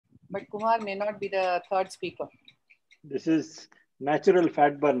But Kumar may not be the third speaker. This is natural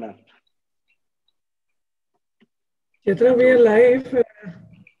fat burner. Chitra, we are live.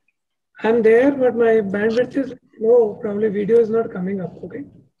 I'm there, but my bandwidth is low. Probably video is not coming up. Okay.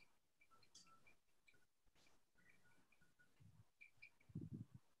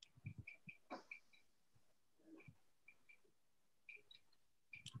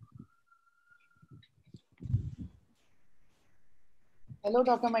 Hello,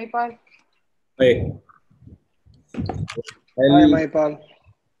 Dr. Mahipal. Hi. Hi, Mahipal.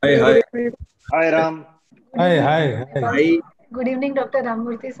 Hi, hi. Hi, Ram. Hi. Good evening, Dr.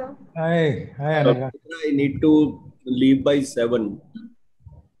 Ramurthy sir. Hi, Doctor, I need to leave by 7.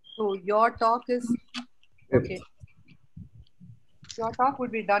 So your talk is okay. Your talk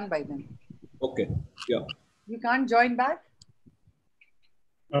would be done by then. Okay. Yeah. You can't join back?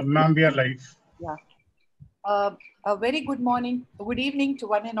 Ma'am, we are live. Yeah. A very good morning, good evening to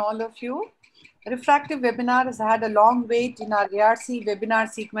one and all of you. Refractive webinar has had a long wait in our ARC webinar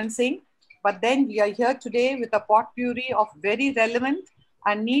sequencing, but then we are here today with a potpourri of very relevant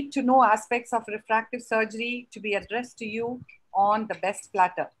and need to know aspects of refractive surgery to be addressed to you on the best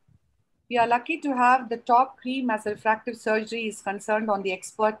platter. We are lucky to have the top cream as refractive surgery is concerned on the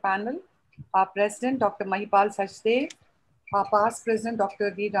expert panel. Our president, Dr. Mahipal Sachdev, our past president,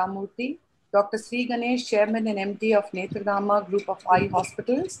 Dr. V. Ramurthy, Dr. Sri Ganesh, Chairman and MD of Netradama Group of Eye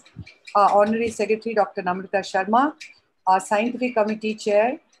Hospitals, our Honorary Secretary, Dr. Namrata Sharma, our Scientific Committee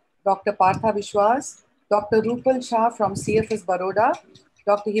Chair, Dr. Partha Vishwas, Dr. Rupal Shah from CFS Baroda,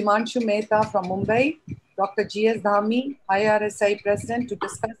 Dr. Himanshu Mehta from Mumbai, Dr. G.S. Dhami, IRSI President, to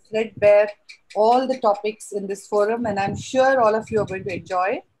discuss threadbare all the topics in this forum, and I'm sure all of you are going to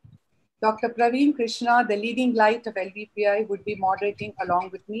enjoy. Dr. Praveen Krishna, the leading light of LVPI, would be moderating along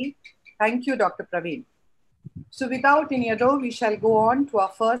with me. Thank you, Dr. Praveen. So without any ado, we shall go on to our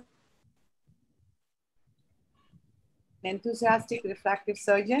first enthusiastic refractive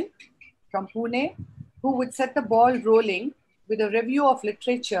surgeon from Pune, who would set the ball rolling with a review of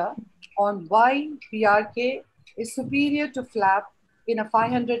literature on why PRK is superior to flap in a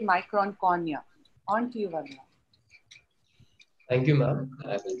 500 micron cornea. On to you, Varma. Thank you, ma'am.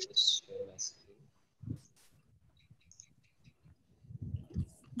 I will just share my screen.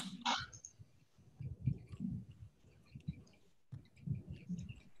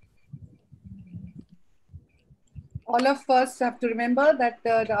 All of us have to remember that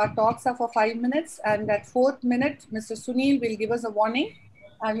our talks are for 5 minutes, and at 4th minute, Mr. Sunil will give us a warning,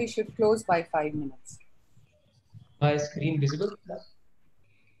 and we should close by 5 minutes. My screen visible?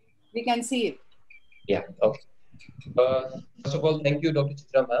 We can see it. Yeah, okay. First of all, thank you, Dr.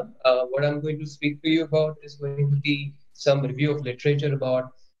 Chitra ma'am. What I'm going to speak to you about is going to be some review of literature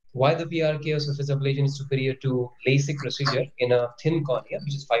about why the PRK or surface ablation is superior to LASIK procedure in a thin cornea,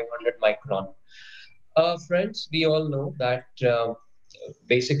 which is 500 micron. Friends, we all know that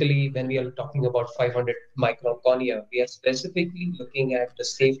basically when we are talking about 500 micron cornea, we are specifically looking at the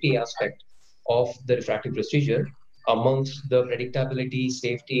safety aspect of the refractive procedure. Amongst the predictability,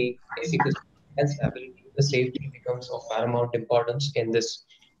 safety, efficacy, and stability, the safety becomes of paramount importance in this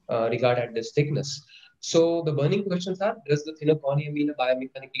regard at this thickness. So the burning questions are, does the thinner cornea mean a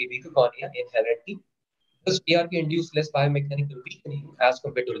biomechanically weaker cornea inherently? Does PRK induce less biomechanical weakening as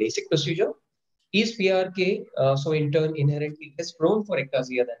compared to LASIK procedure? Is PRK so in turn inherently less prone for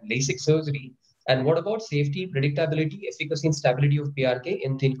ectasia than LASIK surgery? And what about safety, predictability, efficacy, and stability of PRK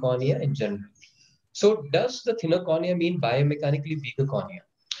in thin cornea in general? So does the thinner cornea mean biomechanically weaker cornea?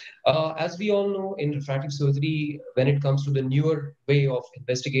 As we all know, in refractive surgery, when it comes to the newer way of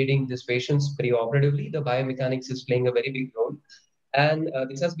investigating these patients preoperatively, the biomechanics is playing a very big role. And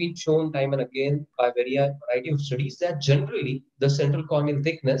this has been shown time and again by a variety of studies that generally the central corneal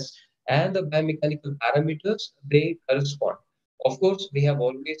thickness and the biomechanical parameters, they correspond. Of course, we have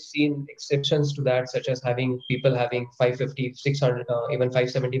always seen exceptions to that, such as people having 550, 600, even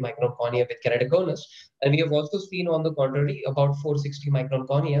 570 micron cornea with keratoconus. And we have also seen, on the contrary, about 460 micron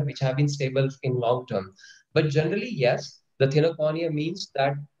cornea, which have been stable in long term. But generally, yes, the thinner cornea means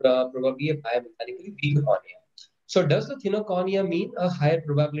that probably a biomechanically weaker cornea. So does the thinner cornea mean a higher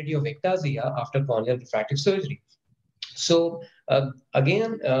probability of ectasia after corneal refractive surgery? So I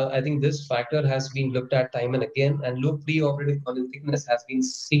think this factor has been looked at time and again, and low preoperative corneal thickness has been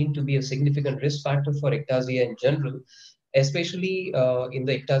seen to be a significant risk factor for ectasia in general, especially in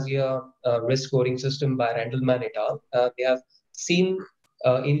the ectasia risk scoring system by Randleman et al. They have seen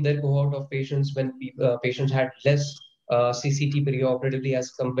in their cohort of patients when patients had less CCT preoperatively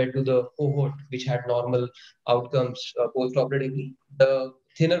as compared to the cohort which had normal outcomes postoperatively, the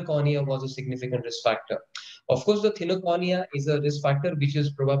thinner cornea was a significant risk factor. Of course, the thinner cornea is a risk factor which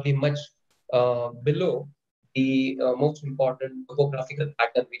is probably much below the most important topographical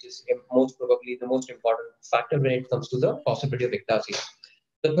pattern, which is most probably the most important factor when it comes to the possibility of ectasia.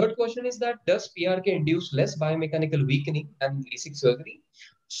 The third question is that does PRK induce less biomechanical weakening than LASIK surgery?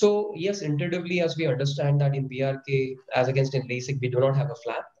 So yes, intuitively, as we understand that in PRK, as against in LASIK, we do not have a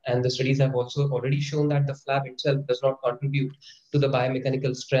flap, and the studies have also already shown that the flap itself does not contribute to the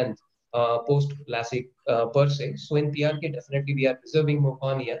biomechanical strength post LASIK per se. So in PRK, definitely we are preserving more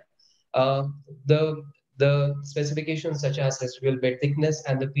cornea. Uh, the the specifications such as residual bed thickness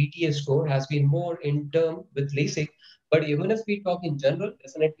and the PTA score has been more in term with LASIK. But even if we talk in general,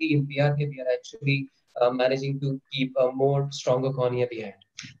 definitely in PRK, we are actually managing to keep a more stronger cornea behind.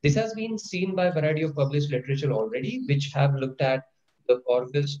 This has been seen by a variety of published literature already, which have looked at the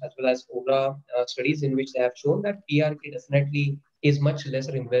Corvus as well as ORA studies in which they have shown that PRK definitely is much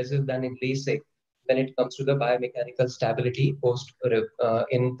lesser invasive than in LASIK when it comes to the biomechanical stability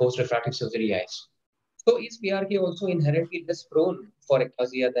in post-refractive surgery eyes. So is PRK also inherently less prone for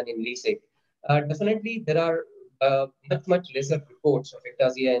ectasia than in LASIK? Definitely, there are much lesser reports of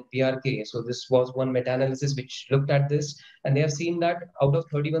ectasia in PRK. So this was one meta-analysis which looked at this, and they have seen that out of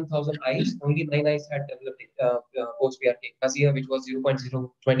 31,000 eyes, only 9 eyes had developed post-PRK ectasia, which was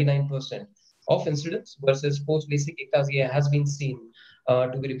 0.029% of incidence, versus post-LASIK ectasia has been seen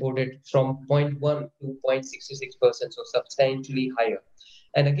to be reported from 0.1 to 0.66%, so substantially higher.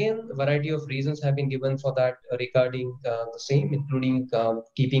 And again, a variety of reasons have been given for that regarding the same, including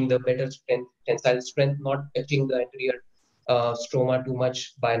keeping the better tensile strength, not touching the anterior stroma too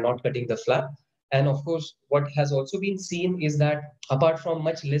much by not cutting the flap. And of course, what has also been seen is that apart from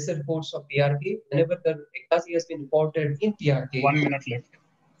much lesser reports of PRK, whenever the ectasia has been reported in PRK, 1 minute left.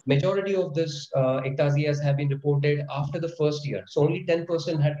 Majority of this ectasias have been reported after the first year. So only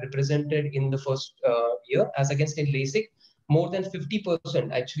 10% had represented in the first year, as against in LASIK, more than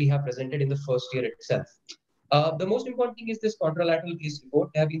 50% actually have presented in the first year itself. The most important thing is this contralateral case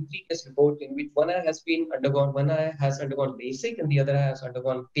report. There have been 3 case reports in which one eye has undergone LASIK and the other eye has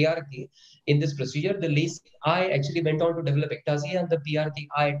undergone PRK. In this procedure, the LASIK eye actually went on to develop ectasia and the PRK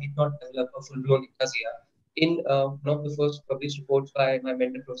eye did not develop a full-blown ectasia. In one of the first published reports by my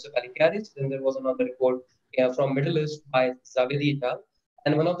mentor, Professor Kalikaris, then there was another report from Middle East by Zavedi et al.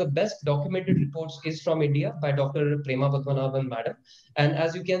 And one of the best documented reports is from India by Dr. Prema Padmanabhan Madam. And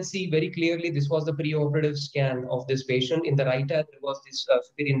as you can see very clearly, this was the preoperative scan of this patient. In the right eye, there was this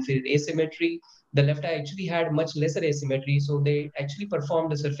superior inferior asymmetry. The left eye actually had much lesser asymmetry. So they actually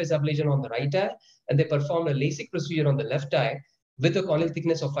performed a surface ablation on the right eye and they performed a LASIK procedure on the left eye with a corneal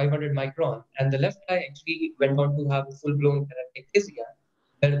thickness of 500 micron. And the left eye actually went on to have a full-blown ectasia,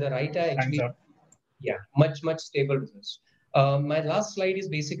 where the right eye actually, much stable results. My last slide is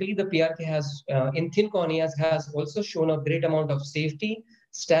basically the PRK has, in thin corneas, has also shown a great amount of safety,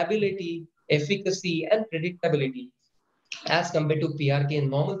 stability, efficacy, and predictability as compared to PRK in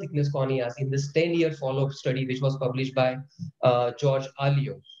normal thickness corneas in this 10-year follow-up study, which was published by George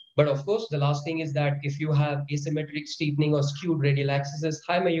Alio. But of course, the last thing is that if you have asymmetric steepening or skewed radial axis,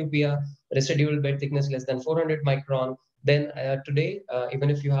 high myopia, residual bed thickness less than 400 micron, then today, even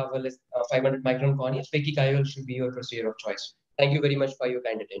if you have a 500 micron cornea, phakic IOL should be your procedure of choice. Thank you very much for your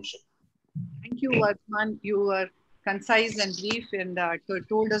kind attention. Thank you, Vartman. You were concise and brief and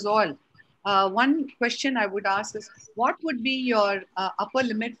told us all. One question I would ask is, what would be your upper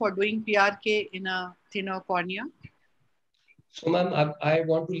limit for doing PRK in a thinner cornea? So, ma'am, I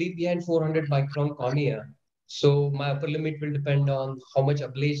want to leave behind 400 micron cornea. So my upper limit will depend on how much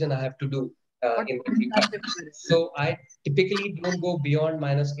ablation I have to do. So I typically don't go beyond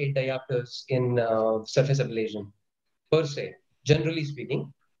 -8 diopters in surface ablation per se, generally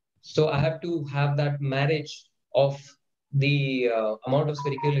speaking. So I have to have that marriage of the amount of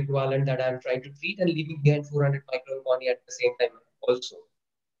spherical equivalent that I'm trying to treat and leaving behind 400 micron cornea at the same time also.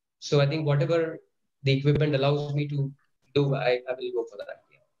 So I think whatever the equipment allows me to do, I will go for that.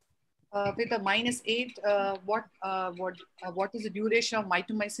 With a -8, what is the duration of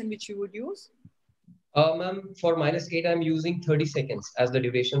mitomycin which you would use? Ma'am, for -8, I'm using 30 seconds as the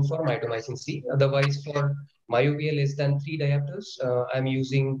duration for mitomycin C. Otherwise, for myopia less than 3 diopters, I'm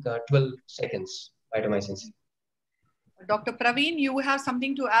using 12 seconds mitomycin C. Dr. Praveen, you have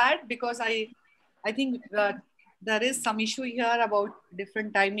something to add? Because I think there is some issue here about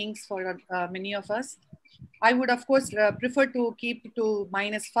different timings for many of us. I would, of course, prefer to keep it to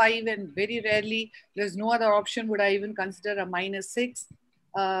 -5, and very rarely, there's no other option, would I even consider a -6.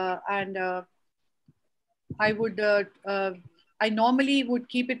 I normally would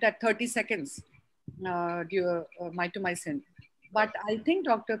keep it at 30 seconds, mitomycin. But I think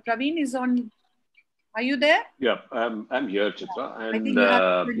Dr. Praveen is on Are you there? Yeah, I'm here, Chitra. I And think you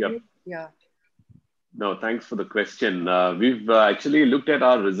have to yeah, unmute. Yeah. no, thanks for the question. We've actually looked at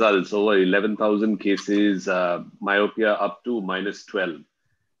our results over 11,000 cases, myopia up to -12.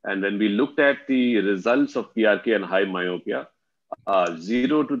 And when we looked at the results of PRK and high myopia,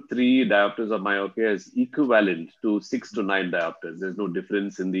 0 to 3 diopters of myopia is equivalent to 6 to 9 diopters. There's no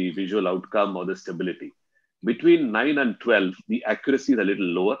difference in the visual outcome or the stability. Between 9 and 12, the accuracy is a little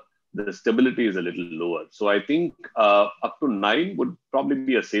lower. The stability is a little lower. So I think up to 9 would probably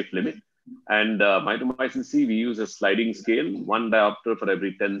be a safe limit. And mitomycin C, we use a sliding scale, 1 diopter for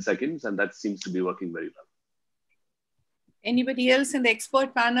every 10 seconds, and that seems to be working very well. Anybody else in the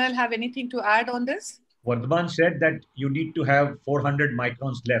expert panel have anything to add on this? Vardhan said that you need to have 400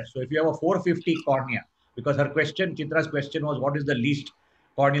 microns left. So if you have a 450 cornea, because her question, Chitra's question was, what is the least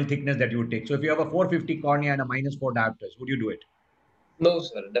corneal thickness that you would take? So if you have a 450 cornea and a -4 diopters, would you do it? No,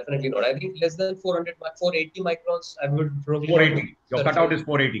 sir, definitely not. I think less than 480 microns, I would probably. 480. Your cutout is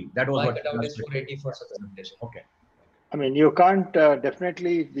 480. That was my what cutout is 480 for supplementation. Okay. I mean, you can't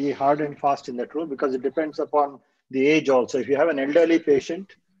definitely be hard and fast in that rule because it depends upon the age also. If you have an elderly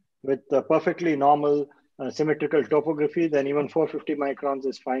patient with perfectly normal symmetrical topography, then even 450 microns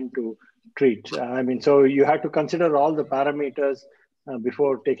is fine to treat. I mean, so you have to consider all the parameters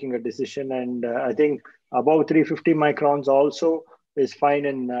before taking a decision. And I think above 350 microns also is fine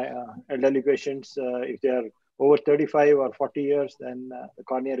in elderly patients. If they are over 35 or 40 years, then the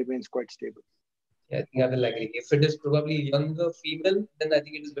cornea remains quite stable. Yeah, I think I will agree. If it is probably younger female, then I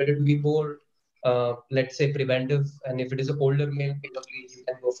think it is better to be more, let's say, preventive. And if it is an older male, probably you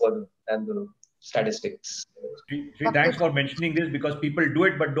can go further than the statistics. Thanks for mentioning this because people do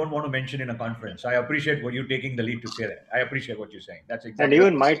it but don't want to mention in a conference. I appreciate what you taking the lead to say that. I appreciate what you're saying. That's exactly. And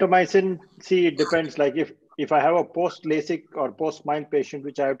even mitomycin, see, it depends. Like if I have a post LASIK or post SMILE patient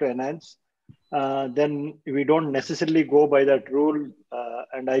which I have to enhance, then we don't necessarily go by that rule.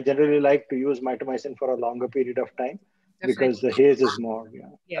 And I generally like to use mitomycin for a longer period of time because the haze is more.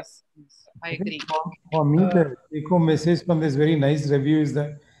 Yeah. Yes, I agree. For me, the take-home message from this very nice review is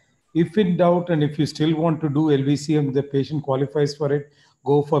that if in doubt and if you still want to do LVCM, the patient qualifies for it,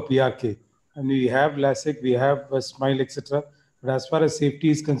 go for PRK. And we have LASIK, we have SMILE, etc. But as far as safety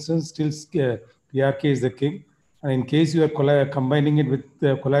is concerned, still PRK is the king. And in case you are combining it with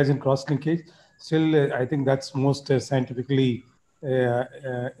collagen cross-linkage, still I think that's most scientifically,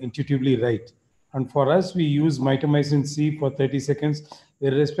 intuitively right. And for us, we use mitomycin C for 30 seconds,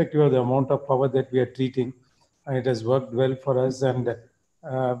 irrespective of the amount of power that we are treating. And it has worked well for us and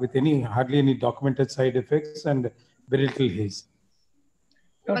with hardly any documented side effects and very little haze.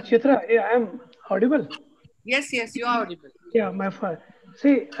 Chitra, I am audible? Yes, you are audible. Yeah, my fault.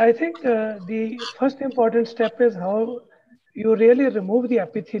 See, I think the first important step is how you really remove the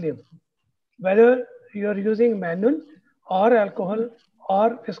epithelium, whether you're using manual or alcohol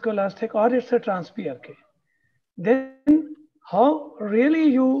or viscoelastic or it's a trans-PRK. Then how really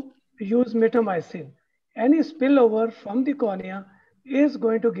you use mitomycin. Any spillover from the cornea is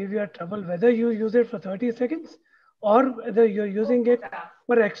going to give you a trouble, whether you use it for 30 seconds or whether you're using it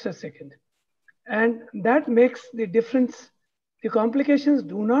for extra second. And that makes the difference. The complications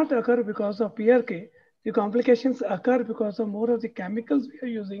do not occur because of PRK. The complications occur because of more of the chemicals we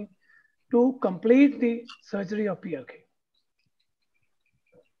are using to complete the surgery of PRK.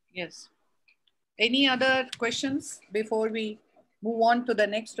 Yes. Any other questions before we move on to the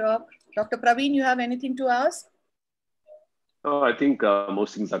next talk? Dr. Praveen, you have anything to ask? Oh, I think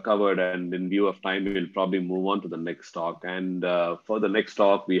most things are covered, and in view of time, we will probably move on to the next talk. And for the next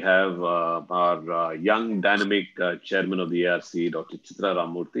talk, we have our young, dynamic chairman of the ARC, Dr. Chitra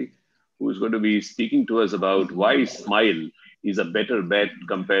Ramurthy, who is going to be speaking to us about why SMILE is a better bet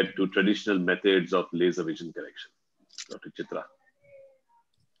compared to traditional methods of laser vision correction. Dr. Chitra.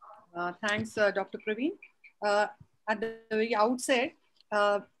 Thanks, Dr. Praveen. At the very outset,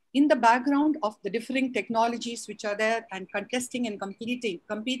 in the background of the differing technologies which are there and contesting and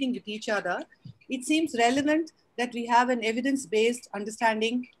competing with each other, it seems relevant that we have an evidence-based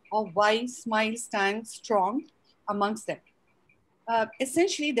understanding of why SMILE stands strong amongst them.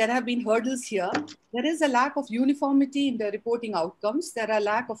 Essentially, there have been hurdles here. There is a lack of uniformity in the reporting outcomes. There are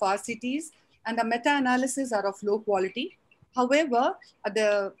lack of RCTs, and the meta-analysis are of low quality. However,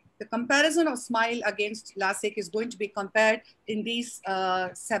 the comparison of SMILE against LASIK is going to be compared in these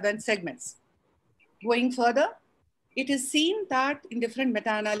 7 segments. Going further, it is seen that in different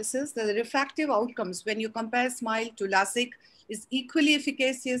meta-analysis, the refractive outcomes when you compare SMILE to LASIK is equally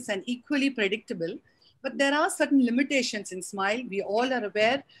efficacious and equally predictable. But there are certain limitations in SMILE. We all are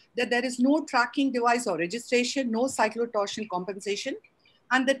aware that there is no tracking device or registration, no cyclotorsion compensation.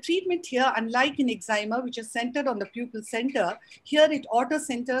 And the treatment here, unlike in eczema, which is centered on the pupil center, here it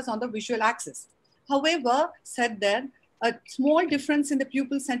auto-centers on the visual axis. However, said that a small difference in the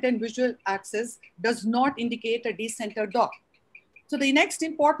pupil center and visual axis does not indicate a decentered dot. So the next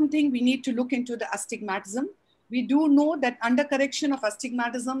important thing, we need to look into the astigmatism. We do know that undercorrection of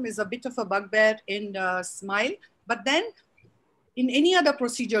astigmatism is a bit of a bugbear in SMILE, but then in any other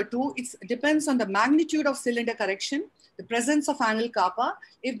procedure too, it depends on the magnitude of cylinder correction, the presence of angle kappa.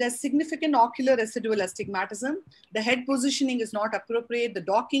 If there's significant ocular residual astigmatism, the head positioning is not appropriate, the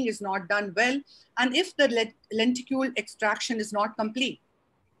docking is not done well, and if the lenticule extraction is not complete.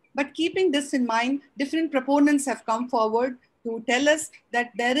 But keeping this in mind, different proponents have come forward to tell us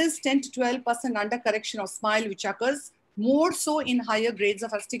that there is 10 to 12% undercorrection of SMILE, which occurs more so in higher grades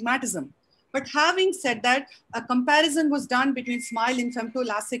of astigmatism. But having said that, a comparison was done between SMILE and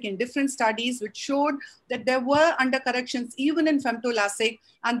femtoLASIK in different studies, which showed that there were undercorrections even in femtoLASIK,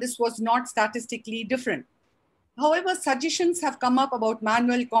 and this was not statistically different. However, suggestions have come up about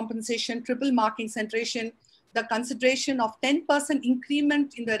manual compensation, triple marking centration, the consideration of 10%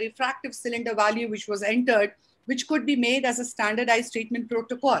 increment in the refractive cylinder value, which was entered, which could be made as a standardized treatment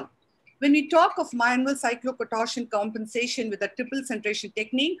protocol. When we talk of manual cyclotorsion compensation with a triple centration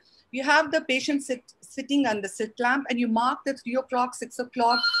technique, you have the patient sitting on the sit lamp and you mark the 3 o'clock, 6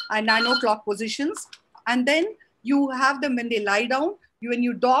 o'clock, and 9 o'clock positions. And then you have them when they lie down. When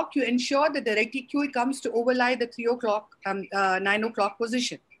you dock, you ensure that the reticule comes to overlie the 3 o'clock, 9 o'clock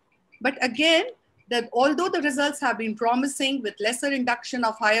position. But again, that although the results have been promising with lesser induction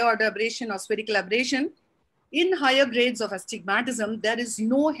of higher order aberration or spherical aberration, in higher grades of astigmatism, there is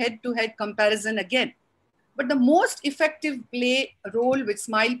no head-to-head comparison again. But the most effective role which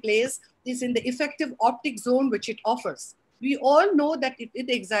SMILE plays is in the effective optic zone which it offers. We all know that in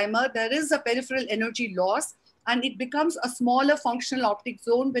eczema, there is a peripheral energy loss and it becomes a smaller functional optic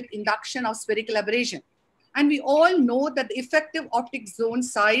zone with induction of spherical aberration. And we all know that the effective optic zone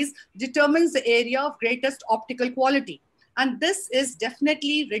size determines the area of greatest optical quality. And this is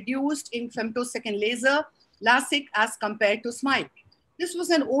definitely reduced in femtosecond laser, LASIK as compared to SMILE. This was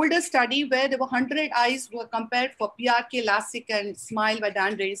an older study where there were 100 eyes were compared for PRK, LASIK, and SMILE by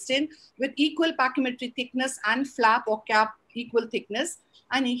Dan Reinstein with equal pachymetry thickness and flap or cap equal thickness.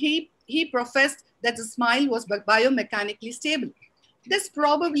 And he professed that the SMILE was biomechanically stable. This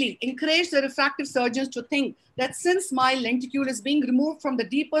probably encouraged the refractive surgeons to think that since SMILE lenticule is being removed from the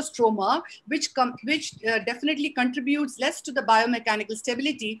deeper stroma, which definitely contributes less to the biomechanical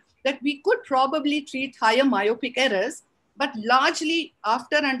stability, that we could probably treat higher myopic errors. But largely,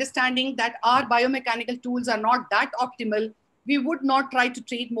 after understanding that our biomechanical tools are not that optimal, we would not try to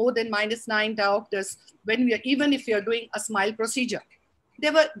treat more than -9 diopters even if we are doing a SMILE procedure.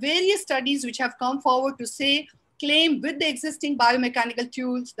 There were various studies which have come forward to claim with the existing biomechanical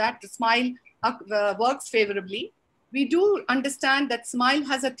tools that the SMILE works favorably. We do understand that SMILE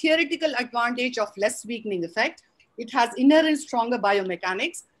has a theoretical advantage of less weakening effect. It has inherent stronger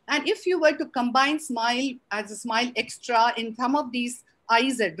biomechanics. And if you were to combine SMILE as a SMILE extra in some of these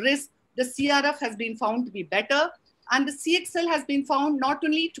eyes at risk, the CRF has been found to be better. And the CXL has been found not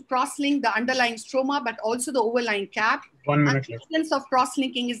only to cross-link the underlying stroma, but also the overlying cap. 1 minute. And the sense of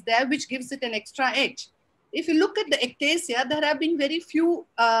cross-linking is there, which gives it an extra edge. If you look at the ectasia, there have been very few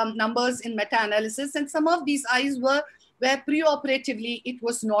numbers in meta-analysis, and some of these eyes where preoperatively it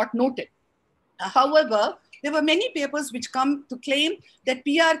was not noted. However, there were many papers which come to claim that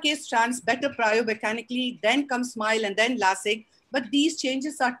PRK strands better biomechanically, then comes SMILE and then LASIK, but these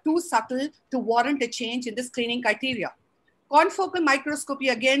changes are too subtle to warrant a change in the screening criteria. Confocal microscopy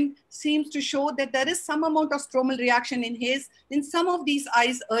again seems to show that there is some amount of stromal reaction in some of these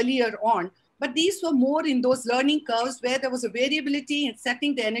eyes earlier on, but these were more in those learning curves where there was a variability in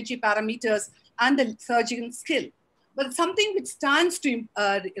setting the energy parameters and the surgeon's skill. But something which stands to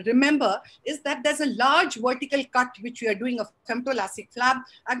remember is that there's a large vertical cut which we are doing a femtoLASIK flap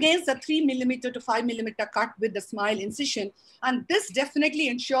against a 3 millimeter to 5 millimeter cut with the SMILE incision. And this definitely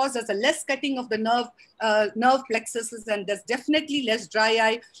ensures there's a less cutting of the nerve plexuses, and there's definitely less dry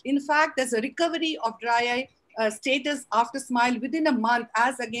eye. In fact, there's a recovery of dry eye status after SMILE within a month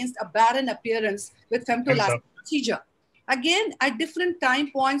as against a barren appearance with femtoLASIK procedure. Again, at different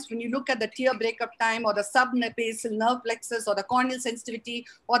time points, when you look at the tear breakup time or the subnapasal nerve plexus or the corneal sensitivity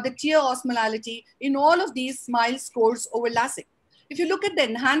or the tear osmolality, in all of these, SMILE scores over LASIK. If you look at the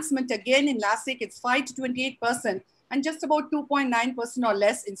enhancement again in LASIK, it's 5 to 28% and just about 2.9% or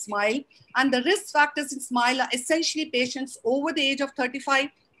less in SMILE. And the risk factors in SMILE are essentially patients over the age of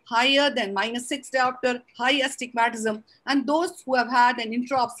 35, higher than -6 diopter, high astigmatism, and those who have had an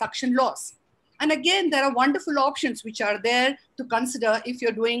intra-obstruction loss. And again, there are wonderful options which are there to consider if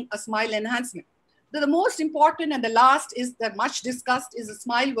you're doing a smile enhancement. The most important and the last is that much discussed is a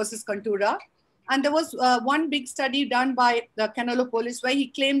smile versus contour. And there was one big study done by the Kanellopoulos where he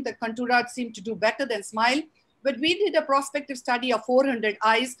claimed that contour seemed to do better than smile. But we did a prospective study of 400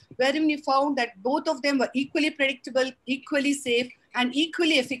 eyes, wherein we found that both of them were equally predictable, equally safe, and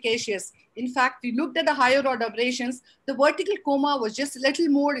equally efficacious. In fact, we looked at the higher order aberrations. The vertical coma was just a little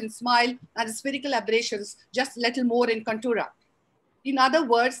more in smile, and the spherical aberrations just a little more in contour. In other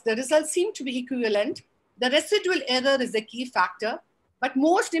words, the results seem to be equivalent. The residual error is a key factor. But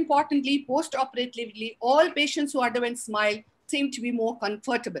most importantly, post-operatively, all patients who underwent smile seem to be more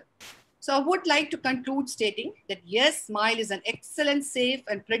comfortable. So I would like to conclude stating that yes, smile is an excellent, safe,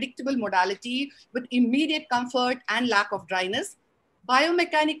 and predictable modality with immediate comfort and lack of dryness.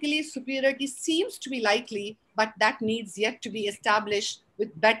 Biomechanically, superiority seems to be likely, but that needs yet to be established with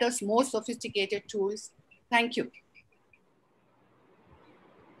better, more sophisticated tools. Thank you.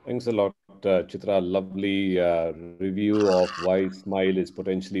 Thanks a lot, Chitra. Lovely review of why smile is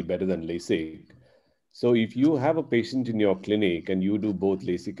potentially better than LASIK. So if you have a patient in your clinic and you do both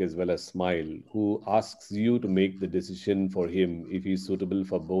LASIK as well as smile, who asks you to make the decision for him if he's suitable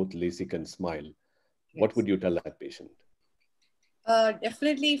for both LASIK and smile, what would you tell that patient?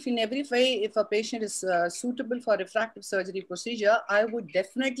 Definitely, if in every way, if a patient is suitable for refractive surgery procedure, I would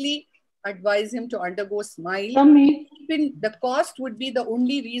definitely advise him to undergo smile. The cost would be the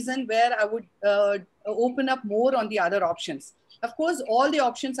only reason where I would open up more on the other options. Of course, all the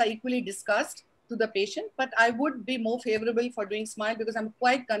options are equally discussed to the patient, but I would be more favorable for doing smile because I'm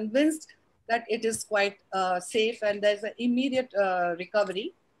quite convinced that it is quite safe and there's an immediate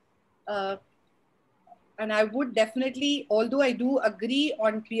recovery. And I would definitely, although I do agree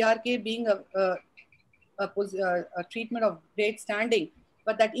on PRK being a treatment of great standing,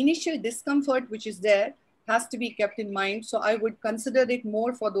 but that initial discomfort which is there has to be kept in mind. So I would consider it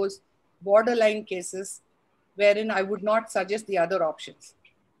more for those borderline cases wherein I would not suggest the other options.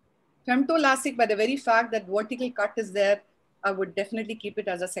 Femtolasic, by the very fact that vertical cut is there, I would definitely keep it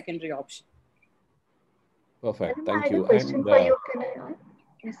as a secondary option. Perfect. Madam, Thank I had you. a question for you. Can I on?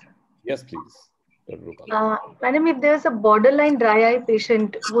 Yes, sir. Yes, please. Madam, if there's a borderline dry eye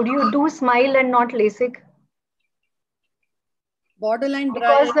patient, would you do smile and not LASIK? Borderline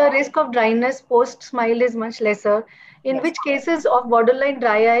dry because the risk of dryness post smile is much lesser. In Yes. which cases of borderline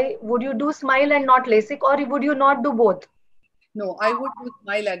dry eye would you do smile and not LASIK, or would you not do both? No, I would do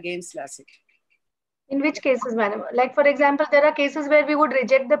smile against LASIK. In which cases, madam? Like for example, there are cases where we would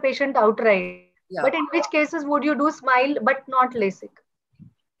reject the patient outright. Yeah. But in which cases would you do smile but not LASIK?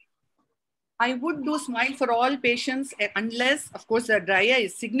 I would do smile for all patients unless, of course, the dry eye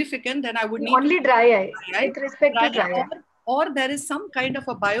is significant. Then I would need only to dry eye with respect to dry eye. Or there is some kind of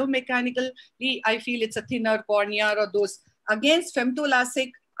a biomechanical, I feel it's a thinner cornea or those. Against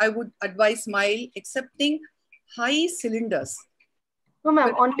femtolasic, I would advise smile, excepting high cylinders. No,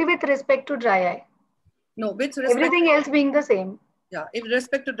 ma'am, only with respect to dry eye. No, with respect everything else being the same. Yeah, with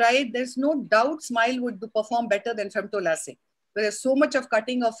respect to dry eye, there's no doubt smile would perform better than femtolasic. There is so much of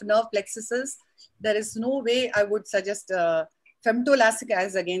cutting of nerve plexuses. There is no way I would suggest femtolasic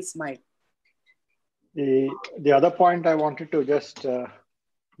as against smile. The other point I wanted to just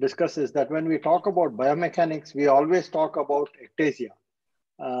discuss is that when we talk about biomechanics, we always talk about ectasia.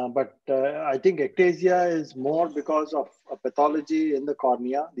 But I think ectasia is more because of a pathology in the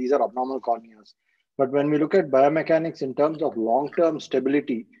cornea. These are abnormal corneas. But when we look at biomechanics in terms of long-term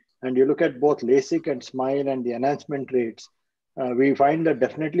stability, and you look at both LASIK and SMILE and the enhancement rates, we find that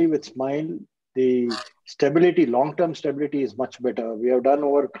definitely with SMILE, the stability, long-term stability is much better. We have done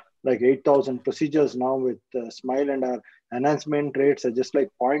over like 8,000 procedures now with SMILE, and our enhancement rates are just like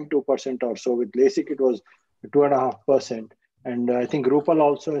 0.2% or so. With LASIK, it was 2.5%. And I think Rupal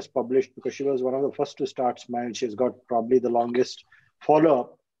also has published, because she was one of the first to start SMILE. She's got probably the longest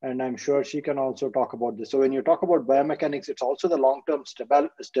follow-up, and I'm sure she can also talk about this. So when you talk about biomechanics, it's also the long-term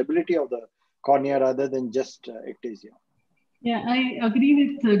stability of the cornea rather than just ectasia. Yeah, I agree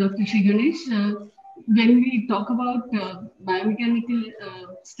with Dr. Sri Ganesh. When we talk about biomechanical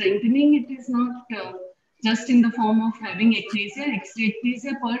strengthening, it is not just in the form of having ectasia.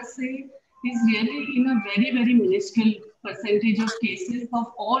 Ectasia per se is really in a very, very minuscule percentage of cases of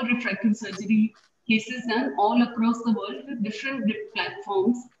all refractive surgery cases done all across the world with different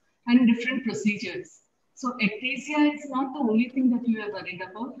platforms and different procedures. So ectasia is not the only thing that you are worried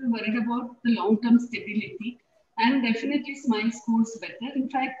about. You're worried about the long-term stability. And definitely SMILE scores better. In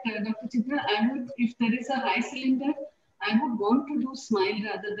fact, Dr. Chitra, I would, if there is a high cylinder, I would want to do SMILE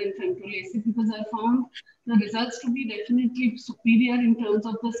rather than femtoLASIK because I found the results to be definitely superior in terms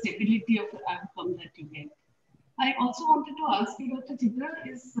of the stability of the outcome that you get. I also wanted to ask you, Dr. Chitra,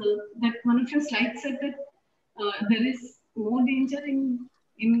 is that one of your slides said that there is more danger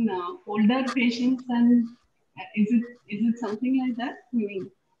in older patients, and is it something like that? I mean,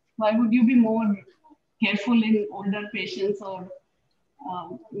 why would you be more careful in older patients, or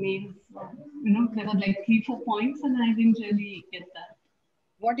means there were like 3-4 points, and I didn't really get that.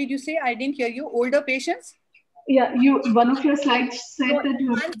 What did you say? I didn't hear you. Older patients? Yeah, one of your slides said that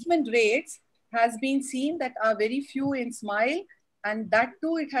your enhancement rates has been seen that are very few in SMILE, and that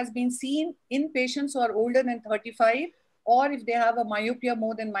too it has been seen in patients who are older than 35, or if they have a myopia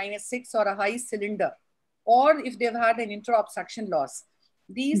more than -6 or a high cylinder, or if they've had an intra-obstruction loss.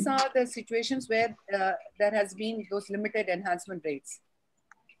 These are the situations where there has been those limited enhancement rates.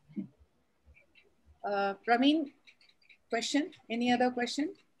 Praveen, question? Any other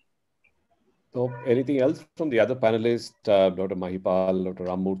question? So anything else from the other panelists? Dr. Mahipal, Dr.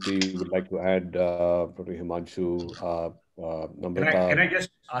 Ramurthy would like to add, Dr. Himanshu, Namrata. Can I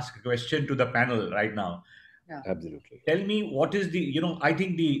just ask a question to the panel right now? Yeah. Absolutely. Tell me what is the, I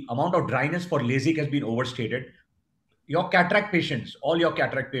think the amount of dryness for LASIK has been overstated. Your cataract patients, all your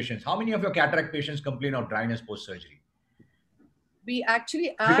cataract patients, how many of your cataract patients complain of dryness post-surgery? We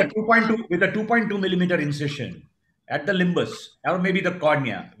actually add... With a 2.2 millimeter incision at the limbus, or maybe the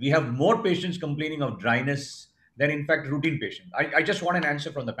cornea, we have more patients complaining of dryness than in fact routine patients. I just want an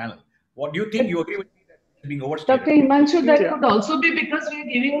answer from the panel. What do you think? You agree with me that it's being overstated? Dr. Himanshu, that could also be because we are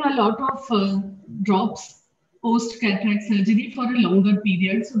giving a lot of drops post-cataract surgery for a longer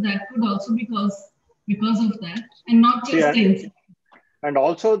period. So that could also be because of that, and not just the and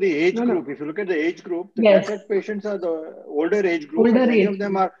also the age group. If you look at the age group, the cataract patients are the older age group. And many of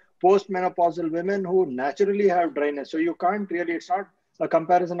them are post-menopausal women who naturally have dryness. So you can't really, it's not a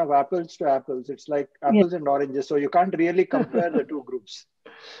comparison of apples to apples. It's like apples and oranges. So you can't really compare the two groups.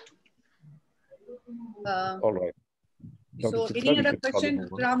 All right. So any other question,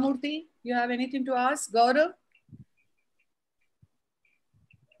 Ramurthy? You have anything to ask? Gaurav?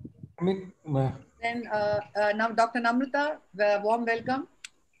 I mean, then now Dr. Namrata, warm welcome.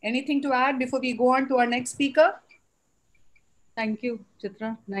 Anything to add before we go on to our next speaker? Thank you,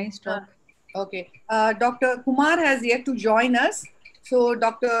 Chitra. Nice talk. Okay. Dr. Kumar has yet to join us. So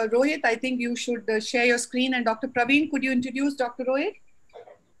Dr. Rohit, I think you should share your screen. And Dr. Praveen, could you introduce Dr. Rohit?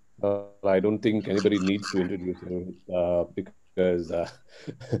 I don't think anybody needs to introduce Rohit because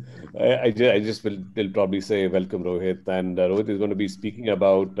they'll probably say welcome Rohit, and Rohit is going to be speaking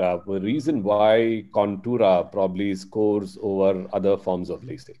about the reason why Contura probably scores over other forms of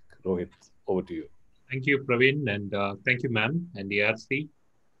LASIK. Rohit, over to you. Thank you, Praveen, and thank you, ma'am, and the RC,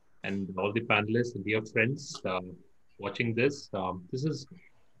 and all the panelists and dear friends watching this. This is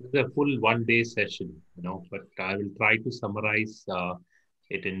a full one-day session, but I will try to summarize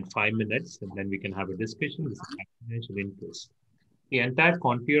it in 5 minutes, and then we can have a discussion with of interest. The entire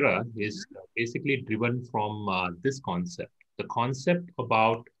Contura is basically driven from this concept. The concept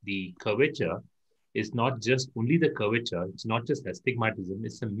about the curvature is not just only the curvature, it's not just astigmatism,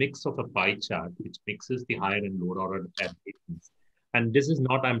 it's a mix of a pie chart which mixes the higher and lower order aberrations. And this is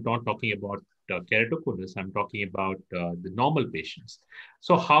not, I'm not talking about keratoconus, I'm talking about the normal patients.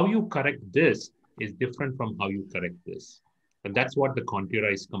 So how you correct this is different from how you correct this. And that's what the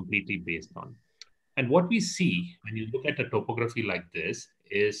Contura is completely based on. And what we see when you look at a topography like this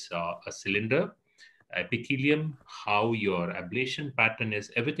is a cylinder, epithelium, how your ablation pattern is,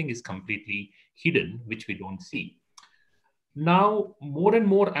 everything is completely hidden, which we don't see. Now, more and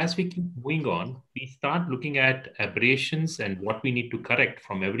more as we keep going on, we start looking at aberrations and what we need to correct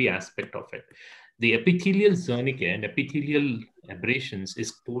from every aspect of it. The epithelial Zernicke and epithelial aberrations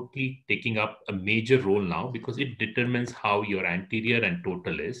is totally taking up a major role now because it determines how your anterior and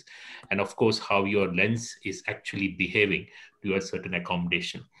total is, and of course, how your lens is actually behaving to a certain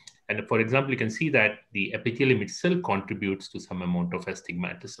accommodation. And for example, you can see that the epithelium itself contributes to some amount of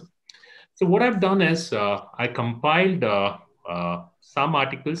astigmatism. So what I've done is I compiled some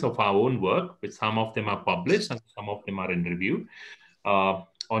articles of our own work, which some of them are published and some of them are in review,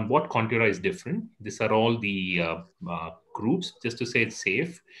 on what Contura is different. These are all the groups, just to say it's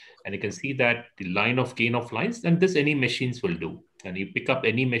safe. And you can see that the line of gain of lines, and this any machines will do. And you pick up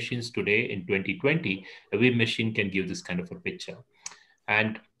any machines today in 2020, every machine can give this kind of a picture.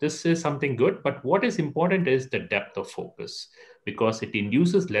 And this is something good, but what is important is the depth of focus, because it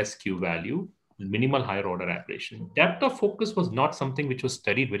induces less Q value, minimal higher order aberration. Depth of focus was not something which was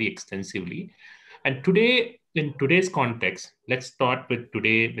studied very extensively. And today, in today's context, let's start with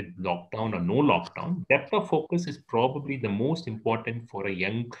today with lockdown or no lockdown. Depth of focus is probably the most important for a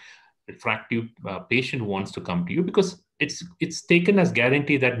young refractive patient who wants to come to you, because it's taken as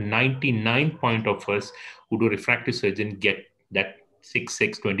guarantee that 99 point of us who do refractive surgeon get that 6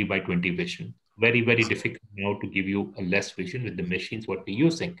 20 by 20 vision. Very, very difficult now to give you a less vision with the machines what we're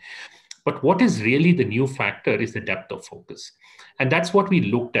using. But what is really the new factor is the depth of focus. And that's what we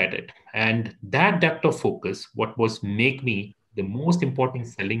looked at it. And that depth of focus, what was make me the most important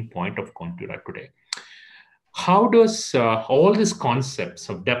selling point of Contura today. How does all these concepts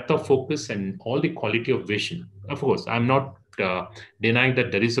of depth of focus and all the quality of vision, of course, I'm not denying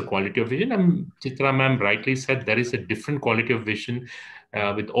that there is a quality of vision. Chitra ma'am rightly said there is a different quality of vision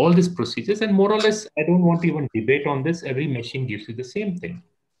with all these procedures. And more or less, I don't want to even debate on this. Every machine gives you the same thing.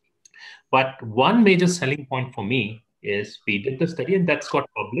 But one major selling point for me is we did the study and that's got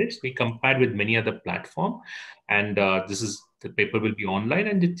published. We compared with many other platforms, and the paper will be online,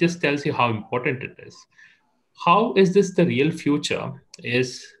 and it just tells you how important it is. How is this the real future?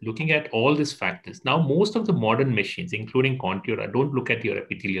 Is looking at all these factors. Now, most of the modern machines, including Contura, don't look at your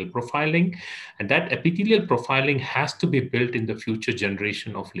epithelial profiling, and that epithelial profiling has to be built in the future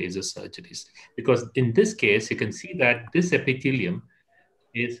generation of laser surgeries. Because in this case, you can see that this epithelium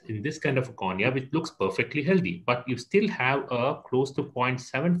is in this kind of a cornea, which looks perfectly healthy, but you still have a close to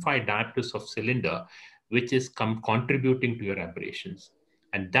 0.75 diameters of cylinder, which is contributing to your aberrations.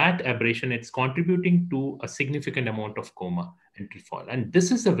 And that aberration, it's contributing to a significant amount of coma and trefoil. And this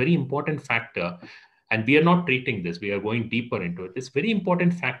is a very important factor. And we are not treating this, we are going deeper into it. It's a very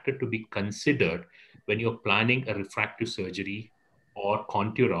important factor to be considered when you're planning a refractive surgery or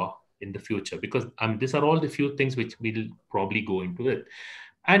Contura in the future, because these are all the few things which will probably go into it.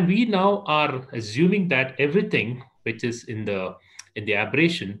 And we now are assuming that everything which is in the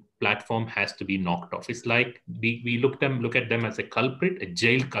aberration platform has to be knocked off. It's like we look at them as a culprit, a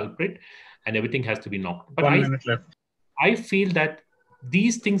jail culprit, and everything has to be knocked. But 1 minute left. I feel that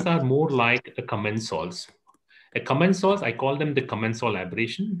these things are more like a commensals. A commensals, I call them the commensal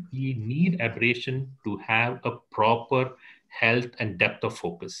aberration. We need aberration to have a proper health and depth of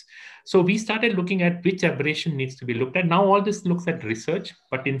focus. So we started looking at which aberration needs to be looked at. Now all this looks at research,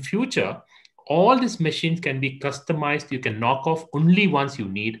 but in future, all these machines can be customized. You can knock off only ones you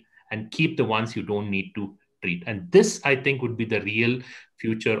need and keep the ones you don't need to treat. And this, I think, would be the real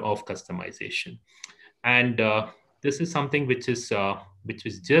future of customization. And this is something which is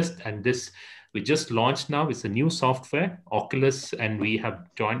just, and this we just launched now. It's a new software, Oculus, and we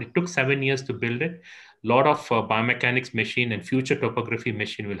have joined. It took 7 years to build it. A lot of biomechanics machine and future topography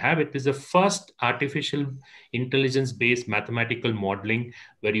machine will have it. It is the first artificial intelligence-based mathematical modeling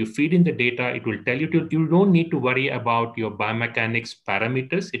where you feed in the data. It will tell you you don't need to worry about your biomechanics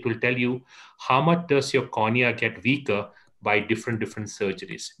parameters. It will tell you how much does your cornea get weaker by different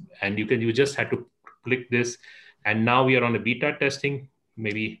surgeries, and you just have to click this. And now we are on a beta testing.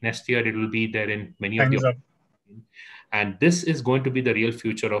 Maybe next year it will be there in many of the. And this is going to be the real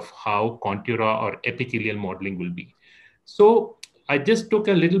future of how Contura or epithelial modeling will be. So I just took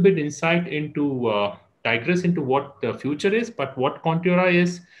a little bit insight into digress into what the future is, but what Contura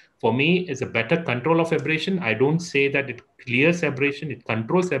is for me is a better control of aberration. I don't say that it clears aberration, it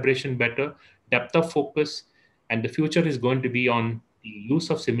controls aberration better, depth of focus, and the future is going to be on the use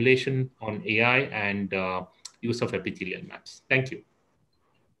of simulation on AI and use of epithelial maps. Thank you.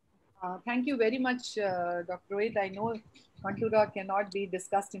 Thank you very much, Dr. Rohit. I know Contura cannot be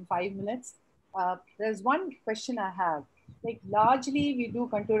discussed in 5 minutes. There's one question I have. Like largely we do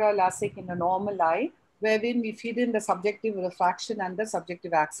Contura LASIK in a normal eye, wherein we feed in the subjective refraction and the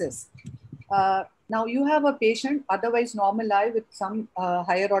subjective axis. Now you have a patient, otherwise normal eye with some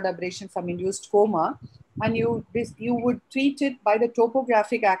higher order aberration from induced coma, and you would treat it by the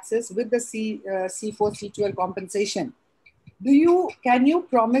topographic axis with the C4, C12 compensation. Can you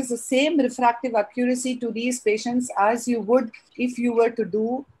promise the same refractive accuracy to these patients as you would if you were to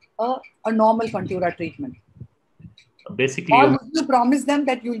do a normal Contura treatment? Basically, or would you promise them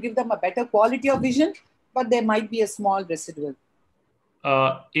that you'll give them a better quality of vision, but there might be a small residual?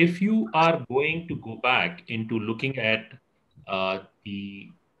 If you are going to go back into looking at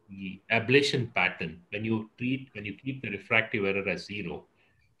the ablation pattern, when you keep the refractive error as 0,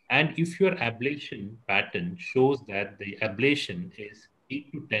 and if your ablation pattern shows that the ablation is 8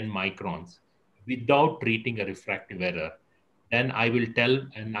 to 10 microns without treating a refractive error, then I will tell,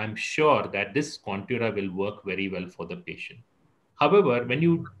 and I'm sure that this Contura will work very well for the patient. However, when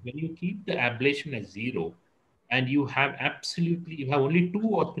you keep the ablation as 0, and you have only 2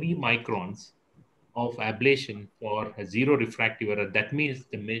 or 3 microns of ablation for a zero refractive error, that means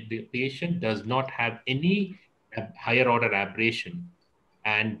the patient does not have any higher order aberration.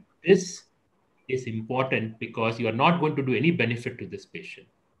 And this is important because you are not going to do any benefit to this patient.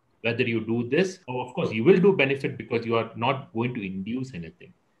 Whether you do this, or of course, you will do benefit because you are not going to induce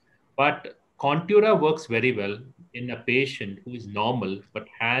anything. But Contura works very well in a patient who is normal but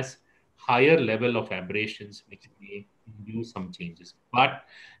has higher level of aberrations, which may induce some changes. But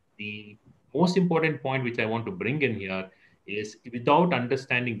the most important point which I want to bring in here is without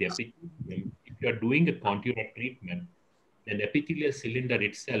understanding the epithelium, if you are doing a Contura treatment, then epithelial cylinder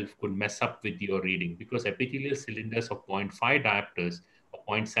itself could mess up with your reading because epithelial cylinders of 0.5 diopters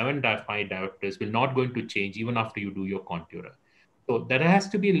or 0.75 diopters will not going to change even after you do your Contura. So there has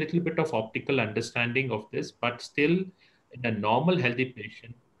to be a little bit of optical understanding of this, but still in a normal healthy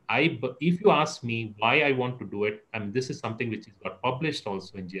patient, if you ask me why I want to do it, and this is something which is got published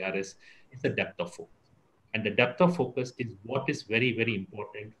also in GRS, it's the depth of focus. And the depth of focus is what is very, very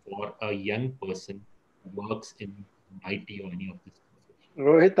important for a young person who works in IT or any of this.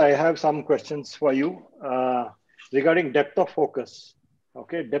 Rohit, I have some questions for you regarding depth of focus.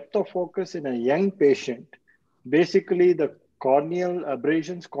 Okay, depth of focus in a young patient, basically the corneal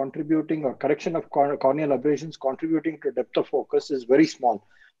abrasions contributing or correction of corneal abrasions contributing to depth of focus is very small.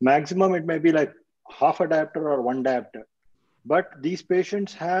 Maximum, it may be like half a diopter or 1 diopter. But these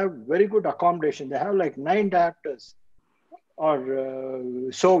patients have very good accommodation. They have like 9 diopters or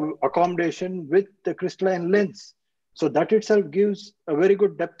so accommodation with the crystalline lens. So that itself gives a very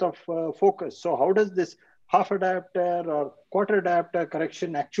good depth of focus. So how does this half a diopter or quarter diopter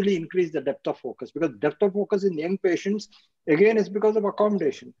correction actually increase the depth of focus? Because depth of focus in young patients, again, is because of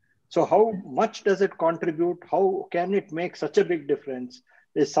accommodation. So how much does it contribute? How can it make such a big difference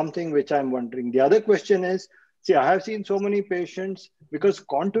is something which I'm wondering. The other question is, see, I have seen so many patients because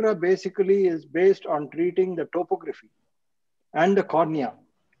Contura basically is based on treating the topography and the cornea.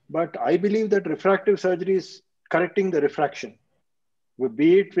 But I believe that refractive surgery is correcting the refraction,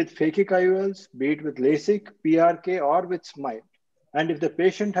 be it with phakic IOLs, be it with LASIK, PRK, or with SMILE. And if the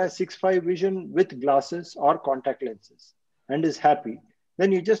patient has 6/5 vision with glasses or contact lenses and is happy,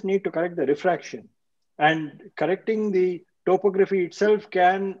 then you just need to correct the refraction. And correcting the topography itself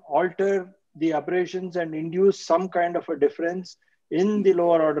can alter the aberrations and induce some kind of a difference in the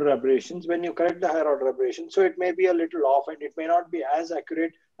lower order aberrations when you correct the higher order aberrations. So it may be a little off and it may not be as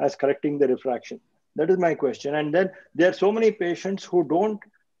accurate as correcting the refraction. That is my question. And then there are so many patients who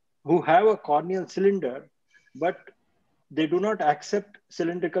have a corneal cylinder, but they do not accept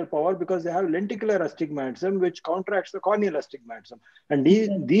cylindrical power because they have lenticular astigmatism, which counteracts the corneal astigmatism. And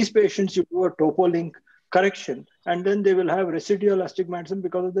these patients, you do a topoliink correction, and then they will have residual astigmatism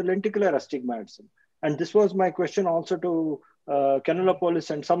because of the lenticular astigmatism. And this was my question also to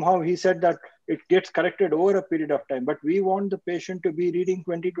Canelopoulos, and somehow he said that it gets corrected over a period of time, but we want the patient to be reading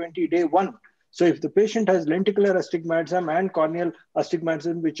 20/20 day 1. So if the patient has lenticular astigmatism and corneal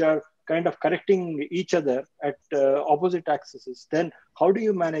astigmatism, which are kind of correcting each other at opposite axes, then how do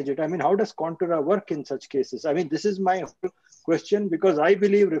you manage it? I mean, how does Contura work in such cases? I mean, this is my question because I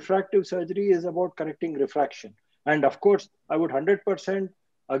believe refractive surgery is about correcting refraction. And of course, I would 100%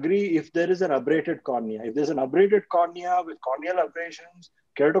 agree if there is an abrated cornea. If there's an abrated cornea with corneal abrasions,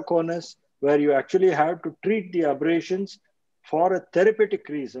 keratoconus, where you actually have to treat the abrasions for a therapeutic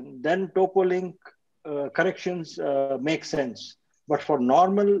reason, then topoliink corrections make sense. But for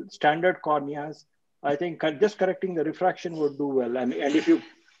normal standard corneas, I think just correcting the refraction would do well. I mean, and if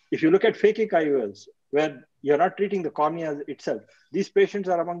you look at phakic IOLs, where you're not treating the cornea itself, these patients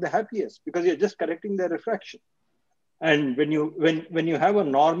are among the happiest because you're just correcting their refraction. And when you have a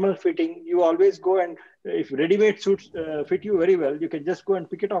normal fitting, you always go and if ready-made suits fit you very well, you can just go and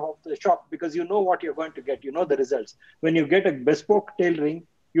pick it off the shop because you know what you're going to get. You know the results. When you get a bespoke tailoring,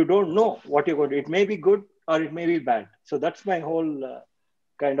 you don't know what you're going to. It may be good or it may be bad. So that's my whole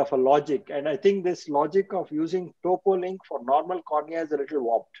kind of a logic. And I think this logic of using topoliink for normal cornea is a little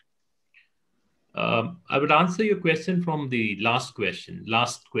warped. I would answer your question from the last question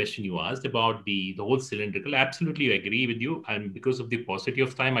you asked about the whole cylindrical. Absolutely, I agree with you. And because of the paucity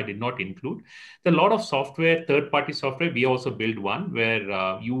of time, I did not include. There are a lot of software, third-party software. We also build one where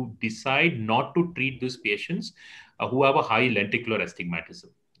you decide not to treat those patients who have a high lenticular astigmatism.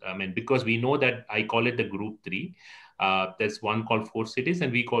 I mean, because we know that I call it the group 3. There's one called 4 cities,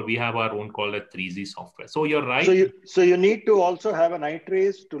 and we have our own called a 3Z software. So you're right. So you need to also have an eye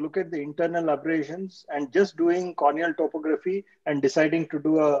trace to look at the internal aberrations, and just doing corneal topography and deciding to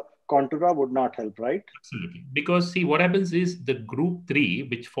do a Contura would not help, right? Absolutely. Because see, what happens is the group 3,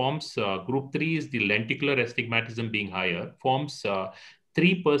 which forms group 3 is the lenticular astigmatism being higher, forms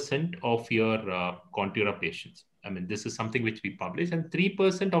 3% of your Contura patients. I mean, this is something which we publish, and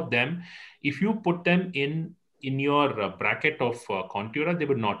 3% of them, if you put them in your bracket of Contura, they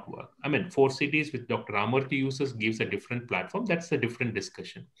would not work. I mean, 4 cities with Dr. Ramurthy uses gives a different platform. That's a different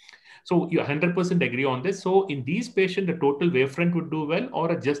discussion. So you 100% agree on this. So in these patients, the total wavefront would do well,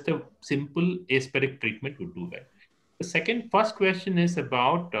 or just a simple aspheric treatment would do well. The first question is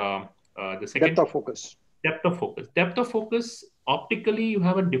about the second. Depth of focus. Depth of focus. Depth of focus, optically, you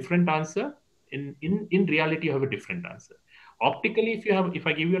have a different answer. In reality, you have a different answer. Optically, if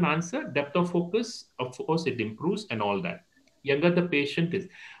I give you an answer, depth of focus, of course, it improves and all that. Younger the patient is.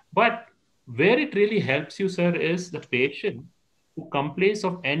 But where it really helps you, sir, is the patient who complains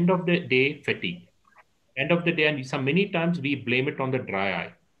of end of the day fatigue. End of the day, and many times we blame it on the dry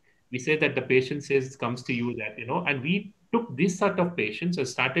eye. We say that the patient comes to you that, and we took this sort of patients and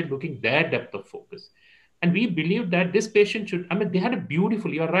started looking their depth of focus. And we believe that this patient should, they had a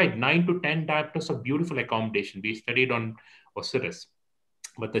beautiful, you're right, 9 to 10 diopters of beautiful accommodation. We studied on Osiris.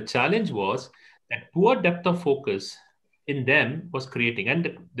 But the challenge was that poor depth of focus in them was creating.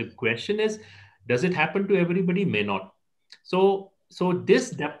 And the question is, does it happen to everybody? May not. So this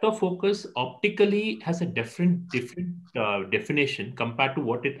depth of focus optically has a different definition compared to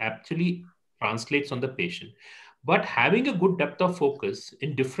what it actually translates on the patient. But having a good depth of focus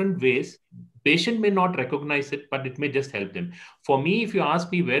in different ways, patient may not recognize it, but it may just help them. For me, if you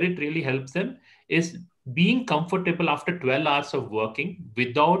ask me where it really helps them, is being comfortable after 12 hours of working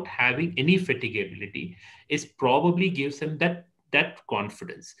without having any fatigability is probably gives them that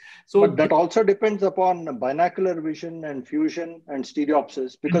confidence. So but that also depends upon binocular vision and fusion and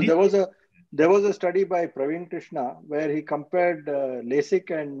stereopsis, because there was a study by Praveen Krishna where he compared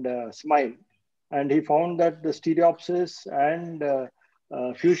LASIK and SMILE, and he found that the stereopsis and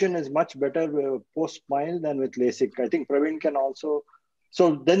fusion is much better post SMILE than with LASIK. I think Praveen can also.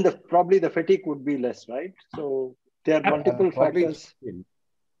 So then probably the fatigue would be less, right? So there are multiple factors.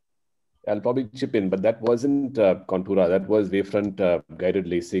 I'll probably chip in, but that wasn't Contura. That was wavefront guided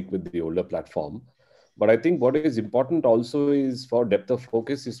LASIK with the older platform. But I think what is important also is for depth of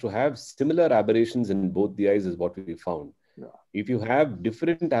focus is to have similar aberrations in both the eyes is what we found. Yeah. If you have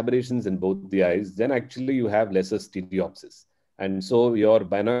different aberrations in both the eyes, then actually you have lesser stereopsis. And so your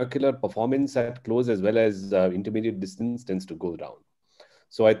binocular performance at close as well as intermediate distance tends to go down.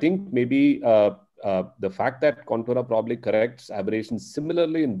 So I think maybe the fact that Contura probably corrects aberrations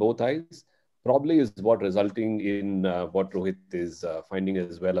similarly in both eyes probably is what resulting in what Rohit is finding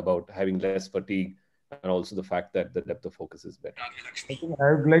as well about having less fatigue and also the fact that the depth of focus is better. I think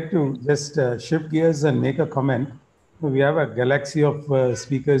I would like to just shift gears and make a comment. We have a galaxy of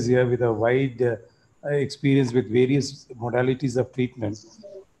speakers here with a wide experience with various modalities of treatment.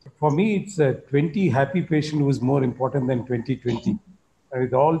 For me, it's a 20 happy patient who is more important than 2020.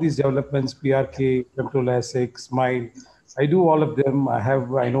 With all these developments, PRK, FemtoLASIK, SMILE, I do all of them.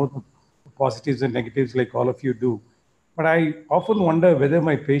 I know the positives and negatives like all of you do. But I often wonder whether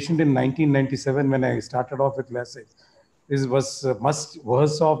my patient in 1997, when I started off with LASIK, was much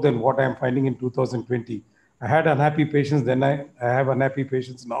worse off than what I'm finding in 2020. I had unhappy patients then, I have unhappy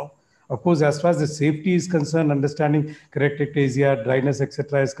patients now. Of course, as far as the safety is concerned, understanding correctectasia, dryness,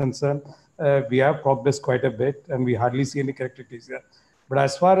 etc. is concerned, we have progressed quite a bit and we hardly see any correctectasia. But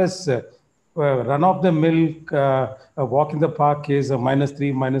as far as run-of-the-mill walk in the park case of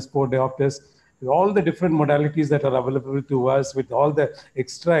 -3, -4 diopters, with all the different modalities that are available to us, with all the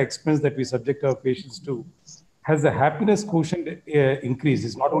extra expense that we subject our patients to, has the happiness quotient increased?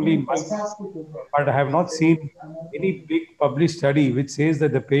 It's not only in one case, but I have not seen any big published study which says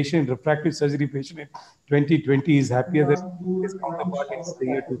that the refractive surgery patient in 2020 is happier than his counterpart in the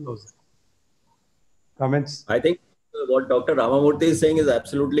year 2000. Comments? I think what Dr. Ramamurthy is saying is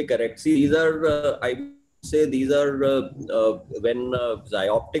absolutely correct. See, these are, I would say, these are when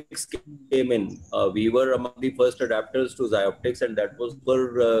Zyoptics came in. We were among the first adapters to Zyoptics, and that was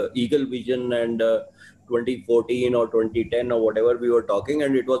for Eagle Vision and 2014 or 2010 or whatever we were talking.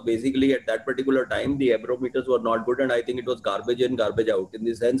 And it was basically at that particular time, the aberrometers were not good. And I think it was garbage in, garbage out, in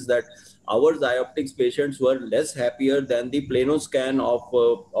the sense that our Zyoptics patients were less happier than the plano scan of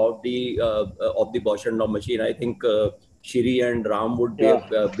the Bausch & Lomb machine. I think Shiri and Ram would bear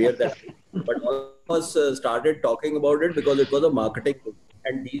that. But all of us started talking about it because it was a marketing thing.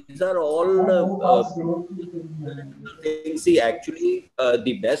 And these are all things. See, actually,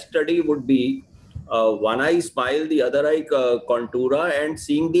 the best study would be one eye SMILE, the other eye Contura, and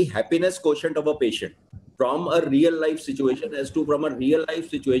seeing the happiness quotient of a patient from a real life situation as to from a real life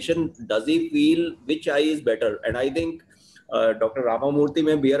situation, does he feel which eye is better? And I think Dr. Ramamurthy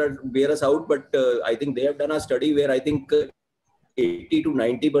may bear us out, but I think they have done a study where I think 80 to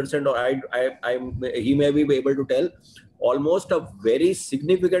 90%, or he may be able to tell, almost a very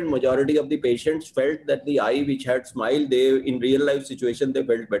significant majority of the patients felt that the eye which had smile, they in real life situation, they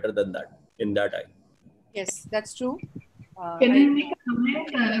felt better than that in that eye. Yes, that's true. Can I make a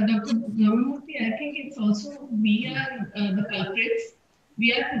comment, Dr. Ramamurthy? I think it's also we are the culprits.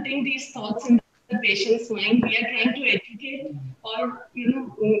 We are putting these thoughts in the patient's mind. We are trying to educate, or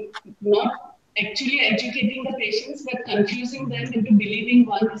not actually educating the patients, but confusing them into believing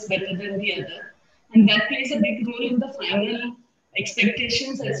one is better than the other, and that plays a big role in the final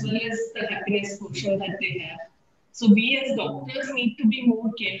expectations as well as the happiness quotient that they have. So we as doctors need to be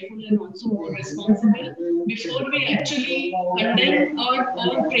more careful and also more responsible before we actually condemn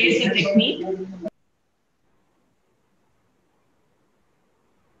or praise a technique.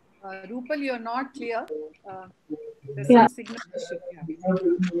 Rupal, you're not clear. There's Yeah. some signal issue.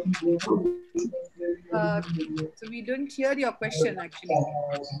 So we didn't hear your question actually.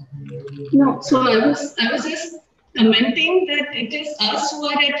 No, so I was just commenting that it is us who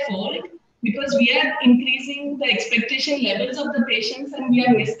are at fault because we are increasing the expectation levels of the patients and we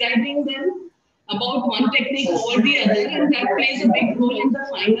are misguiding them about one technique over the other, and that plays a big role in the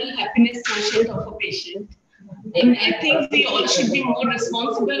final happiness quotient of a patient. And I think we all should be more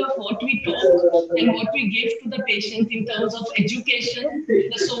responsible of what we talk and what we give to the patient in terms of education,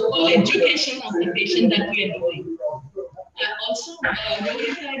 the so-called education of the patient that we are doing. Also,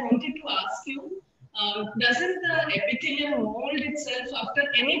 Rohit, I wanted to ask you, doesn't the epithelium mold itself after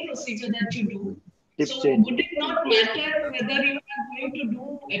any procedure that you do? So would it not matter whether you are going to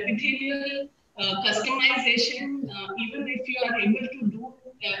do epithelial customization, even if you are able to do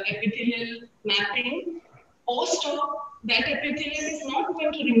epithelial mapping, post-op, that epithelium is not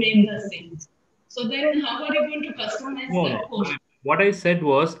going to remain the same. So then how are you going to customize that post-op? What I said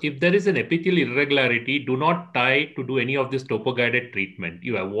was, if there is an epithelial irregularity, do not try to do any of this topo-guided treatment.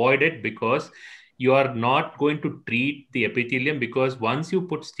 You avoid it because you are not going to treat the epithelium, because once you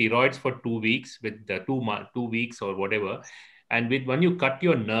put steroids for 2 weeks with the 2 weeks or whatever, and when you cut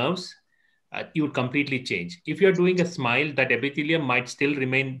your nerves, you would completely change. If you're doing a smile, that epithelium might still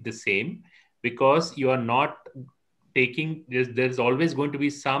remain the same because you are not taking, there's always going to be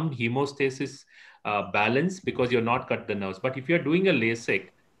some hemostasis balance because you're not cut the nerves. But if you're doing a LASIK,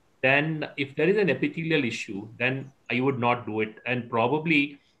 then if there is an epithelial issue, then you would not do it. And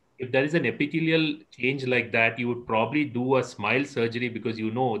probably if there is an epithelial change like that, you would probably do a smile surgery because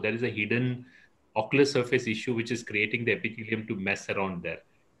you know there is a hidden ocular surface issue which is creating the epithelium to mess around there.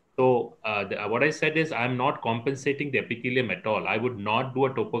 So what I said is I'm not compensating the epithelium at all. I would not do a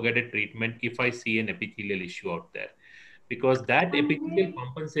topo-guided treatment if I see an epithelial issue out there, because that epithelial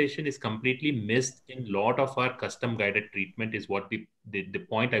compensation is completely missed in a lot of our custom guided treatment is what the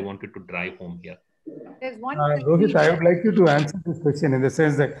point I wanted to drive home here. There's one Rohit, I would like you to answer this question in the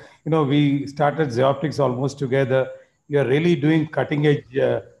sense that, we started Xioptics almost together. You are really doing cutting edge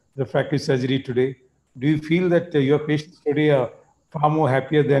refractive surgery today. Do you feel that your patients today are far more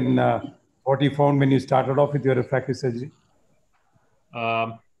happier than what you found when you started off with your refractive surgery?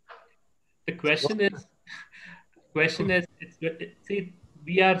 The question is, see,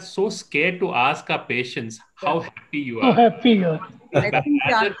 we are so scared to ask our patients how happy you are. How happy you are.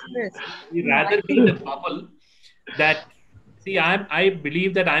 We rather be in a bubble that, see, I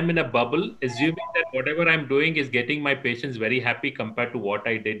believe that I'm in a bubble, assuming that whatever I'm doing is getting my patients very happy compared to what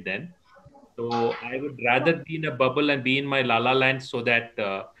I did then. So I would rather be in a bubble and be in my la-la land so that...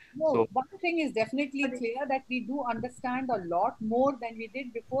 one thing is definitely clear, that we do understand a lot more than we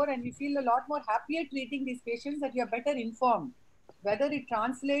did before, and we feel a lot more happier treating these patients, that we are better informed. Whether it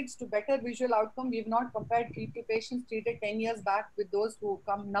translates to better visual outcome, we've not compared patients treated 10 years back with those who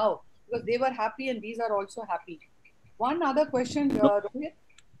come now, because they were happy and these are also happy. One other question, Rohit.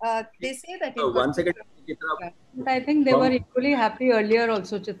 They say that in 1 second, Chitra. I think they were equally happy earlier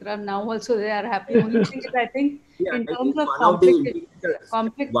also, Chitra. Now also they are happy. Only thing is, I think in terms of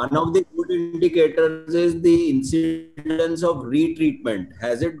one of the good indicators is the incidence of retreatment.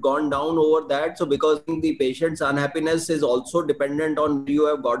 Has it gone down over that? So because the patient's unhappiness is also dependent on where you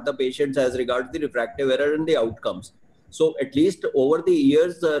have got the patients as regards the refractive error and the outcomes. So at least over the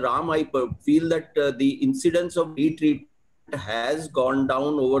years, Ram, I feel that the incidence of retreatment has gone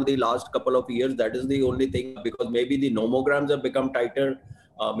down over the last couple of years. That is the only thing, because maybe the nomograms have become tighter.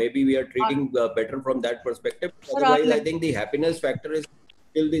 Maybe we are treating better from that perspective. Otherwise, I think the happiness factor is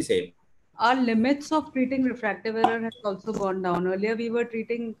still the same. Our limits of treating refractive error has also gone down. Earlier, we were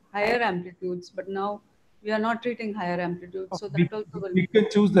treating higher amplitudes, but now we are not treating higher amplitudes. So that also will... We can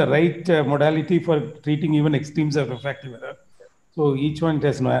choose the right modality for treating even extremes of refractive error. So each one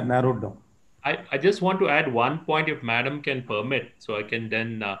has narrowed down. I just want to add one point, if Madam can permit, so I can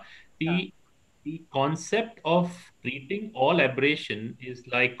then the concept of treating all aberration is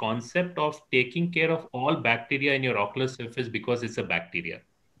like concept of taking care of all bacteria in your ocular surface because it's a bacteria.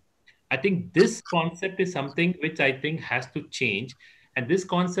 I think this concept is something which I think has to change. And this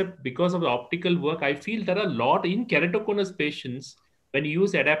concept, because of the optical work, I feel there are a lot in keratoconus patients. When you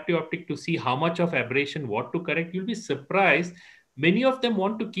use adaptive optic to see how much of aberration, what to correct, you'll be surprised. Many of them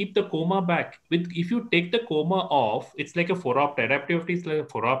want to keep the coma back. With if you take the coma off, it's like a phoropter. Adaptive optic is like a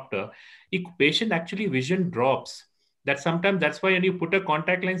phoropter. If patient actually vision drops. That sometimes that's why when you put a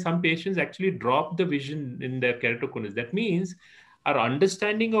contact lens, some patients actually drop the vision in their keratoconus. That means our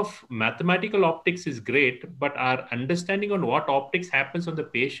understanding of mathematical optics is great, but our understanding on what optics happens on the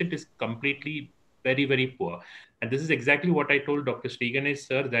patient is completely very, very poor. And this is exactly what I told Dr. Sriganesh,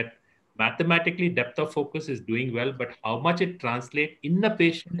 sir, that mathematically depth of focus is doing well, but how much it translates in the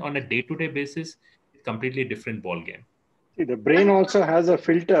patient on a day-to-day basis is completely different ballgame. See, the brain also has a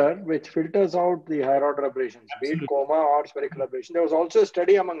filter which filters out the higher order aberrations, be it coma or spherical aberration. There was also a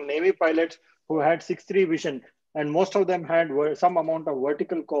study among Navy pilots who had 6-3 vision, and most of them had some amount of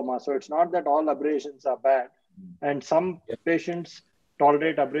vertical coma. So it's not that all aberrations are bad. And some patients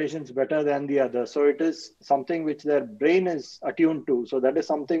tolerate aberrations better than the others. So it is something which their brain is attuned to. So that is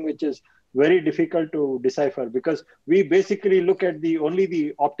something which is very difficult to decipher, because we basically look at only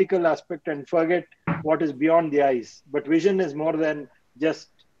the optical aspect and forget what is beyond the eyes. But vision is more than just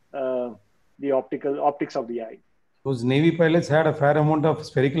the optics of the eye. Those Navy pilots had a fair amount of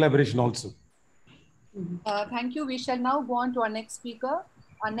spherical aberration also. Thank you. We shall now go on to our next speaker.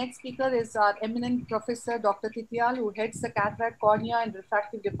 Our next speaker is our eminent professor, Dr. Titiyal, who heads the Cataract, Cornea and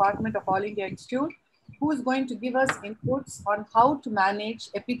Refractive Department of All India Institute, who is going to give us inputs on how to manage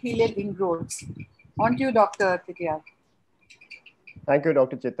epithelial ingrowths. On to you, Dr. Titiyal. Thank you,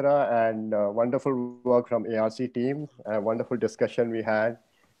 Dr. Chitra, and wonderful work from ARC team. Wonderful discussion we had.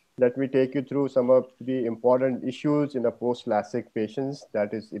 Let me take you through some of the important issues in the post-LASIK patients,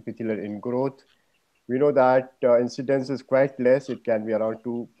 that is epithelial ingrowth. We know that incidence is quite less. It can be around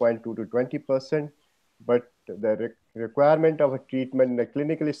 2.2 to 20%, but the requirement of a treatment in a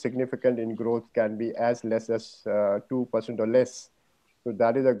clinically significant ingrowth can be as less as 2% or less. So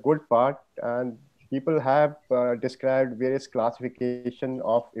that is a good part. And people have described various classification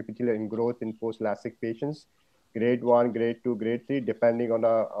of epithelial ingrowth in post-LASIK patients, grade 1, grade 2, grade 3, depending on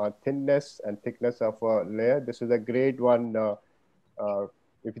a thinness and thickness of a layer. This is a grade 1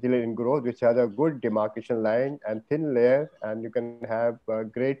 epithelial ingrowth, which has a good demarcation line and thin layer. And you can have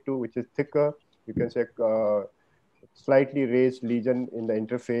grade 2, which is thicker. You can say slightly raised lesion in the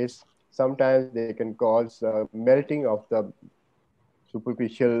interface. Sometimes they can cause melting of the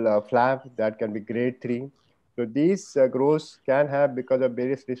superficial flap, that can be grade 3. So these growths can have because of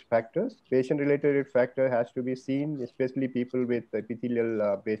various risk factors. Patient-related risk factor has to be seen, especially people with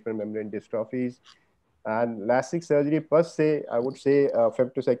epithelial basement membrane dystrophies. And LASIK surgery per se, I would say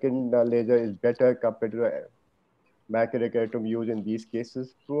femtosecond laser is better compared to macrokeratomy used in these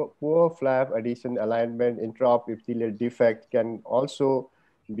cases. Poor flap adhesion alignment, intraop epithelial defect can also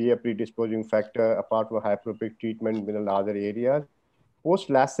be a predisposing factor apart from hyperopic treatment within larger areas.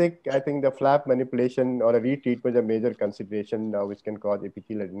 Post-LASIK, I think the flap manipulation or a retreatment is a major consideration which can cause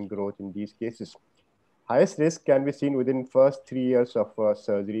epithelial ingrowth in these cases. Highest risk can be seen within first 3 years of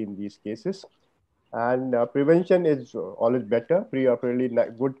surgery in these cases. And prevention is always better.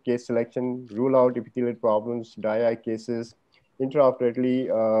 Preoperatively, good case selection, rule out epithelial problems, dry eye cases. Intraoperatively,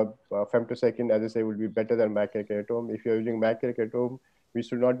 femtosecond, as I say, would be better than macrokeratome. If you're using macrokeratome, we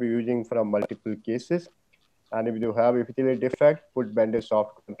should not be using from multiple cases. And if you have epithelial defect, put bandage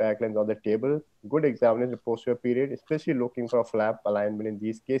soft contact lens on the table. Good examination posterior period, especially looking for flap alignment in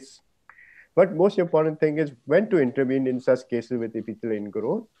these cases. But most important thing is when to intervene in such cases with epithelial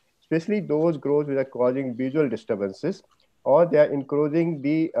ingrowth, especially those growths which are causing visual disturbances, or they are encroaching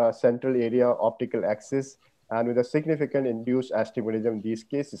the central area optical axis and with a significant induced astigmatism in these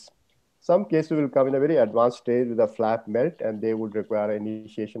cases. Some cases will come in a very advanced stage with a flap melt, and they would require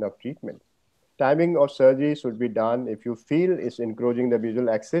initiation of treatment. Timing of surgery should be done if you feel it's encroaching the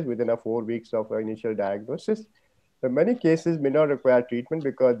visual axis within 4 weeks of initial diagnosis. In many cases may not require treatment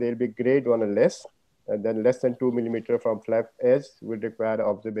because they'll be grade 1 or less, and then less than 2 millimeter from flap edge will require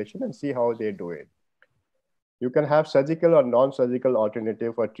observation and see how they do it. You can have surgical or non-surgical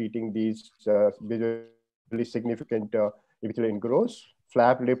alternative for treating these visually significant epithelial ingrowths.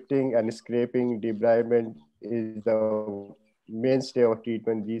 Flap lifting and scraping debridement is the mainstay of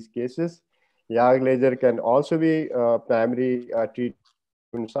treatment in these cases. YAG laser can also be primary treatment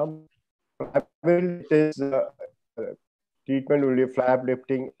in some. Primarily, it is treatment will be flap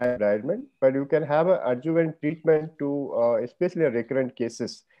lifting and debridement, but you can have an adjuvant treatment to especially recurrent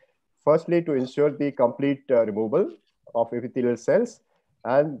cases. Firstly, to ensure the complete removal of epithelial cells,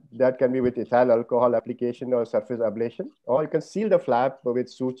 and that can be with ethyl alcohol application or surface ablation, or you can seal the flap with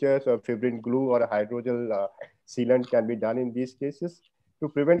sutures or fibrin glue or a hydrogel sealant can be done in these cases. To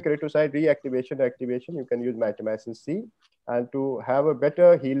prevent keratocite reactivation or activation, you can use mitomycin C, and to have a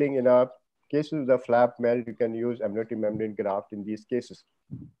better healing in a cases of the flap melt, you can use amniotic membrane graft in these cases.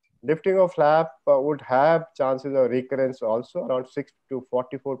 Lifting of flap would have chances of recurrence also, around 6 to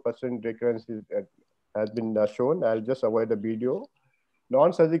 44% recurrence has been shown. I'll just avoid the video.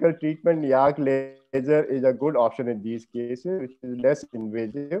 Non-surgical treatment, YAG laser is a good option in these cases, which is less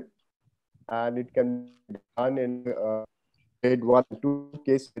invasive, and it can be done in grade 1 and 2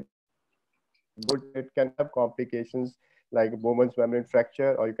 cases. Good, it can have complications like Bowman's membrane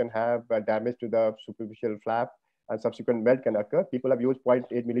fracture, or you can have damage to the superficial flap, and subsequent melt can occur. People have used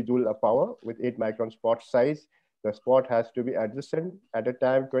 0.8 millijoule of power with 8 micron spot size. The spot has to be adjacent. At a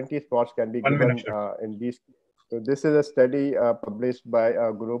time, 20 spots can be given in these. So this is a study published by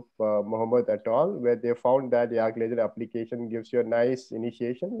a group, Mohammed et al., where they found that YAG laser application gives you a nice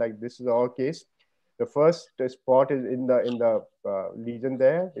initiation. Like this is our case. The first spot is in the lesion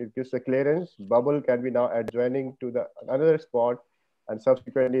there. It gives a clearance. Bubble can be now adjoining to the another spot, and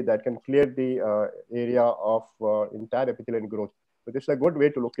subsequently that can clear the area of entire epithelial growth. So this is a good way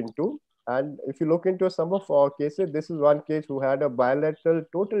to look into. And if you look into some of our cases, this is one case who had a bilateral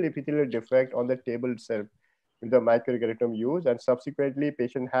total epithelial defect on the table itself with the microkeratome used, and subsequently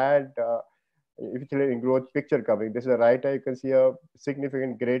patient had epithelial ingrowth picture coming. This is the right eye. You can see a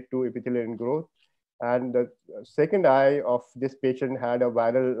significant grade 2 epithelial ingrowth. And the second eye of this patient had a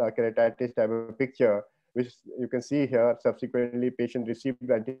viral keratitis type of picture, which you can see here. Subsequently, patient received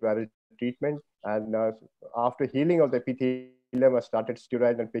antiviral treatment, and after healing of the epithelium, started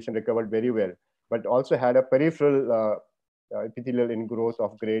steroid, and patient recovered very well, but also had a peripheral epithelial ingrowth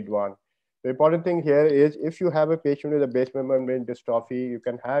of grade 1. The important thing here is if you have a patient with a basement membrane dystrophy, you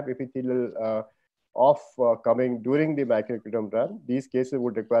can have epithelial coming during the microkeratome run. These cases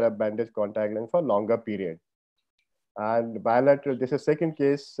would require a bandage contact lens for longer period. And bilateral, this is second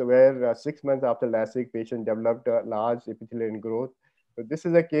case where 6 months after LASIK, patient developed a large epithelial ingrowth. So this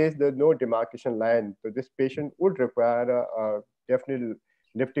is a case, there's no demarcation line. So this patient would require a definite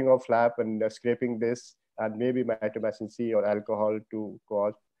lifting of flap and scraping this, and maybe mitomycin C or alcohol to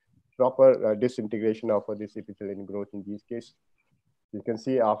cause proper disintegration of this epithelial ingrowth in these cases. You can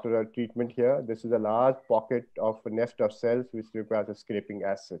see after a treatment here, this is a large pocket of a nest of cells which requires a scraping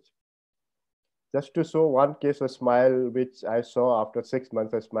as such. Just to show one case of smile, which I saw after 6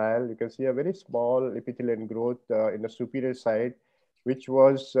 months of smile, you can see a very small epithelial growth in the superior side, which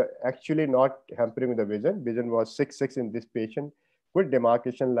was actually not hampering the vision. Vision was 6.6 in this patient. Good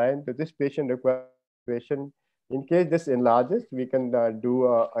demarcation line. So this patient requires patient. In case this enlarges, we can do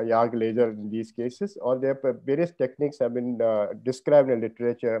a YAG laser in these cases, or there are various techniques have been described in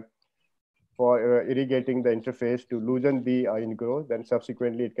literature for irrigating the interface to loosen the ingrowth, then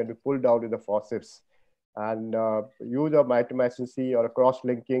subsequently it can be pulled out with the forceps. And use of mitomycin C or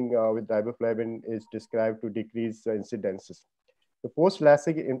cross-linking with riboflavin is described to decrease incidences. The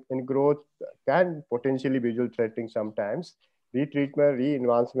post-LASIK ingrowth can potentially be visual threatening sometimes. Retreatment,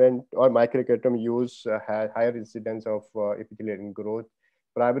 re-advancement, or microkeratome use has higher incidence of epithelial ingrowth.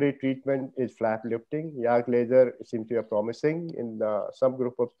 Primary treatment is flap lifting. YAG laser seems to be promising in some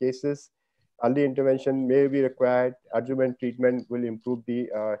group of cases. Early intervention may be required. Adjuvant treatment will improve the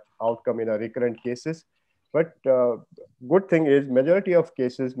outcome in recurrent cases. But good thing is majority of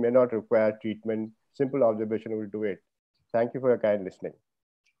cases may not require treatment. Simple observation will do it. Thank you for your kind listening.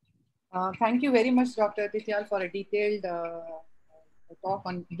 Thank you very much, Dr. Tityal, for a detailed talk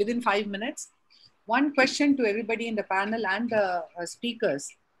on within 5 minutes. One question to everybody in the panel and the speakers.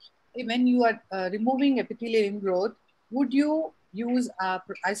 When you are removing epithelial ingrowth, would you use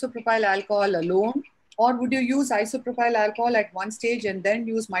isopropyl alcohol alone, or would you use isopropyl alcohol at one stage and then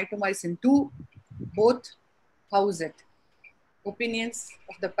use mitomycin 2? Both? How is it? Opinions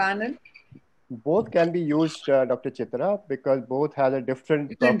of the panel? Both can be used, Dr. Chitra, because both have a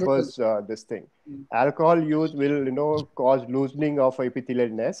different purpose. This thing, alcohol use will, cause loosening of epithelial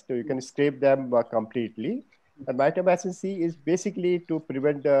nest. So you can scrape them completely. And mitomycin C is basically to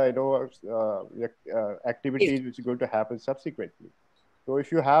prevent, activities which are going to happen subsequently. So if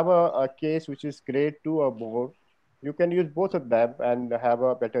you have a case which is grade 2 or more, you can use both of them and have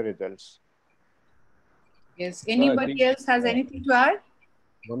better results. Yes. Anybody else has anything to add?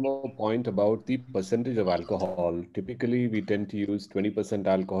 One more point about the percentage of alcohol. Typically, we tend to use 20%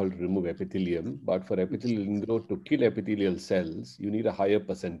 alcohol to remove epithelium, but for epithelial ingrowth to kill epithelial cells, you need a higher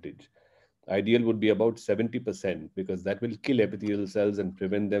percentage. Ideal would be about 70% because that will kill epithelial cells and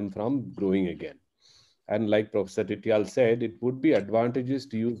prevent them from growing again. And like Professor Tityal said, it would be advantageous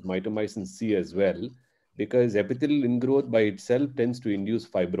to use mitomycin C as well because epithelial ingrowth by itself tends to induce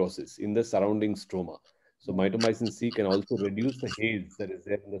fibrosis in the surrounding stroma. So mitomycin C can also reduce the haze that is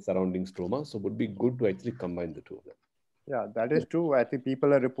there in the surrounding stroma. So it would be good to actually combine the two of them. Yeah, that is true. I think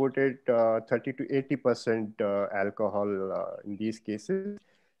people have reported 30 to 80% alcohol in these cases.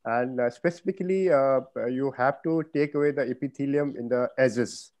 And specifically, you have to take away the epithelium in the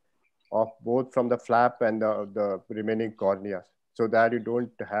edges of both from the flap and the remaining cornea so that you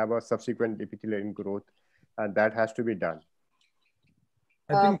don't have a subsequent epithelial growth. And that has to be done.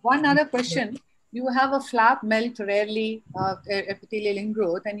 One other question. You have a flap melt rarely, epithelial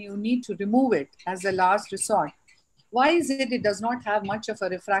ingrowth, and you need to remove it as a last resort. Why is it does not have much of a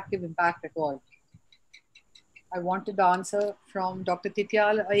refractive impact at all? I wanted the answer from Dr.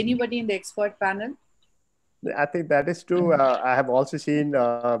 Tityal. Anybody in the expert panel? I think that is true. I have also seen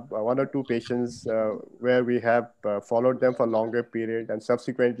one or two patients where we have followed them for longer period and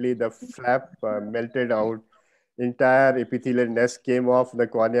subsequently the flap melted out, entire epithelial nest came off, the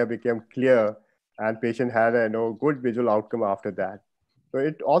cornea became clear and patient had a good visual outcome after that. So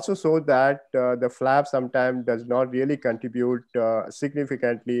it also showed that the flap sometimes does not really contribute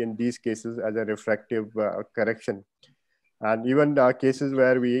significantly in these cases as a refractive correction. And even cases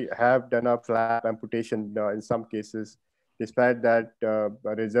where we have done a flap amputation in some cases, despite that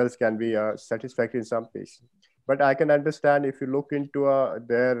results can be satisfactory in some patients. But I can understand if you look into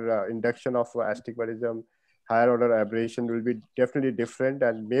their induction of astigmatism, higher order aberration will be definitely different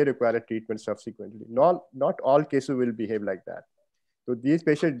and may require a treatment subsequently. Not all cases will behave like that. So these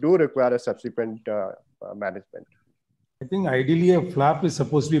patients do require a subsequent management. I think ideally a flap is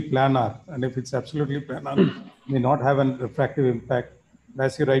supposed to be planar, and if it's absolutely planar, may not have a refractive impact.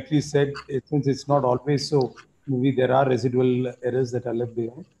 As you rightly said, since it's not always so, maybe there are residual errors that are left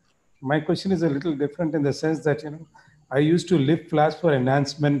behind. My question is a little different in the sense that I used to lift flaps for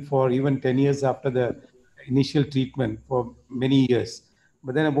enhancement for even 10 years after the initial treatment for many years.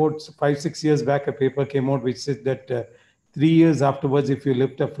 But then about 5-6 years back, a paper came out which said that 3 years afterwards, if you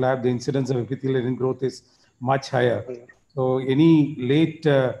lift a flap, the incidence of epithelial ingrowth is much higher. So any late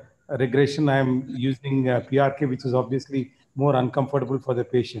regression, I'm using PRK, which is obviously more uncomfortable for the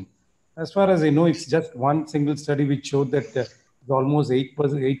patient. As far as I know, it's just one single study which showed that it's almost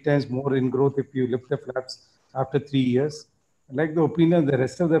 8 times more in growth if you lift the flaps after 3 years. I'd like the opinion of the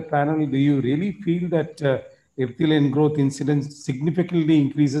rest of the panel. Do you really feel that epithelial growth incidence significantly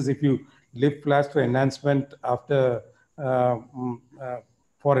increases if you lift flaps for enhancement after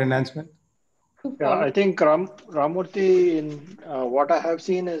for enhancement? Yeah, I think Ramurthy, in what I have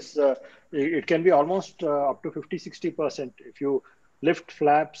seen is it can be almost up to 50-60% if you lift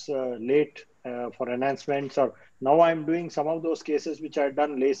flaps late for enhancements. Or now I'm doing some of those cases which I've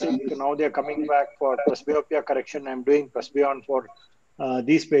done LASIK. Now they're coming back for presbyopia correction. I'm doing presbyon for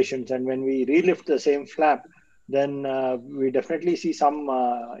these patients. And when we relift the same flap, then we definitely see some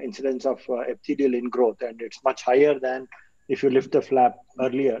incidence of epithelial ingrowth, and it's much higher than if you lift the flap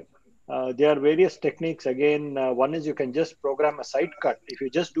earlier. There are various techniques. Again, one is you can just program a side cut. If you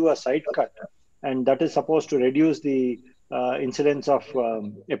just do a side cut, and that is supposed to reduce the incidence of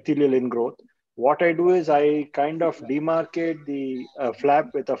epithelial ingrowth. What I do is I kind of demarcate the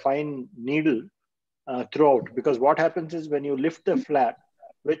flap with a fine needle throughout, because what happens is when you lift the flap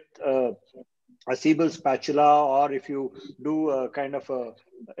with a Siebel spatula, or if you do a kind of a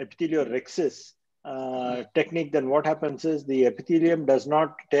epithelio-rhexis technique, then what happens is the epithelium does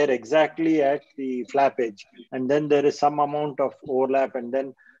not tear exactly at the flap edge, and then there is some amount of overlap, and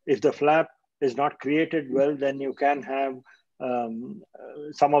then if the flap is not created well, then you can have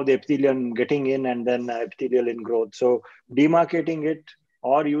some of the epithelium getting in and then epithelial ingrowth. So demarcating it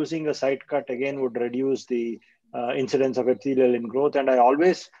or using a side cut again would reduce the incidence of epithelial ingrowth. And I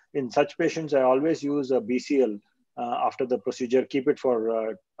always, in such patients, I always use a BCL after the procedure, keep it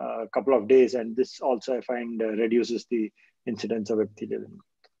for a couple of days. And this also I find reduces the incidence of epithelial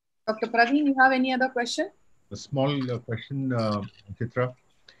ingrowth. Dr. Praveen, you have any other question? A small question, Chitra.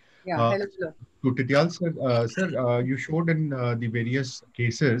 Yeah, hello. To Tityal sir, you showed in the various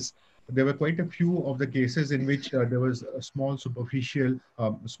cases, there were quite a few of the cases in which there was a small superficial,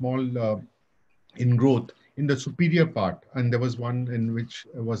 small ingrowth in the superior part, and there was one in which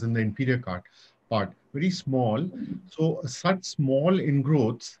was in the inferior part, very small. So such small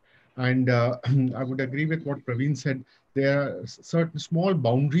ingrowths, and I would agree with what Praveen said, there are certain small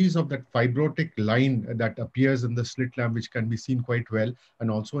boundaries of that fibrotic line that appears in the slit lamp, which can be seen quite well, and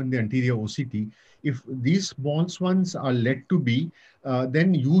also in the anterior OCT. If these small ones are let to be,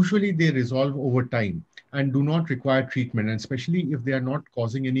 then usually they resolve over time and do not require treatment, and especially if they are not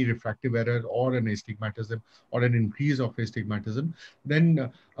causing any refractive error or an astigmatism or an increase of astigmatism, then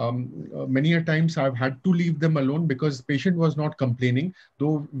many a times I've had to leave them alone because the patient was not complaining,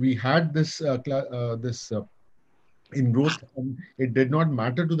 though we had this in growth, and it did not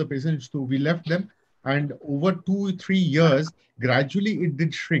matter to the patients, so we left them, and over 2 3 years gradually it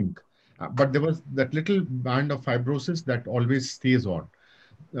did shrink. But there was that little band of fibrosis that always stays on.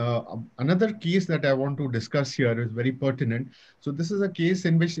 Another case that I want to discuss here is very pertinent. So this is a case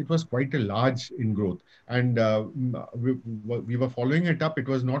in which it was quite a large ingrowth, and we were following it up. It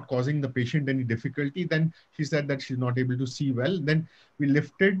was not causing the patient any difficulty. Then she said that she's not able to see well. Then we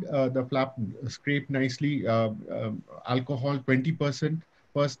lifted the flap, scraped nicely, alcohol 20%,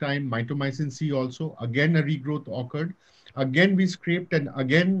 first time, mitomycin C also. Again, a regrowth occurred. Again, we scraped, and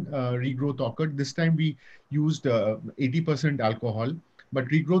again, regrowth occurred. This time we used 80% alcohol, but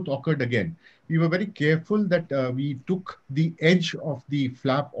regrowth occurred again. We were very careful that we took the edge of the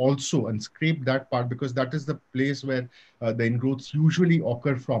flap also and scraped that part, because that is the place where the ingrowths usually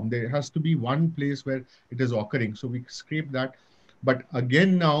occur from. There has to be one place where it is occurring. So we scraped that, but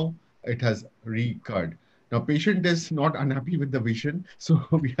again now it has recurred. Now patient is not unhappy with the vision, so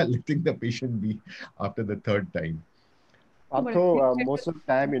we are letting the patient be after the third time. Although most of the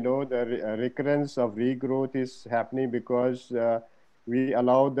time, the recurrence of regrowth is happening because we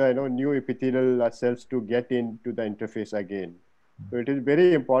allow the new epithelial cells to get into the interface again. So it is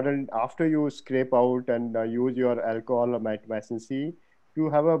very important after you scrape out and use your alcohol or mitomycin C to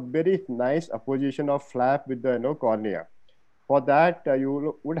have a very nice apposition of flap with the cornea. For that,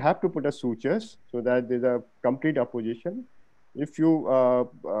 you would have to put a sutures so that there's a complete apposition. If you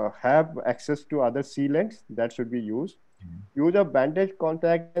have access to other sealants, that should be used. Use of bandage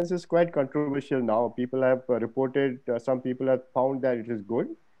contact lens is quite controversial now. People have reported, some people have found that it is good,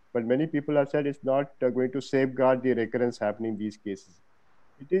 but many people have said it's not going to safeguard the recurrence happening in these cases.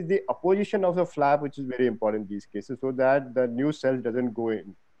 It is the apposition of the flap which is very important in these cases, so that the new cell doesn't go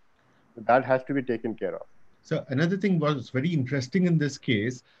in. That has to be taken care of. So another thing was very interesting in this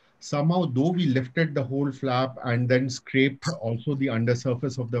case. Somehow, though we lifted the whole flap and then scraped also the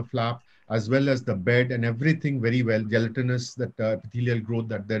undersurface of the flap, as well as the bed and everything very well, gelatinous, that epithelial growth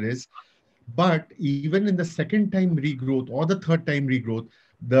that there is. But even in the second time regrowth or the third time regrowth,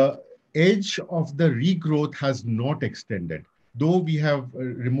 the edge of the regrowth has not extended. Though we have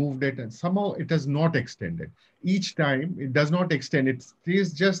removed it, and somehow it has not extended. Each time it does not extend, it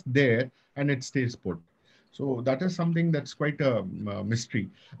stays just there and it stays put. So that is something that's quite a mystery.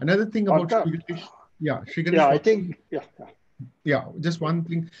 Another thing about Shrigarish, I think, just one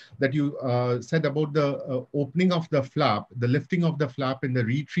thing that you said about the opening of the flap, the lifting of the flap in the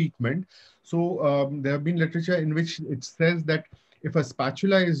retreatment. So there have been literature in which it says that if a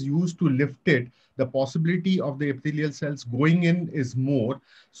spatula is used to lift it, the possibility of the epithelial cells going in is more.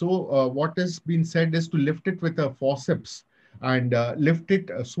 So what has been said is to lift it with a forceps and lift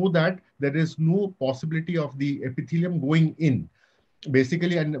it so that there is no possibility of the epithelium going in,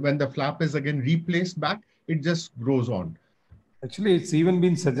 basically. And when the flap is again replaced back, it just grows on. Actually, it's even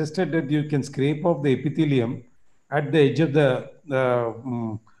been suggested that you can scrape off the epithelium at the edge of the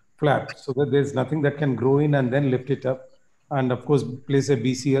flap so that there's nothing that can grow in, and then lift it up. And of course, place a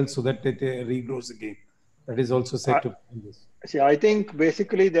BCL so that it regrows again. That is also said to be this. See, I think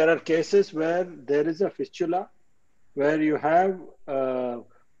basically there are cases where there is a fistula, where you have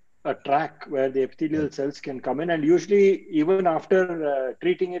a track where the epithelial cells can come in, and usually even after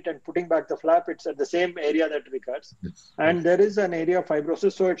treating it and putting back the flap, it's at the same area that recurs. And there is an area of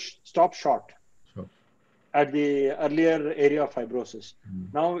fibrosis, so it stops short at the earlier area of fibrosis.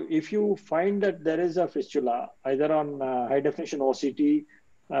 Now, if you find that there is a fistula, either on high definition OCT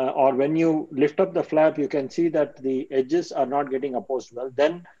or when you lift up the flap, you can see that the edges are not getting opposed well,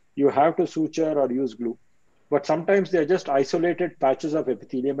 then you have to suture or use glue. But sometimes they're just isolated patches of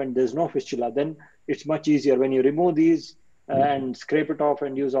epithelium and there's no fistula. Then it's much easier. When you remove these and scrape it off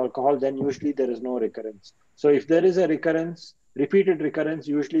and use alcohol, then usually there is no recurrence. So if there is a recurrence, repeated recurrence,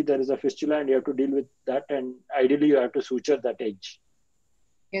 usually there is a fistula and you have to deal with that. And ideally you have to suture that edge.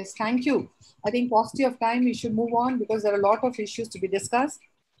 Yes, thank you. I think paucity of time, we should move on because there are a lot of issues to be discussed.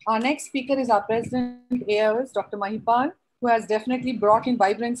 Our next speaker is our president, AIOS, Dr. Mahipal, who has definitely brought in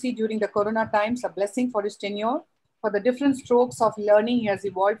vibrancy during the Corona times, a blessing for his tenure, for the different strokes of learning he has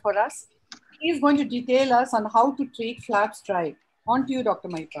evolved for us. He is going to detail us on how to treat flaps dry. On to you, Dr.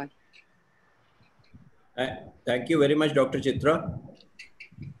 Mahipal. Thank you very much, Dr. Chitra.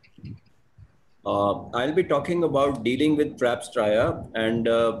 I'll be talking about dealing with flap stria, and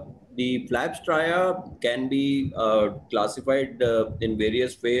the flap stria can be classified in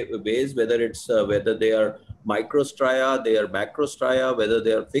various ways, whether they are microstria, they are macrostria, whether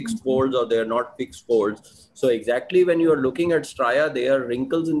they are fixed folds or they are not fixed folds. So exactly when you are looking at stria, they are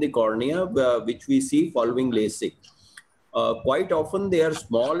wrinkles in the cornea, which we see following LASIK. Quite often they are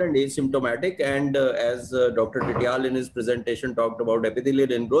small and asymptomatic, and as Dr. Tityal in his presentation talked about epithelial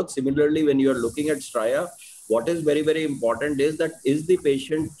ingrowth, similarly when you are looking at stria, what is very, very important is that is the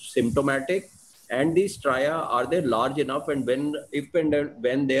patient symptomatic, and the stria, are they large enough, and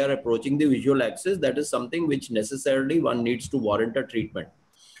when they are approaching the visual axis, that is something which necessarily one needs to warrant a treatment.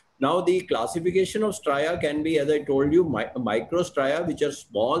 Now, the classification of stria can be, as I told you, microstria, which are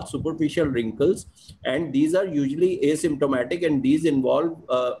small superficial wrinkles, and these are usually asymptomatic, and these involve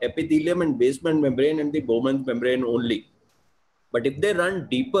epithelium and basement membrane and the Bowman's membrane only. But if they run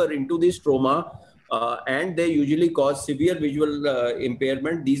deeper into the stroma, and they usually cause severe visual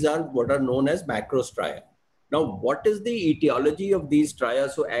impairment, these are what are known as macrostria. Now, what is the etiology of these stria?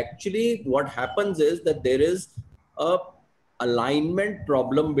 So actually what happens is that there is a alignment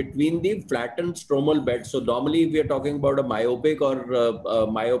problem between the flattened stromal bed. So normally if we are talking about a myopic or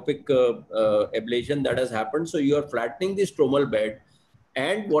myopic ablation that has happened, so you are flattening the stromal bed,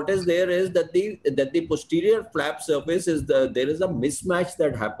 and what is there is that the posterior flap surface is there is a mismatch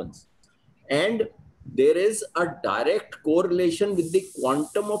that happens, and there is a direct correlation with the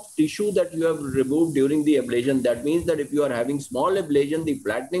quantum of tissue that you have removed during the ablation. That means that if you are having small ablation, the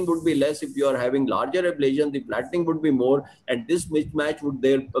flattening would be less. If you are having larger ablation, the flattening would be more, and this mismatch would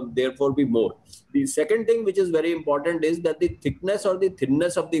therefore be more. The second thing which is very important is that the thickness or the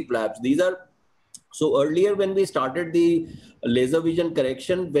thinness of the flaps. So earlier when we started the laser vision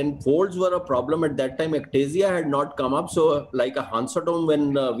correction, when folds were a problem at that time, ectasia had not come up. So like a Hansotome,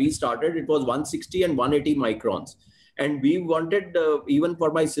 when we started, it was 160 and 180 microns. And we wanted, even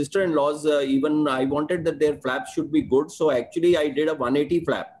for my sister-in-laws, even I wanted that their flaps should be good. So actually I did a 180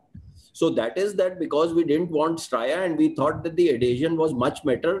 flap. So that is that because we didn't want stria, and we thought that the adhesion was much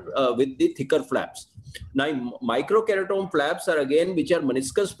better with the thicker flaps. Now, microkeratome flaps are again, which are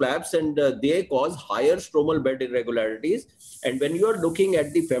meniscus flaps, and they cause higher stromal bed irregularities. And when you are looking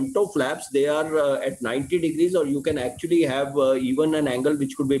at the femto flaps, they are at 90 degrees, or you can actually have even an angle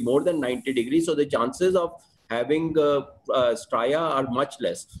which could be more than 90 degrees. So the chances of having stria are much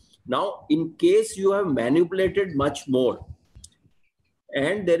less. Now, in case you have manipulated much more,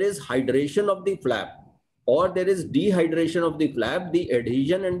 and there is hydration of the flap, or there is dehydration of the flap, the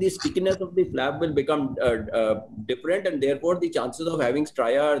adhesion and the stickiness of the flap will become different, and therefore the chances of having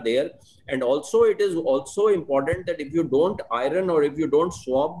stria are there. And also it is also important that if you don't iron or if you don't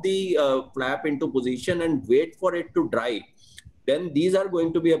swab the flap into position and wait for it to dry, then these are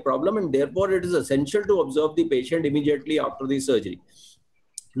going to be a problem, and therefore it is essential to observe the patient immediately after the surgery.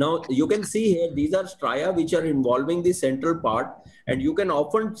 Now you can see here, these are stria which are involving the central part, and you can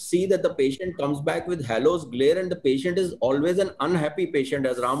often see that the patient comes back with halo's glare, and the patient is always an unhappy patient.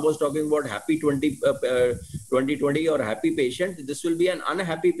 As Ram was talking about happy 2020 or happy patient, this will be an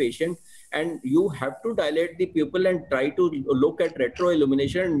unhappy patient, and you have to dilate the pupil and try to look at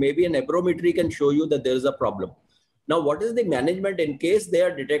retroillumination, and maybe an aberrometry can show you that there is a problem. Now, what is the management in case they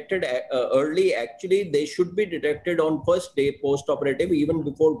are detected early? Actually, they should be detected on first day post-operative. Even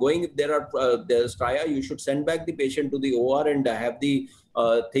before going, if there are there's stria, you should send back the patient to the OR and have the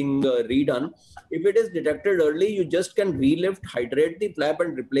thing redone. If it is detected early, you just can relift, hydrate the flap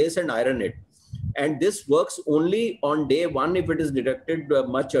and replace and iron it. And this works only on day one if it is detected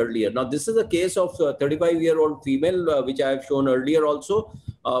much earlier. Now, this is a case of a 35-year-old female, which I have shown earlier also.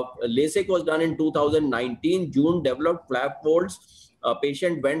 LASIK was done in 2019, June, developed flap folds.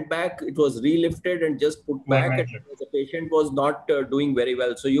 Patient went back, it was relifted and just put back, and the patient was not doing very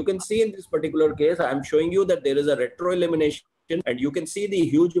well. So you can see in this particular case, I am showing you that there is a retroillumination, and you can see the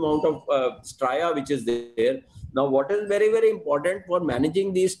huge amount of stria which is there. Now, what is very, very important for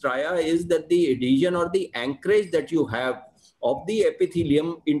managing these stria is that the adhesion or the anchorage that you have of the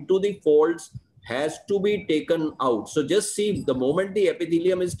epithelium into the folds has to be taken out. So just see, the moment the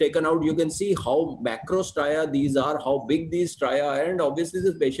epithelium is taken out, you can see how macro stria these are, how big these stria are, and obviously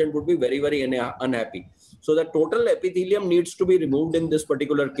this patient would be very, very unhappy. So the total epithelium needs to be removed in this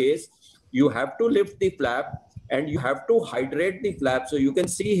particular case. You have to lift the flap and you have to hydrate the flap. So you can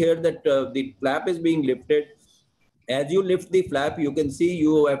see here that the flap is being lifted, as you lift the flap, you can see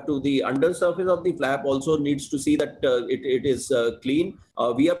you have to, the undersurface of the flap also needs to see that it is clean.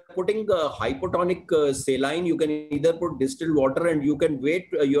 We are putting hypotonic saline. You can either put distilled water, and you can wait,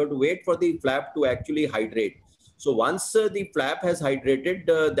 you have to wait for the flap to actually hydrate. So once the flap has hydrated,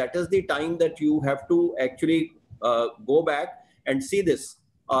 that is the time that you have to actually go back and see this.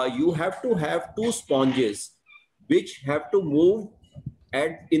 You have to have two sponges which have to move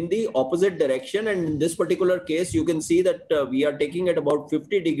in the opposite direction, and in this particular case you can see that we are taking at about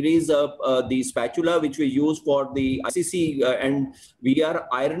 50 degrees of the spatula which we use for the ICC, and we are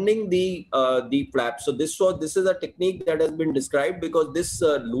ironing the flap. So this is a technique that has been described because this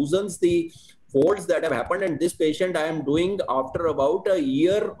loosens the folds that have happened, and this patient I am doing after about a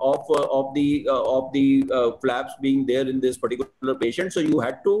year of the flaps being there in this particular patient. So you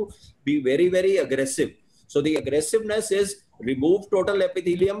had to be very, very aggressive. So the aggressiveness is remove total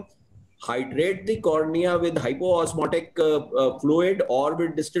epithelium, hydrate the cornea with hypoosmotic fluid or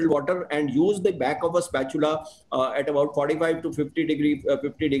with distilled water, and use the back of a spatula at about 45 to 50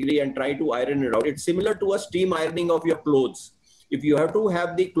 degree and try to iron it out. It's similar to a steam ironing of your clothes. If you have to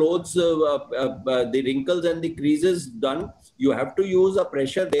have the clothes, the wrinkles and the creases done, you have to use a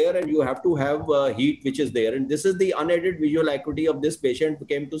pressure there, and you have to have heat which is there. And this is the unaided visual acuity of this patient who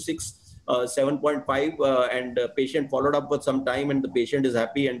came to 7.5, and patient followed up for some time, and the patient is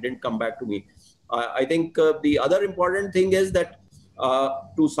happy and didn't come back to me. I think the other important thing is that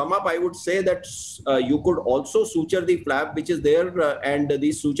to sum up, I would say that you could also suture the flap which is there, and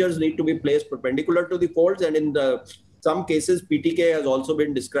these sutures need to be placed perpendicular to the folds, and in some cases PTK has also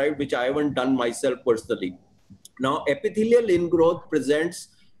been described, which I haven't done myself personally. Now, epithelial ingrowth presents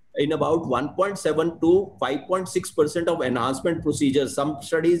in about 1.7 to 5.6% of enhancement procedures. Some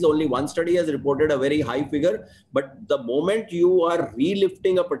studies, only one study has reported a very high figure, but the moment you are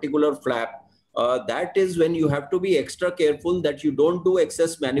relifting a particular flap, that is when you have to be extra careful that you don't do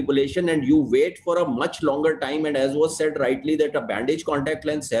excess manipulation and you wait for a much longer time. And as was said rightly, that a bandage contact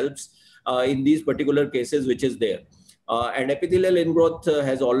lens helps in these particular cases, which is there. And epithelial ingrowth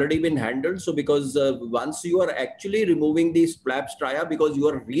has already been handled. So because once you are actually removing these flap stria, because you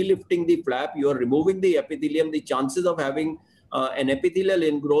are relifting the flap, you are removing the epithelium, the chances of having an epithelial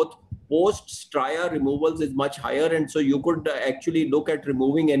ingrowth post stria removals is much higher. And so you could actually look at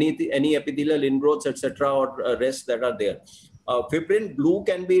removing any epithelial ingrowths, etc., or rests that are there. Fibrin glue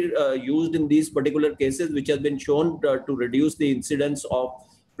can be used in these particular cases, which has been shown to reduce the incidence of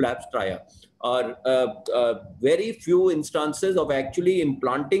flap stria. Very few instances of actually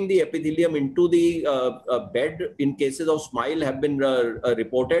implanting the epithelium into the bed in cases of SMILE have been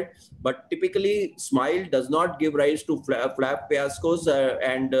reported, but typically SMILE does not give rise to flap fiascos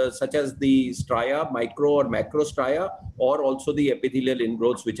and such as the stria, micro or macro stria, or also the epithelial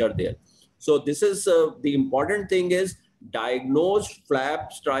ingrowths which are there. So this is the important thing is diagnose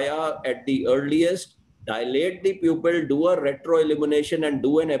flap stria at the earliest, dilate the pupil, do a retroillumination and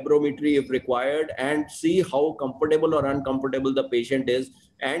do an abrometry if required, and see how comfortable or uncomfortable the patient is.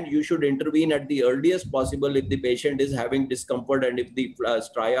 And you should intervene at the earliest possible if the patient is having discomfort and if the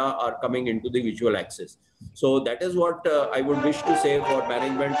stria are coming into the visual axis. So that is what I would wish to say for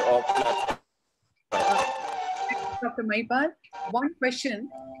management of flap. Dr. Maipal, one question.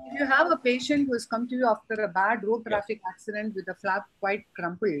 If you have a patient who has come to you after a bad road traffic accident with the flap quite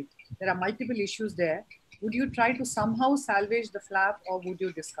crumpled, there are multiple issues there. Would you try to somehow salvage the flap or would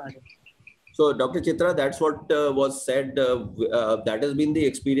you discard it? So, Dr. Chitra, that's what was said. That has been the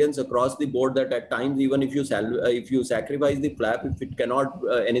experience across the board. That at times, even if you sacrifice the flap, if it cannot,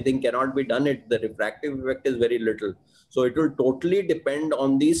 anything cannot be done, the refractive effect is very little. So it will totally depend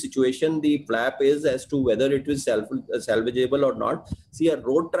on the situation the flap is as to whether it is salvageable or not. See, a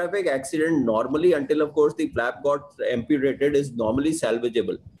road traffic accident normally, until of course the flap got amputated, is normally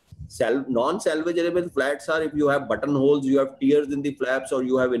salvageable. Non-salvageable flats are if you have buttonholes, you have tears in the flaps, or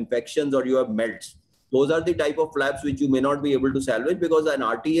you have infections, or you have melts. Those are the type of flaps which you may not be able to salvage, because an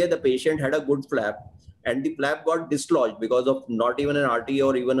RTA, the patient had a good flap and the flap got dislodged because of not even an RTA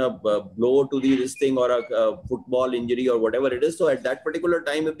or even a blow to the wristing or a football injury or whatever it is. So at that particular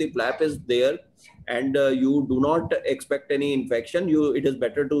time, if the flap is there and you do not expect any infection, it is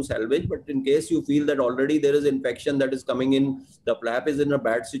better to salvage. But in case you feel that already there is infection that is coming in, the flap is in a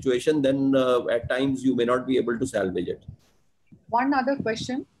bad situation, then at times you may not be able to salvage it. One other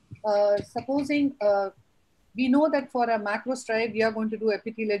question. Supposing we know that for a macro stria, we are going to do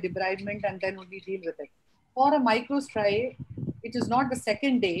epithelial debridement and then only deal with it. For a micro stria, it is not the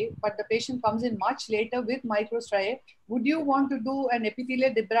second day, but the patient comes in much later with micro stria. Would you want to do an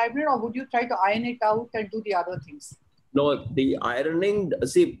epithelial debridement or would you try to iron it out and do the other things? No, the ironing,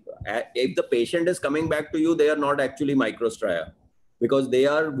 see, if the patient is coming back to you, they are not actually microstria because they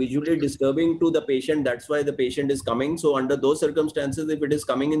are visually disturbing to the patient. That's why the patient is coming. So under those circumstances, if it is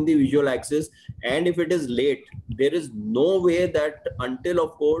coming in the visual axis and if it is late, there is no way that until,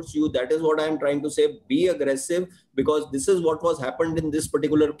 of course, you, that is what I'm trying to say, be aggressive, because this is what was happened in this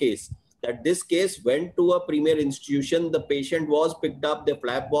particular case. That this case went to a premier institution, the patient was picked up, the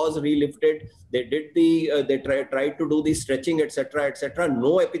flap was relifted, they did the, tried to do the stretching, etc., etc.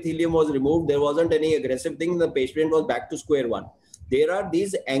 No epithelium was removed, there wasn't any aggressive thing, the patient was back to square one. There are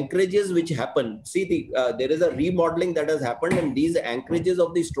these anchorages which happen. See, there is a remodeling that has happened, and these anchorages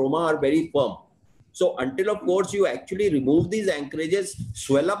of the stroma are very firm. So until, of course, you actually remove these anchorages,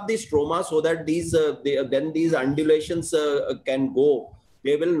 swell up the stroma so that these then these undulations can go,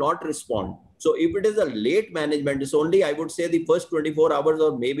 they will not respond. So if it is a late management, it's only, I would say, the first 24 hours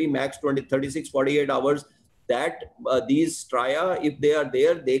or maybe max 20, 36, 48 hours that these stria, if they are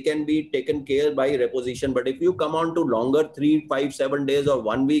there, they can be taken care by reposition. But if you come on to longer 3, 5, 7 days or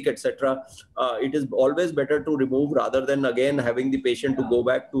 1 week, etc., it is always better to remove rather than again having the patient to go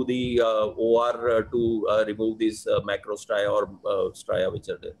back to the OR to remove these macrostria or stria which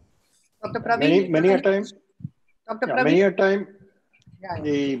are there. Dr. Praveen, many a time, Dr. yeah, Praveen? many a time,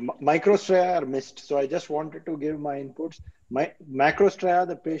 the microstria are missed. So I just wanted to give my inputs. My macrostria,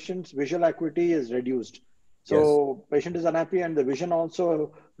 the patient's visual acuity is reduced. So patient is unhappy and the vision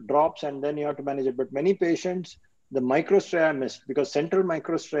also drops, and then you have to manage it. But many patients, the microstria are missed because central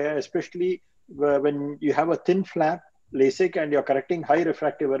microstria, especially when you have a thin flap LASIK and you're correcting high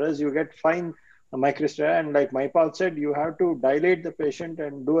refractive errors, you get fine microstria. And like Maipal said, you have to dilate the patient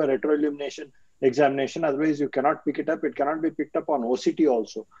and do a retroillumination examination. Otherwise, you cannot pick it up. It cannot be picked up on OCT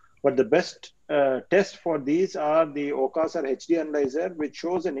also. But the best test for these are the OCAS or HD analyzer, which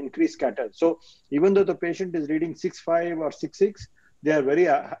shows an increased scatter. So even though the patient is reading 6.5 or 6.6, they are very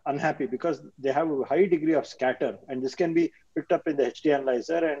unhappy because they have a high degree of scatter. And this can be picked up in the HD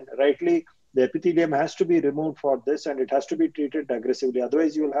analyzer. And rightly, the epithelium has to be removed for this, and it has to be treated aggressively.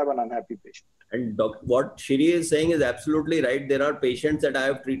 Otherwise, you will have an unhappy patient. And what Shiri is saying is absolutely right. There are patients that I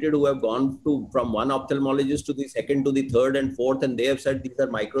have treated who have gone to from one ophthalmologist to the second to the third and fourth, and they have said these are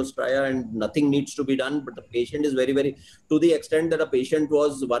microstria and nothing needs to be done. But the patient is very, very, to the extent that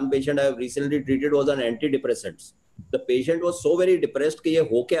one patient I have recently treated was on antidepressants. The patient was so very depressed कि ये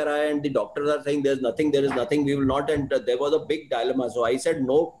हो क्या रहा है, and the doctors are saying there is nothing, we will not enter. There was a big dilemma. So I said,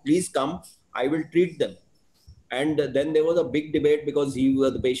 no, please come, I will treat them. And then there was a big debate because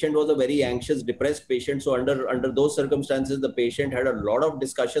the patient was a very anxious, depressed patient. So under those circumstances, the patient had a lot of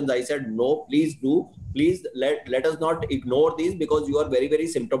discussions. I said, no, please let us not ignore these, because you are very, very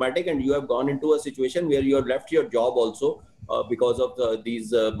symptomatic and you have gone into a situation where you have left your job also because of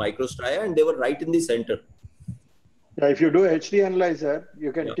these microstria, and they were right in the center. Yeah, if you do HD analyzer,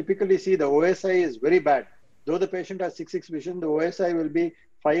 you can typically see the OSI is very bad. Though the patient has 6.6 vision, the OSI will be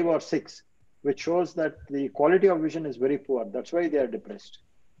 5 or 6, which shows that the quality of vision is very poor. That's why they are depressed.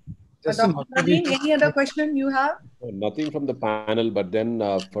 Dr. Praveen, any other question you have? Nothing from the panel, but then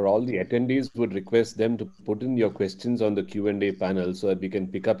for all the attendees, would request them to put in your questions on the Q&A panel so that we can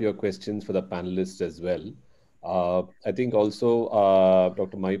pick up your questions for the panelists as well. I think also,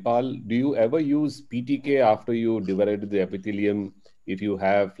 Dr. Maipal, do you ever use PTK after you divided the epithelium if you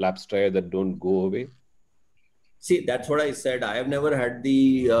have flap stria that don't go away? See, that's what I said. I have never had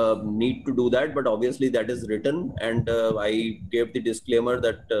the need to do that, but obviously that is written, and I gave the disclaimer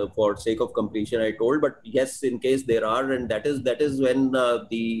that for sake of completion, I told. But yes, in case there are, and that is when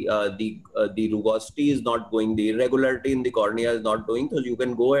the rugosity is not going, the irregularity in the cornea is not going. So you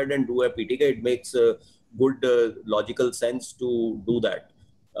can go ahead and do a PTK. It makes good logical sense to do that.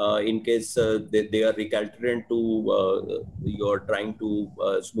 In case they are recalcitrant to you're trying to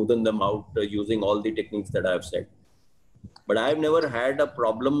smoothen them out using all the techniques that I have said. But I have never had a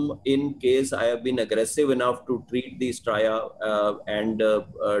problem in case I have been aggressive enough to treat these stria and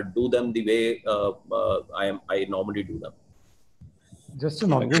do them the way I normally do them. Just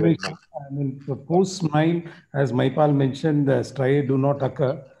an observation. I mean, post-smile, as Maipal mentioned, the striae do not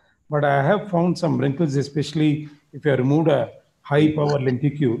occur. But I have found some wrinkles, especially if you have removed a high-power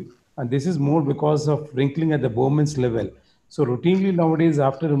lenticule. And this is more because of wrinkling at the Bowman's level. So routinely nowadays,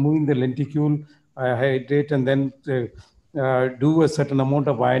 after removing the lenticule, I hydrate and then do a certain amount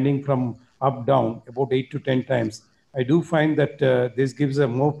of ironing from up down, about 8 to 10 times. I do find that this gives a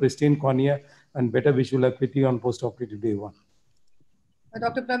more pristine cornea and better visual acuity on post-operative day 1.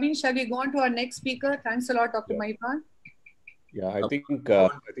 Dr. Praveen, shall we go on to our next speaker? Thanks a lot, Dr. Maipal. Yeah, I think we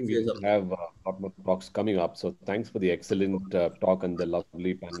have a lot more talks coming up. So thanks for the excellent talk and the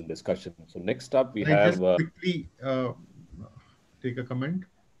lovely panel discussion. So next up we have... Just quickly take a comment?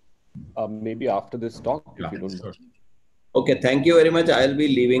 Maybe after this talk, if you don't mind. Okay, thank you very much. I'll be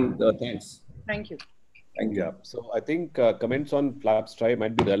leaving. Thanks. Thank you. Thank you. Yeah, so I think comments on flaps try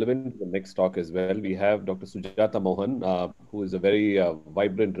might be relevant to the next talk as well. We have Dr. Sujata Mohan, who is a very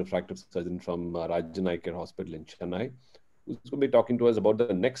vibrant refractive surgeon from Rajan Eye Care Hospital in Chennai, who's going to be talking to us about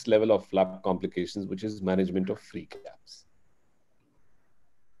the next level of flap complications, which is management of free caps.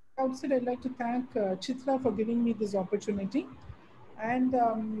 Outside, I'd like to thank Chitra for giving me this opportunity. And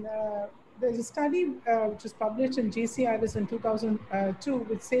there's a study which was published in JCRS in 2002,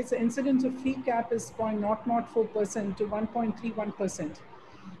 which says the incidence of free cap is 0.004% to 1.31%.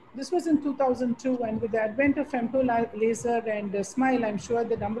 This was in 2002, and with the advent of femto laser and SMILE, I'm sure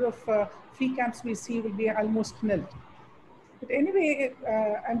the number of free caps we see will be almost nil. But anyway,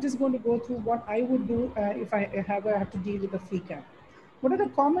 I'm just going to go through what I would do if I ever have to deal with a free cap. What are the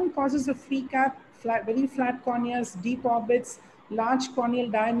common causes of free cap? Very flat corneas, deep orbits, large corneal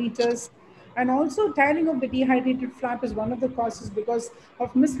diameters, and also tearing of the dehydrated flap is one of the causes because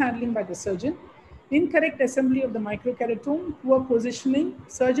of mishandling by the surgeon. Incorrect assembly of the microkeratome, poor positioning,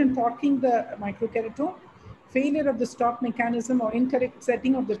 surgeon torquing the microkeratome, failure of the stop mechanism or incorrect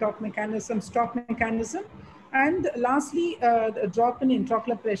setting of the stop mechanism, and lastly, the drop in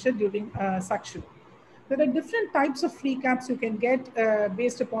intraocular pressure during suction. There are different types of free caps you can get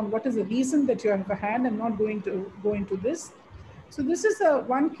based upon what is the reason that you have had. I'm not going to go into this. So this is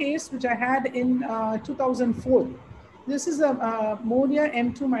one case which I had in 2004. This is a Moria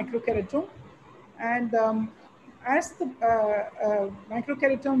M2 microkeratome. And as the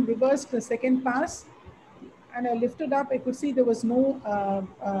microkeratome reversed the second pass and I lifted up, I could see there was no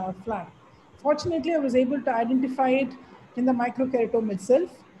flap. Fortunately, I was able to identify it in the microkeratome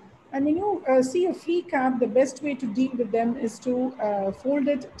itself. And when you see a free cap, the best way to deal with them is to fold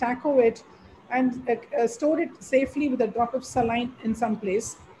it, taco it, and store it safely with a drop of saline in some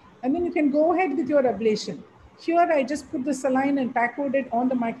place. And then you can go ahead with your ablation. Here, I just put the saline and tacoed it on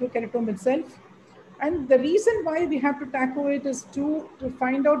the microkeratome itself. And the reason why we have to taco it is to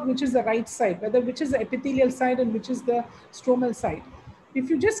find out which is the right side, which is the epithelial side and which is the stromal side. If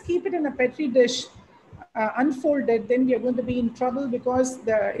you just keep it in a Petri dish, unfolded, then you're going to be in trouble because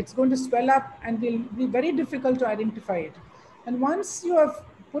it's going to swell up and will be very difficult to identify it. And once you have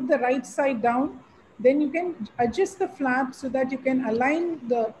put the right side down, then you can adjust the flap so that you can align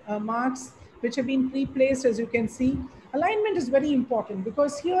the marks which have been pre-placed, as you can see. Alignment is very important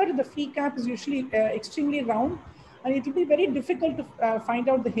because here the free cap is usually extremely round and it will be very difficult to find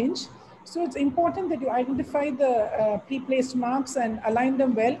out the hinge. So it's important that you identify the pre-placed marks and align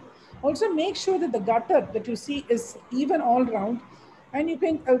them well. Also make sure that the gutter that you see is even all round, and you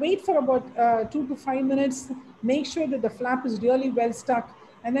can wait for about 2 to 5 minutes, make sure that the flap is really well stuck,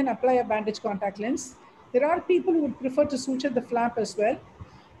 and then apply a bandage contact lens. There are people who would prefer to suture the flap as well,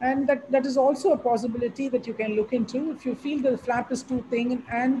 and that is also a possibility that you can look into if you feel the flap is too thin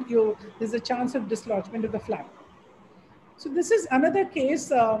and there's a chance of dislodgement of the flap. So this is another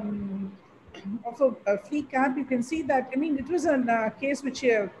case of a free cap. You can see that, I mean, it was a case which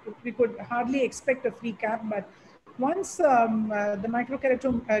we could hardly expect a free cap, but once the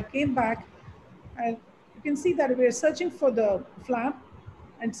microkeratome came back, you can see that we're searching for the flap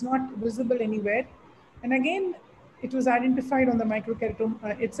and it's not visible anywhere. And again, it was identified on the microkeratome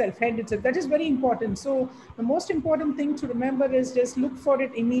head itself. That is very important. So the most important thing to remember is just look for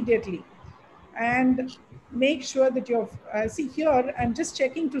it immediately. And make sure that you're, see here, I'm just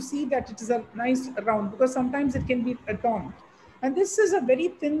checking to see that it is a nice round because sometimes it can be torn. And this is a very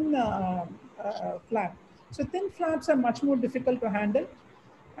thin flap. So thin flaps are much more difficult to handle.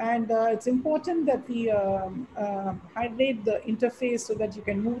 And it's important that we hydrate the interface so that you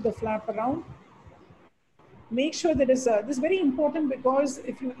can move the flap around. Make sure that this is very important because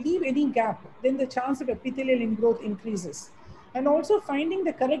if you leave any gap, then the chance of epithelial ingrowth increases. And also finding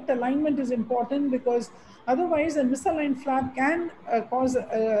the correct alignment is important because otherwise a misaligned flap can cause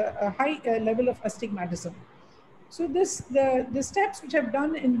a high level of astigmatism. So the steps which I've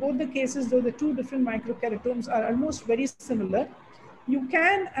done in both the cases, though the two different microkeratomes are almost very similar, you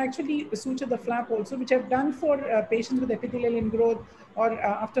can actually suture the flap also, which I've done for patients with epithelial ingrowth or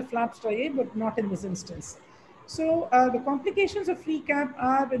after flap striae, but not in this instance. So the complications of free cap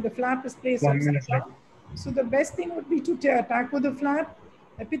are when the flap is placed upside down. So the best thing would be to taco the flap.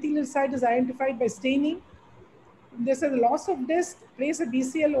 Epithelial side is identified by staining. There's a loss of disc, place a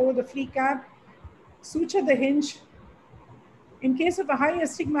BCL over the free cap, suture the hinge. In case of a high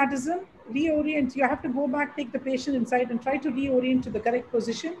astigmatism, reorient. You have to go back, take the patient inside and try to reorient to the correct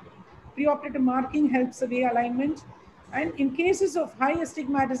position. Preoperative marking helps the realignment. And in cases of high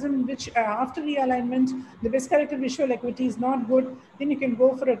astigmatism, which after realignment, the best corrected visual acuity is not good, then you can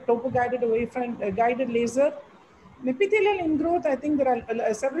go for a topo-guided or wavefront guided laser. In epithelial ingrowth, I think there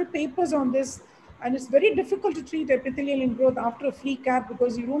are several papers on this, and it's very difficult to treat epithelial ingrowth after a free cap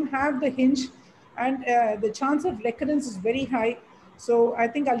because you don't have the hinge, and the chance of recurrence is very high. So I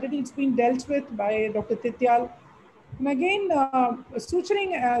think already it's been dealt with by Dr. Tityal. And again,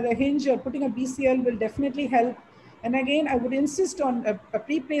 suturing the hinge or putting a BCL will definitely help. And again, I would insist on a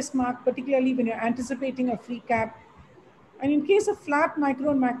pre-placed mark, particularly when you're anticipating a free cap. And in case of flap, micro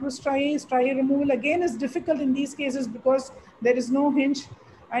and macro striae removal again is difficult in these cases because there is no hinge.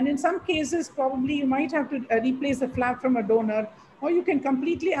 And in some cases, probably you might have to replace the flap from a donor, or you can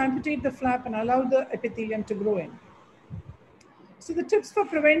completely amputate the flap and allow the epithelium to grow in. So the tips for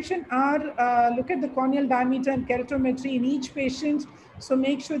prevention are look at the corneal diameter and keratometry in each patient. So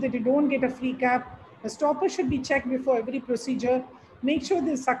make sure that you don't get a free cap. The stopper should be checked before every procedure. Make sure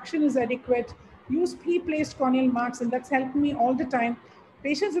the suction is adequate. Use pre-placed corneal marks, and that's helped me all the time.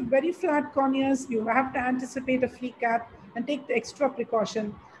 Patients with very flat corneas, you have to anticipate a free cap and take the extra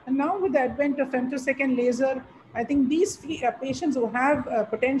precaution. And now with the advent of femtosecond laser, I think these patients who have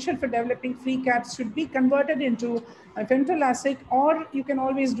potential for developing free caps should be converted into a femtoLASIK, or you can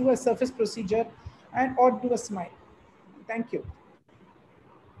always do a surface procedure or do a smile. Thank you.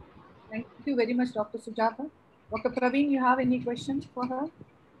 Thank you very much, Dr. Sujata. Dr. Praveen, you have any questions for her?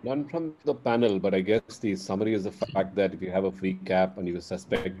 None from the panel, but I guess the summary is the fact that if you have a free cap and you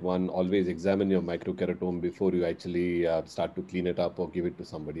suspect one, always examine your microkeratome before you actually start to clean it up or give it to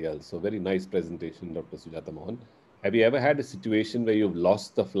somebody else. So very nice presentation, Dr. Sujata Mohan. Have you ever had a situation where you've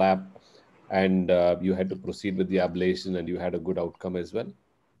lost the flap and you had to proceed with the ablation and you had a good outcome as well?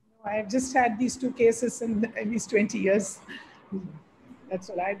 I have just had these two cases in these 20 years. That's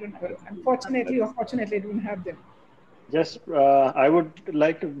all. I don't have. Unfortunately or fortunately, I don't have them. Just, I would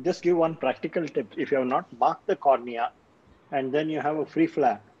like to just give one practical tip. If you have not marked the cornea and then you have a free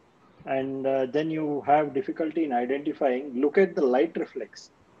flap and then you have difficulty in identifying, look at the light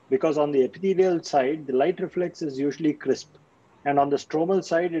reflex, because on the epithelial side, the light reflex is usually crisp. And on the stromal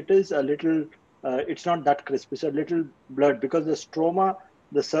side, it is a little, it's not that crisp. It's a little blurred because the stroma,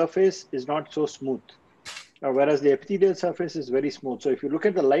 the surface is not so smooth. Whereas the epithelial surface is very smooth. So if you look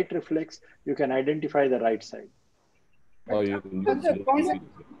at the light reflex, you can identify the right side. Oh, you can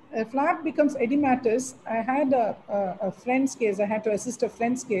the flap becomes edematous. I had a friend's case. I had to assist a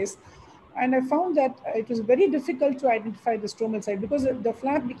friend's case. And I found that it was very difficult to identify the stromal side because the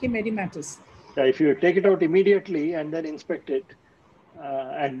flap became edematous. If you take it out immediately and then inspect it,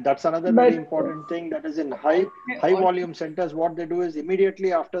 and that's another very important thing that is in high volume centers, what they do is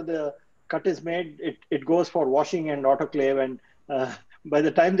immediately after the cut is made, it goes for washing and autoclave. And by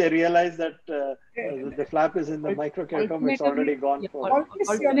the time they realize that the flap is in the microkeratome, it's already gone.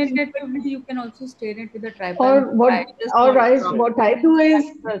 Alternatively, you can also stain it with a trypan. Or what I do is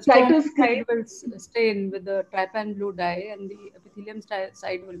try to side will stain with the trypan blue dye, and the epithelium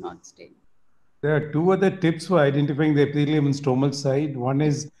side will not stain. There are two other tips for identifying the epithelium and stromal side. One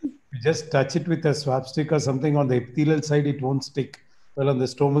is you just touch it with a swab stick or something on the epithelial side, it won't stick. Well, on the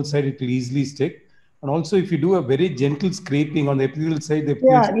stromal side, it will easily stick. And also, if you do a very gentle scraping on the epithelial side, the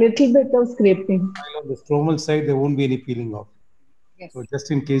little bit of scraping. On the stromal side, there won't be any peeling off. Yes. So just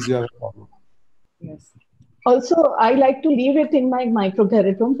in case you have a problem. Yes. Also, I like to leave it in my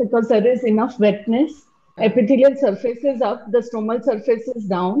microkeratome because there is enough wetness. Epithelial surface is up, the stromal surface is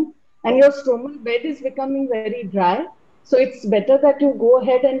down, and your stromal bed is becoming very dry. So it's better that you go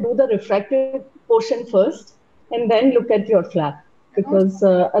ahead and do the refractive portion first and then look at your flap, because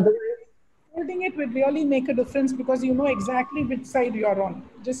otherwise holding it would really make a difference because you know exactly which side you are on.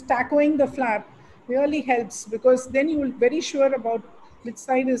 Just tacoing the flap really helps because then you will be very sure about which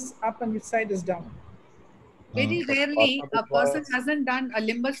side is up and which side is down. Very rarely a person hasn't done a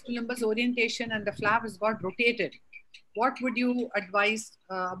limbus to limbus orientation and the flap has got rotated. What would you advise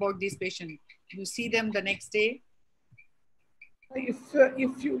about these patients? You see them the next day?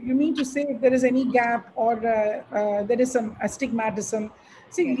 If you mean to say if there is any gap or there is some astigmatism,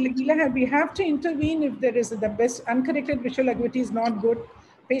 see, we have to intervene if there is the best uncorrected visual acuity is not good,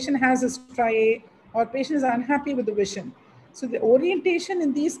 patient has a striae, or patient is unhappy with the vision. So the orientation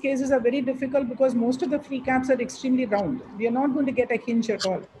in these cases are very difficult because most of the free caps are extremely round. We are not going to get a hinge at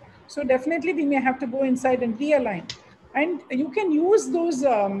all. So definitely we may have to go inside and realign. And you can use those,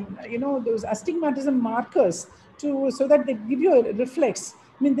 those astigmatism markers so that they give you a reflex.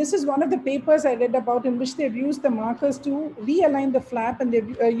 I mean, this is one of the papers I read about in which they've used the markers to realign the flap, and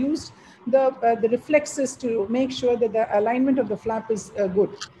they've used the reflexes to make sure that the alignment of the flap is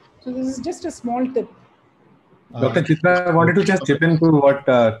good. So this is just a small tip. Dr. Chitra, I wanted to just chip into what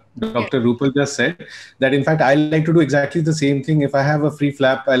Dr. Rupal just said. That in fact, I like to do exactly the same thing. If I have a free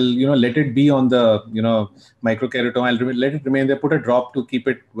flap, I'll let it be on the microkeratome. I'll let it remain there. Put a drop to keep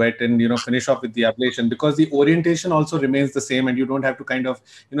it wet, and finish off with the ablation, because the orientation also remains the same, and you don't have to kind of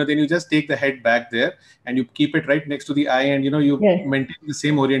then you just take the head back there and you keep it right next to the eye, and you maintain the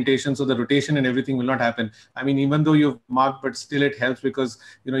same orientation, so the rotation and everything will not happen. I mean, even though you've marked, but still it helps, because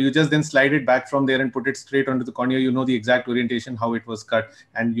you just then slide it back from there and put it straight onto the cornea. You know the exact orientation, how it was cut,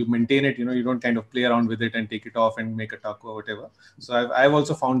 and you maintain it. You don't kind of play around with it and take it off and make a tuck or whatever. So I've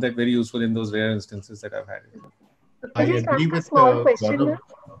also found that very useful in those rare instances that I've had. I Can I just agree ask a with small question?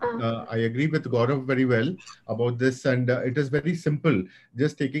 Gaurav. I agree with Gaurav very well about this, and it is very simple.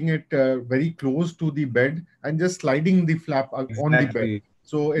 Just taking it very close to the bed and just sliding the flap on the bed.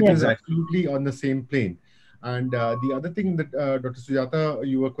 So it is absolutely on the same plane. And the other thing that Dr. Sujata,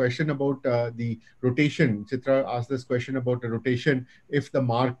 you were questioned about the rotation. Chitra asked this question about the rotation if the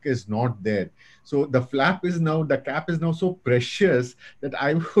mark is not there. So the cap is now so precious that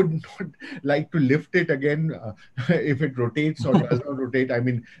I would not like to lift it again if it rotates or does not rotate. I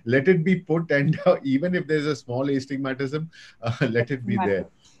mean, let it be put, and even if there's a small astigmatism, let it be there.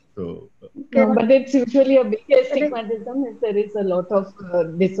 So, no, but it's usually a big astigmatism if there is a lot of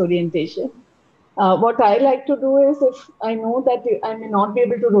disorientation. What I like to do is, if I know that I may not be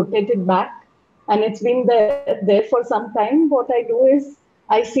able to rotate it back and it's been there for some time, what I do is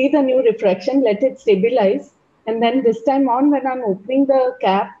I see the new refraction, let it stabilize, and then this time on, when I'm opening the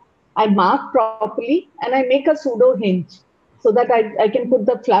cap, I mark properly and I make a pseudo hinge so that I can put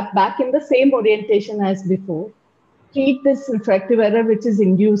the flap back in the same orientation as before. Treat this refractive error which is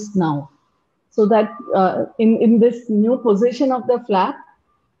induced now, so that in this new position of the flap,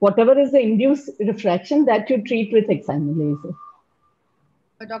 whatever is the induced refraction, that you treat with excimer laser.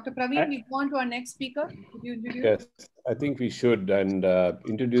 Dr. Praveen, we go on to our next speaker. Could you introduce? Yes, I think we should. And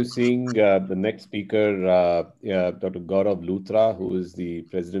introducing the next speaker, Dr. Gaurav Luthra, who is the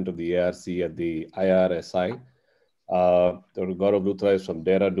president of the ARC at the IRSI. Dr. Gaurav Luthra is from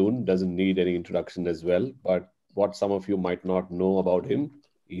Dehradun, doesn't need any introduction as well. But what some of you might not know about him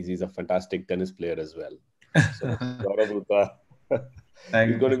is he's a fantastic tennis player as well. So Gaurav Luthra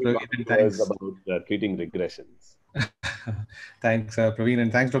is going to be talking to us about treating regressions. Thanks, Praveen,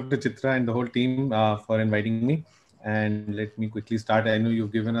 and thanks, Dr. Chitra and the whole team for inviting me. And let me quickly start. I know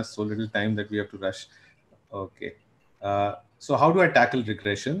you've given us so little time that we have to rush. Okay. So how do I tackle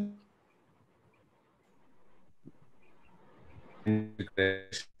regressions?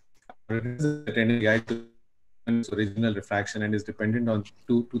 Regression. Original refraction and is dependent on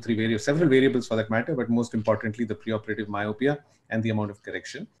three variables, several variables for that matter, but most importantly, the preoperative myopia and the amount of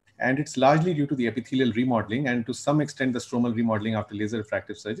correction. And it's largely due to the epithelial remodeling and to some extent the stromal remodeling after laser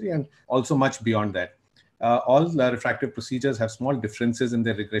refractive surgery, and also much beyond that. All refractive procedures have small differences in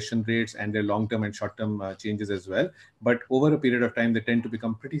their regression rates and their long-term and short-term changes as well. But over a period of time, they tend to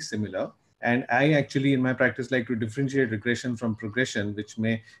become pretty similar. And I actually, in my practice, like to differentiate regression from progression, which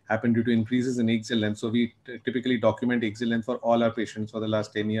may happen due to increases in axial length. So we typically document axial length for all our patients for the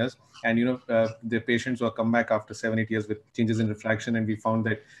last 10 years. And, the patients who have come back after 7-8 years with changes in refraction, and we found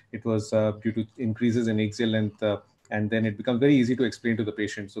that it was due to increases in axial length. And then it becomes very easy to explain to the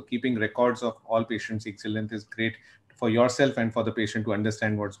patient. So keeping records of all patients' axial length is great for yourself and for the patient to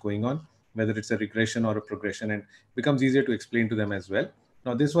understand what's going on, whether it's a regression or a progression, and becomes easier to explain to them as well.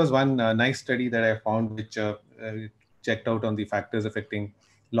 Now, this was one nice study that I found, which checked out on the factors affecting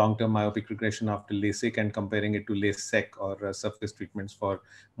long-term myopic regression after LASIK and comparing it to LASIK or surface treatments for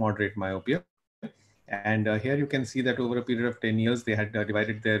moderate myopia. And here you can see that over a period of 10 years, they had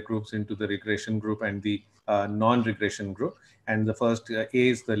divided their groups into the regression group and the non-regression group. And the first A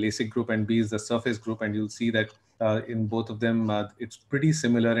is the LASIK group and B is the surface group. And you'll see that in both of them, it's pretty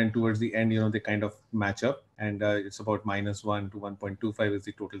similar. And towards the end, they kind of match up. And it's about -1 to 1.25 is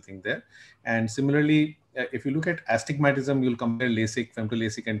the total thing there. And similarly, if you look at astigmatism, you'll compare LASIK,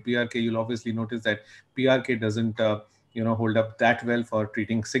 femto-LASIK, and PRK. You'll obviously notice that PRK doesn't hold up that well for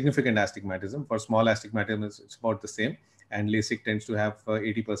treating significant astigmatism. For small astigmatism, it's about the same. And LASIK tends to have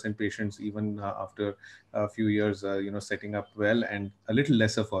 80% patients even after a few years, setting up well, and a little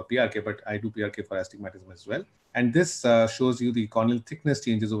lesser for PRK, but I do PRK for astigmatism as well. And this shows you the corneal thickness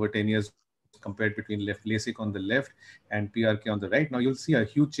changes over 10 years compared between LASIK on the left and PRK on the right. Now you'll see a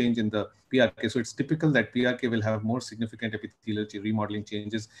huge change in the PRK. So it's typical that PRK will have more significant epithelial remodeling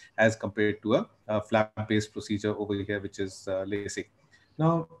changes as compared to a flap-based procedure over here, which is LASIK.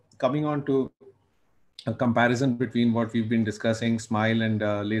 Now, coming on to a comparison between what we've been discussing, SMILE and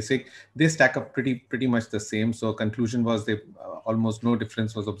LASIK, they stack up pretty much the same. So conclusion was they almost no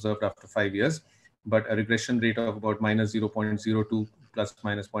difference was observed after 5 years, but a regression rate of about minus 0.02 plus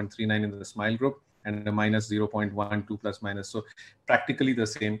minus 0.39 in the SMILE group, and a minus 0.12 plus minus. So practically the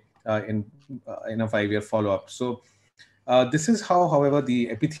same in a 5-year follow-up. So this is how, however,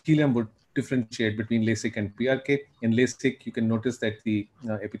 the epithelium would differentiate between LASIK and PRK. In LASIK, you can notice that the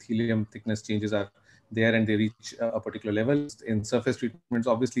epithelium thickness changes are there and they reach a particular level. In surface treatments,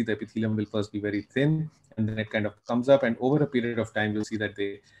 obviously the epithelium will first be very thin and then it kind of comes up, and over a period of time, you'll see that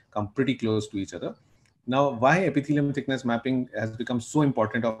they come pretty close to each other. Now, why epithelium thickness mapping has become so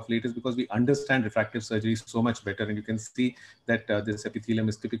important of late is because we understand refractive surgery so much better, and you can see that this epithelium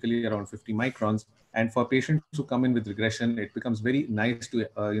is typically around 50 microns. And for patients who come in with regression, it becomes very nice to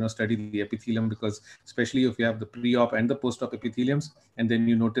study the epithelium, because especially if you have the pre-op and the post-op epitheliums, and then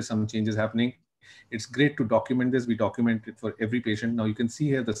you notice some changes happening, it's great to document this. We document it for every patient. Now you can see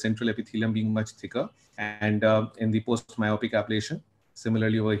here the central epithelium being much thicker, and in the post-myopic ablation.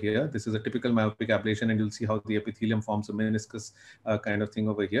 Similarly over here, this is a typical myopic ablation, and you'll see how the epithelium forms a meniscus kind of thing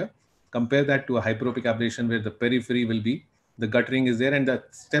over here. Compare that to a hyperopic ablation where the periphery will be, the gut ring is there, and the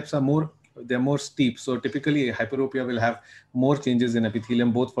steps are they're more steep. So typically hyperopia will have more changes in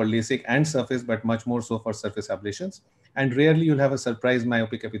epithelium, both for LASIK and surface, but much more so for surface ablations. And rarely you'll have a surprise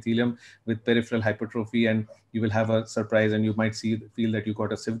myopic epithelium with peripheral hypertrophy, and you will have a surprise and you might feel that you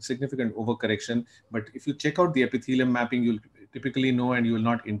got a significant overcorrection. But if you check out the epithelium mapping, you'll typically know and you will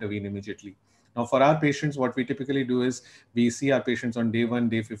not intervene immediately. Now, for our patients, what we typically do is we see our patients on day 1,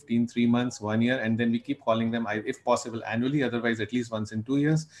 day 15, 3 months, 1 year, and then we keep calling them, if possible, annually, otherwise at least once in 2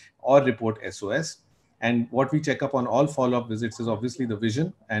 years, or report SOS. And what we check up on all follow-up visits is obviously the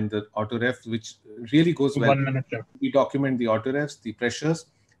vision and the autoref, which really goes well. 1 minute. We document the autorefs, the pressures.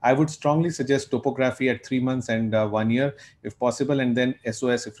 I would strongly suggest topography at 3 months and 1 year, if possible, and then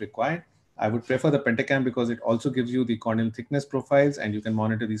SOS if required. I would prefer the Pentacam because it also gives you the corneal thickness profiles and you can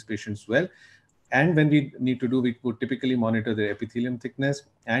monitor these patients well. And when we need to do, we would typically monitor the epithelium thickness,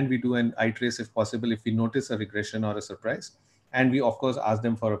 and we do an eye trace if possible if we notice a regression or a surprise. And we, of course, ask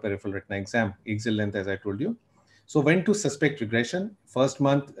them for a peripheral retina exam, axial length, as I told you. So when to suspect regression? First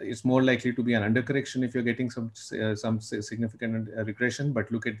month, it's more likely to be an undercorrection if you're getting some significant regression,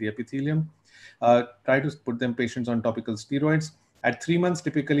 but look at the epithelium. Try to put them patients on topical steroids. At 3 months,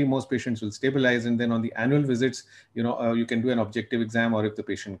 typically most patients will stabilize, and then on the annual visits, you can do an objective exam, or if the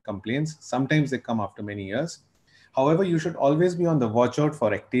patient complains, sometimes they come after many years. However, you should always be on the watch out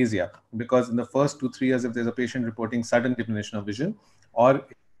for ectasia, because in the first 2-3 years, if there's a patient reporting sudden diminution of vision, or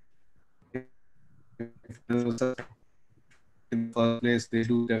if there's a in the first place, they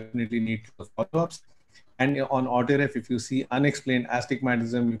do definitely need the follow-ups. And on autoref, if you see unexplained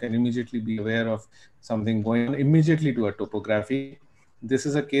astigmatism, you can immediately be aware of something going on, immediately do a topography. This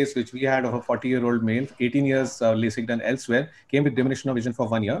is a case which we had of a 40-year-old male, 18 years LASIK done elsewhere, came with diminution of vision for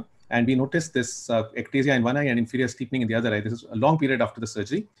 1 year. And we noticed this ectasia in one eye and inferior steepening in the other eye. This is a long period after the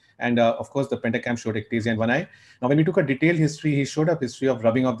surgery. And of course, the Pentacam showed ectasia in one eye. Now, when we took a detailed history, he showed up history of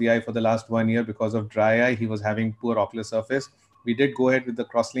rubbing of the eye for the last 1 year because of dry eye. He was having poor ocular surface. We did go ahead with the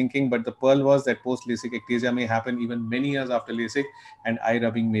cross-linking, but the pearl was that post-LASIK ectasia may happen even many years after LASIK, and eye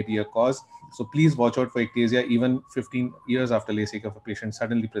rubbing may be a cause. So please watch out for ectasia even 15 years after LASIK if a patient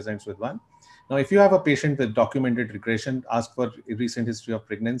suddenly presents with one. Now, if you have a patient with documented regression, ask for a recent history of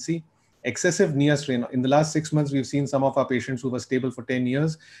pregnancy. Excessive near strain. In the last 6 months, we've seen some of our patients who were stable for 10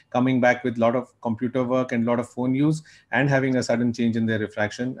 years coming back with a lot of computer work and a lot of phone use and having a sudden change in their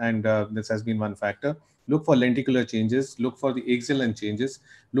refraction. And this has been one factor. Look for lenticular changes. Look for the axial length changes.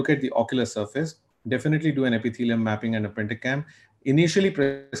 Look at the ocular surface. Definitely do an epithelium mapping and a Pentacam. Initially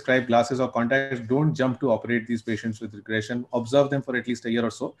prescribe glasses or contacts. Don't jump to operate these patients with regression. Observe them for at least a year or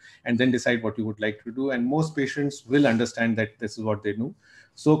so and then decide what you would like to do. And most patients will understand that this is what they do.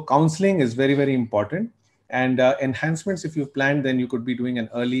 So counseling is very, very important. And enhancements, if you've planned, then you could be doing an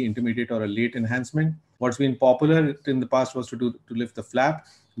early, intermediate, or a late enhancement. What's been popular in the past was to lift the flap,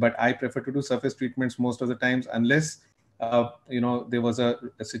 but I prefer to do surface treatments most of the times, unless there was a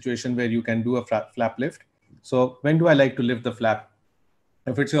situation where you can do a flap lift. So when do I like to lift the flap?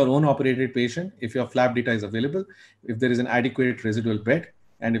 If it's your own operated patient, if your flap data is available, if there is an adequate residual bed,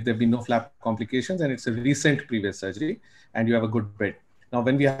 and if there have been no flap complications, and it's a recent previous surgery, and you have a good bed. Now,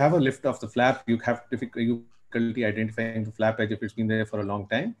 when we have a lift of the flap, you have difficulty identifying the flap edge if it's been there for a long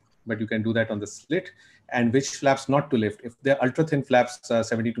time, but you can do that on the slit. And which flaps not to lift. If they're ultra thin flaps,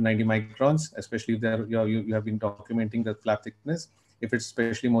 70 to 90 microns, especially if you have been documenting the flap thickness. If it's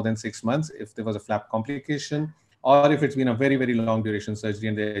especially more than 6 months, if there was a flap complication, or if it's been a very, very long duration surgery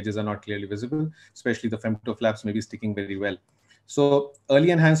and the edges are not clearly visible, especially the femtoflaps may be sticking very well. So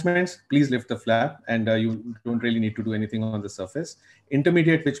early enhancements, please lift the flap, and you don't really need to do anything on the surface.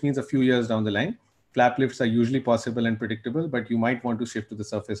 Intermediate, which means a few years down the line, flap lifts are usually possible and predictable, but you might want to shift to the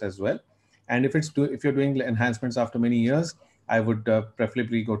surface as well. And if you're doing enhancements after many years, I would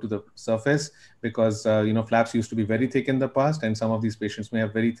preferably go to the surface, because flaps used to be very thick in the past, and some of these patients may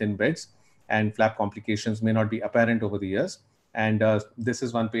have very thin beds, and flap complications may not be apparent over the years. And this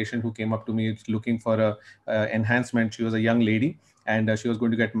is one patient who came up to me looking for a enhancement. She was a young lady, and she was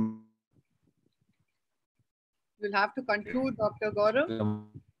going to get. We'll have to conclude, Dr. Gaurav.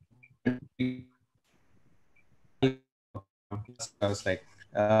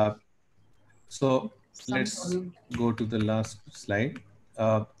 So let's go to the last slide.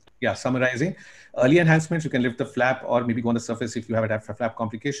 Yeah, summarizing. Early enhancements, you can lift the flap or maybe go on the surface if you have a flap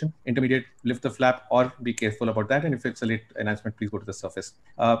complication. Intermediate, lift the flap or be careful about that. And if it's a late enhancement, please go to the surface.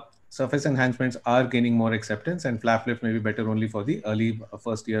 Surface enhancements are gaining more acceptance, and flap lift may be better only for the early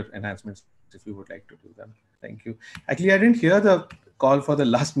first year enhancements if you would like to do them. Thank you. Actually, I didn't hear the call for the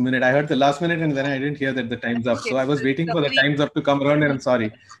last minute. I heard the last minute and then I didn't hear that the time's up. So I was waiting for the time's up to come around, and I'm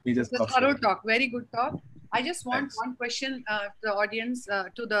sorry. We just it's a thorough talk. Very good talk. I just want one question to the audience,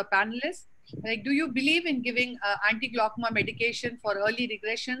 to the panelists. Like, do you believe in giving anti-glaucoma medication for early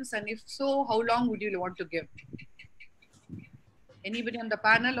regressions? And if so, how long would you want to give? Anybody on the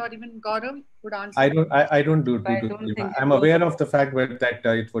panel, or even Gaurav could answer? I don't do I'm aware of the fact that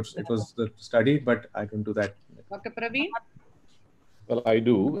it was studied, but I don't do that. Dr. Praveen? Well, I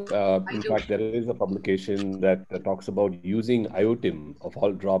do. In fact, there is a publication that talks about using IOTIM of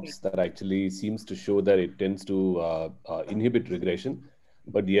all drops that actually seems to show that it tends to inhibit regression,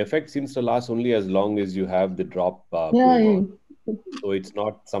 but the effect seems to last only as long as you have the drop going on. So it's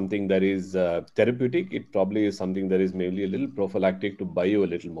not something that is therapeutic. It probably is something that is maybe a little prophylactic to buy you a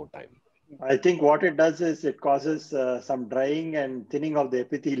little more time. I think what it does is it causes some drying and thinning of the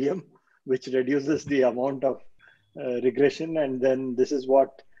epithelium, which reduces the amount of regression, and then this is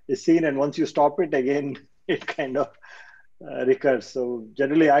what is seen, and once you stop it again, it kind of recurs. So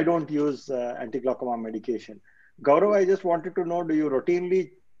generally I don't use anti-glaucoma medication. Gaurav, I just wanted to know, do you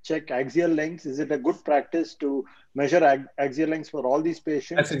routinely check axial lengths? Is it a good practice to measure axial lengths for all these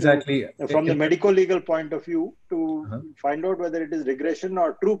patients? That's exactly from the medical legal point of view, to find out whether it is regression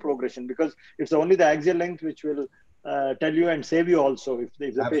or true progression, because it's only the axial length which will tell you and save you also if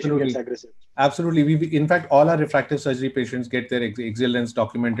the patient gets aggressive. Absolutely. In fact, all our refractive surgery patients get their axial lengths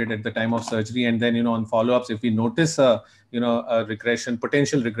documented at the time of surgery, and then on follow-ups, if we notice a regression,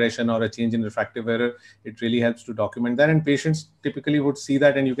 potential regression, or a change in refractive error, it really helps to document that. And patients typically would see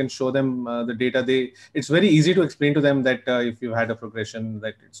that, and you can show them the data. It's very easy to explain to them that if you had a progression,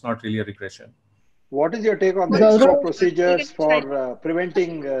 that it's not really a regression. What is your take on the extra procedures for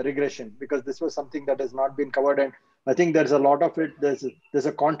preventing regression? Because this was something that has not been covered, and I think there's a lot of it. There's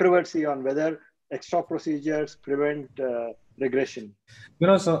a controversy on whether extra procedures prevent regression.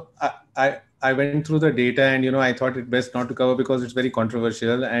 So I went through the data, and I thought it best not to cover because it's very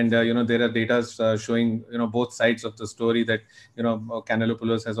controversial, and there are data showing both sides of the story. That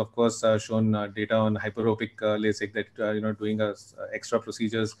Canalopoulos has of course shown data on hyperopic LASIK that doing extra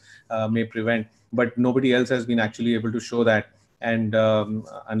procedures may prevent, but nobody else has been actually able to show that. And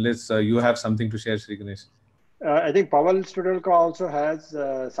unless you have something to share, Sri Ganesh. I think Pavel Studelka also has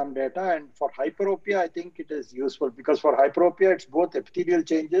some data, and for hyperopia, I think it is useful because for hyperopia, it's both epithelial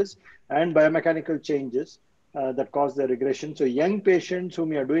changes and biomechanical changes that cause the regression. So young patients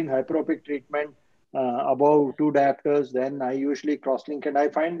whom are doing hyperopic treatment above 2 diopters, then I usually cross-link, and I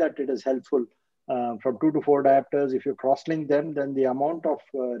find that it is helpful from 2 to 4 diopters. If you cross-link them, then the amount of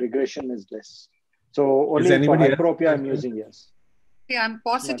regression is less. So only for hyperopia I'm using, yes. Okay, I'm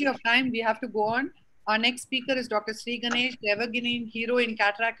paucity of time. We have to go on. Our next speaker is Dr. Sri Ganesh, the evergreen hero in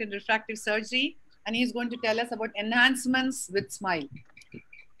cataract and refractive surgery, and he's going to tell us about enhancements with SMILE.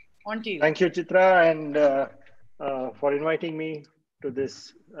 On to you. Thank you, Chitra, and for inviting me to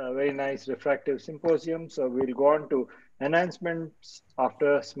this very nice refractive symposium. So we'll go on to enhancements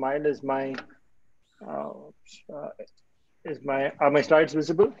after SMILE. Are my slides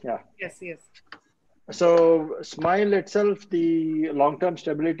visible? Yeah. Yes, yes. So SMILE itself, the long-term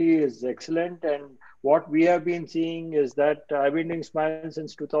stability is excellent, and what we have been seeing is that I've been doing SMILE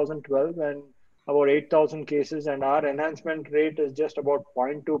since 2012 and about 8,000 cases, and our enhancement rate is just about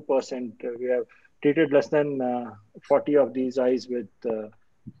 0.2%. We have treated less than 40 of these eyes with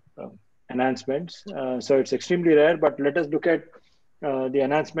enhancements. So it's extremely rare, but let us look at the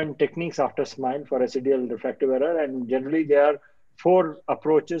enhancement techniques after SMILE for residual refractive error, and generally they are four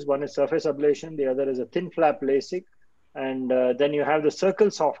approaches. One is surface ablation, the other is a thin flap LASIK, and then you have the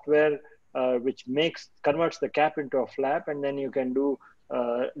circle software, which converts the cap into a flap, and then you can do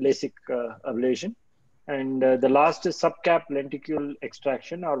LASIK ablation. And the last is subcap lenticule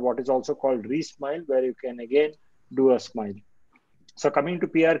extraction, or what is also called re-smile, where you can again do a smile. So coming to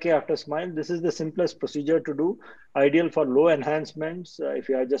PRK after smile, this is the simplest procedure to do, ideal for low enhancements if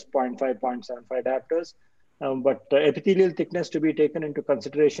you have just 0.5, 0.75 diopters. But epithelial thickness to be taken into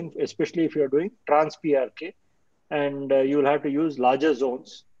consideration, especially if you're doing trans PRK, and you will have to use larger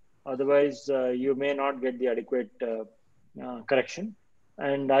zones. Otherwise, you may not get the adequate correction.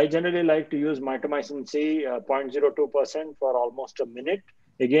 And I generally like to use mitomycin C 0.02% for almost a minute.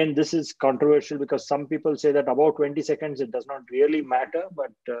 Again, this is controversial because some people say that about 20 seconds, it does not really matter,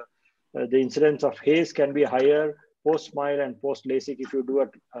 but the incidence of haze can be higher post-smile and post-LASIK if you do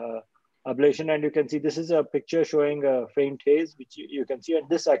a ablation. And you can see this is a picture showing a faint haze, which you can see, and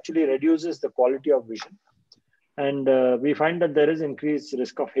this actually reduces the quality of vision. And we find that there is increased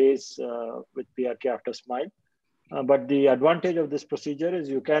risk of haze with PRK after smile. But the advantage of this procedure is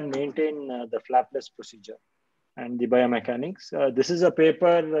you can maintain the flapless procedure and the biomechanics. This is a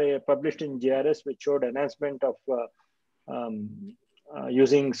paper published in GRS which showed enhancement of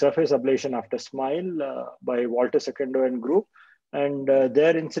using surface ablation after smile by Walter Secondo and group. And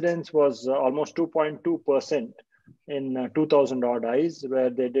their incidence was almost 2.2% in 2,000 odd eyes, where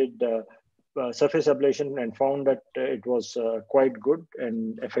they did surface ablation and found that it was quite good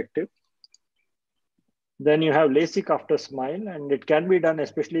and effective. Then you have LASIK after smile, and it can be done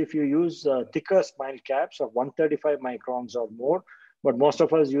especially if you use thicker smile caps of 135 microns or more, but most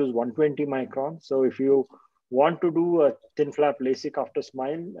of us use 120 microns. So if you want to do a thin flap LASIK after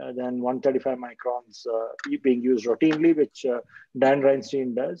smile, then 135 microns being used routinely, which Dan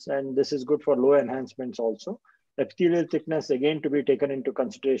Reinstein does, and this is good for low enhancements also. Epithelial thickness, again, to be taken into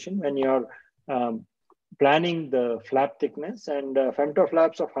consideration when you're planning the flap thickness, and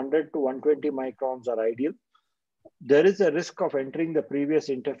femtoflaps of 100 to 120 microns are ideal. There is a risk of entering the previous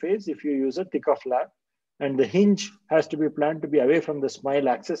interface if you use a thicker flap, and the hinge has to be planned to be away from the smile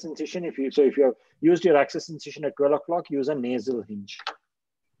access incision. If you have used your access incision at 12 o'clock, use a nasal hinge.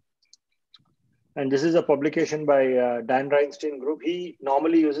 And this is a publication by Dan Reinstein group. He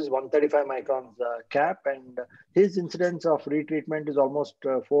normally uses 135 microns cap, and his incidence of retreatment is almost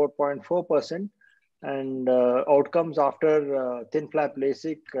 4.4%. And outcomes after thin flap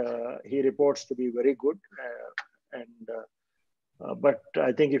LASIK, he reports to be very good. But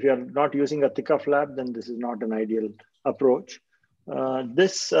I think if you're not using a thicker flap, then this is not an ideal approach.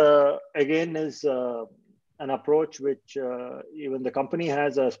 This again is an approach which even the company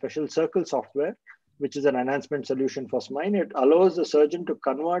has a special circle software, which is an enhancement solution for smile. It allows the surgeon to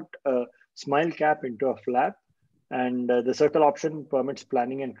convert a smile cap into a flap. And the circle option permits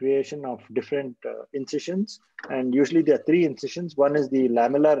planning and creation of different incisions. And usually there are three incisions. One is the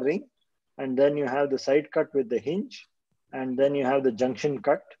lamellar ring, and then you have the side cut with the hinge, and then you have the junction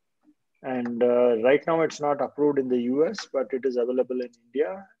cut. And right now it's not approved in the US, but it is available in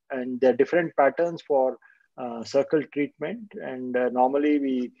India. And there are different patterns for circle treatment. And normally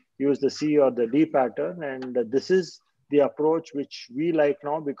we use the C or the D pattern. And this is the approach which we like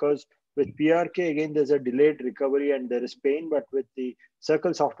now, because with PRK, again, there's a delayed recovery and there is pain. But with the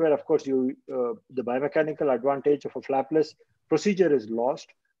circle software, of course, the biomechanical advantage of a flapless procedure is lost.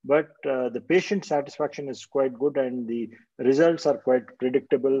 But the patient satisfaction is quite good, and the results are quite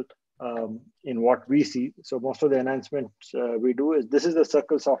predictable in what we see. So most of the enhancements we do is, this is the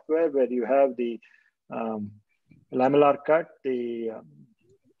circle software where you have the lamellar cut, the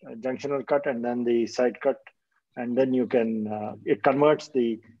junctional cut, and then the side cut. And then you can, it converts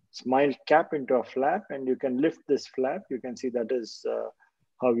the smile cap into a flap, and you can lift this flap. You can see that is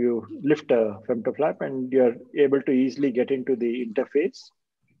how you lift a femtoflap, and you're able to easily get into the interface.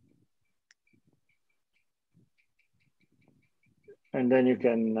 And then you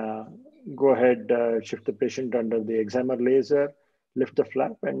can go ahead, shift the patient under the excimer laser, lift the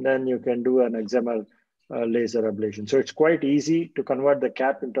flap, and then you can do an excimer laser ablation. So it's quite easy to convert the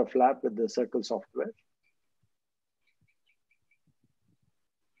cap into a flap with the circle software.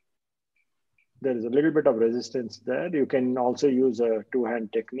 There is a little bit of resistance there. You can also use a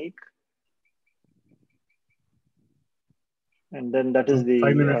two-hand technique. And then that is the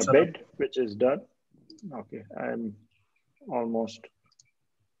bed, which is done. Okay, I'm almost.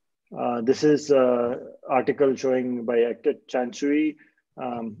 This is an article showing by Ektet Chansui,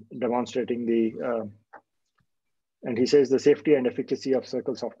 demonstrating the, and he says the safety and efficacy of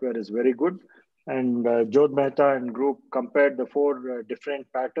circle software is very good. And Jodh Mehta and group compared the four different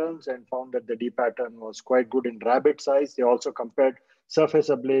patterns and found that the D pattern was quite good in rabbit size. They also compared surface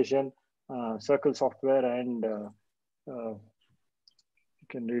ablation, circle software, and you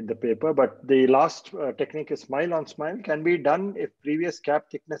can read the paper. But the last technique is smile on smile, can be done if previous cap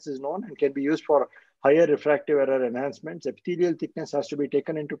thickness is known and can be used for higher refractive error enhancements. Epithelial thickness has to be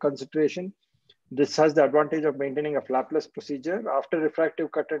taken into consideration. This has the advantage of maintaining a flapless procedure. After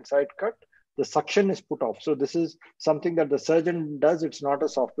refractive cut and side cut, the suction is put off. So this is something that the surgeon does. It's not a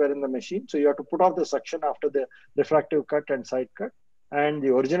software in the machine. So you have to put off the suction after the refractive cut and side cut. And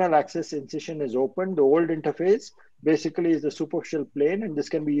the original axis incision is open. The old interface basically is the superficial plane, and this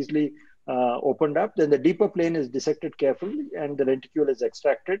can be easily opened up. Then the deeper plane is dissected carefully, and the lenticule is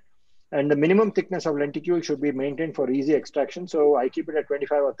extracted. And the minimum thickness of lenticule should be maintained for easy extraction. So I keep it at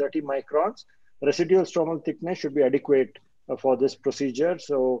 25 or 30 microns. Residual stromal thickness should be adequate for this procedure.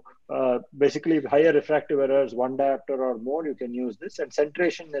 So basically, higher refractive errors, 1 diopter or more, you can use this. And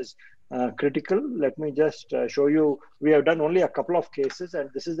centration is critical. Let me just show you. We have done only a couple of cases, and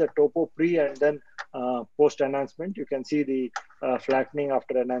this is the topo pre and then post enhancement. You can see the flattening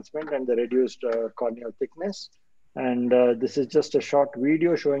after enhancement and the reduced corneal thickness. And this is just a short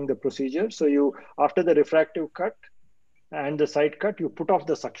video showing the procedure. So you, after the refractive cut and the side cut, you put off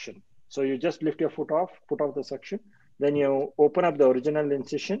the suction. So you just lift your foot off, put off the suction. Then you open up the original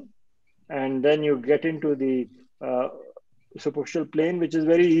incision, and then you get into the superficial plane, which is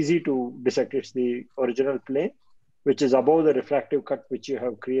very easy to dissect. It's the original plane, which is above the refractive cut which you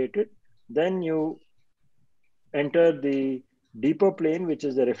have created. Then you enter the deeper plane, which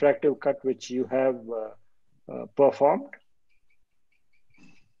is the refractive cut which you have performed.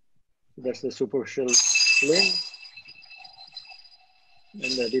 That's the superficial plane.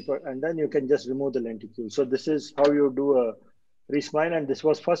 And the deeper, and then you can just remove the lenticule. So this is how you do a re-smile, and this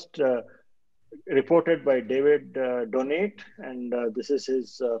was first reported by David Donate, and this is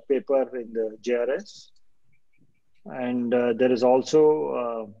his paper in the JRS. And there is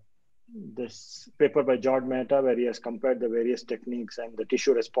also this paper by Jodh Mehta where he has compared the various techniques and the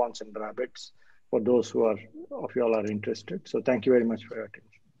tissue response in rabbits for those who are of you all are interested. So thank you very much for your attention.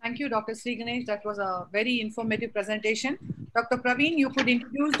 Thank you, Dr. Sri Ganesh. That was a very informative presentation. Dr. Praveen, you could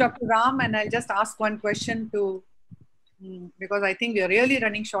introduce Dr. Ram, and I'll just ask one question to, because I think we are really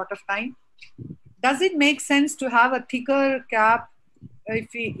running short of time. Does it make sense to have a thicker cap if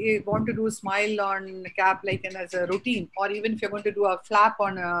we want to do a smile on cap like as a routine, or even if you're going to do a flap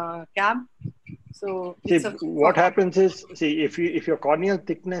on a cap? So what happens is, if your corneal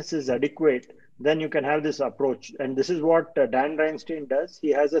thickness is adequate, then you can have this approach. And this is what Dan Reinstein does. He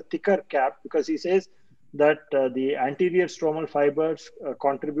has a thicker cap because he says that the anterior stromal fibers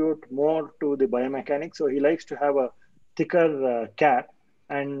contribute more to the biomechanics. So he likes to have a thicker cap,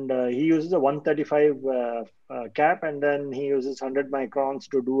 and he uses a 135 cap, and then he uses 100 microns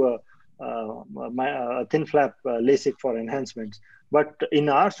to do a thin flap LASIK for enhancements. But in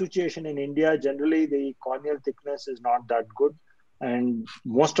our situation in India, generally the corneal thickness is not that good. And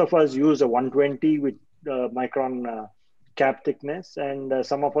most of us use a 120 with micron cap thickness, and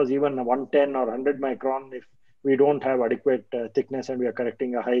some of us even a 110 or 100 micron if we don't have adequate thickness and we are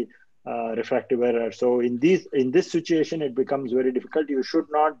correcting a high refractive error. So in this situation, it becomes very difficult. You should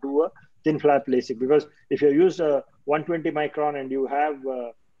not do a thin flap LASIK, because if you use a 120 micron and you have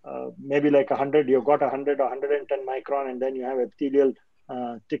maybe like 100, you've got 100 or 110 micron, and then you have epithelial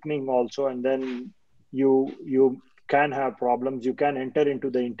thickening also, and then you can have problems. You can enter into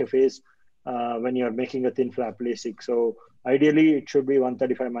the interface when you're making a thin flap LASIK. So ideally, it should be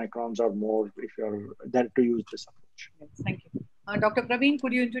 135 microns or more if you're there to use this approach. Yes, thank you. Dr. Praveen,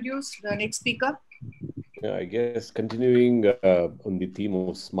 could you introduce the next speaker? Yeah, I guess continuing on the theme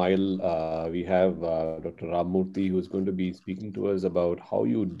of smile, we have Dr. Ramamurthy, who is going to be speaking to us about how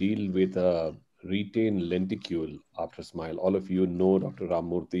you deal with a retained lenticule after smile. All of you know Dr.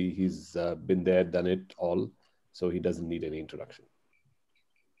 Ramamurthy. He's been there, done it all. So he doesn't need any introduction.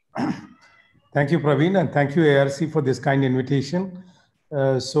 Thank you, Praveen, and thank you, ARC, for this kind invitation.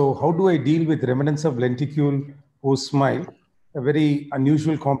 So how do I deal with remnants of lenticule post-smile? A very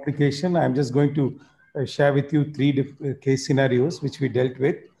unusual complication. I'm just going to share with you 3 case scenarios which we dealt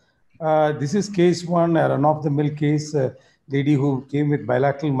with. This is case 1, a run-of-the-mill case, lady who came with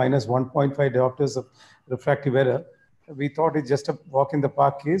bilateral minus 1.5 diopters of refractive error. We thought it's just a walk in the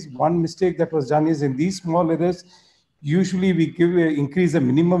park case. One mistake that was done is in these small errors, usually we increase the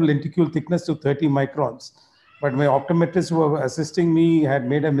minimum lenticule thickness to 30 microns. But my optometrist who was assisting me had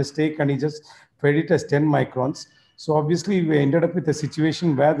made a mistake, and he just fed it as 10 microns. So obviously we ended up with a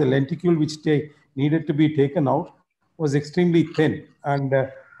situation where the lenticule which needed to be taken out was extremely thin. And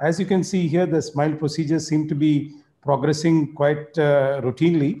As you can see here, the smile procedures seem to be progressing quite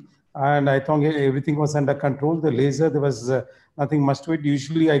routinely, and I thought everything was under control. The laser, there was nothing much to it.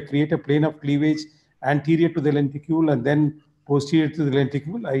 Usually I create a plane of cleavage anterior to the lenticule and then posterior to the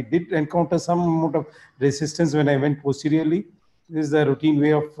lenticule. I did encounter some amount of resistance when I went posteriorly. This is the routine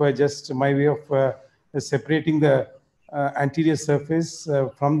way of just my way of separating the anterior surface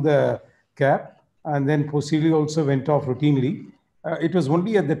from the cap, and then posteriorly also went off routinely. It was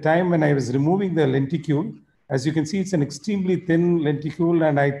only at the time when I was removing the lenticule. As you can see, it's an extremely thin lenticule,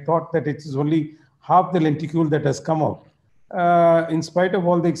 and I thought that it is only half the lenticule that has come out. In spite of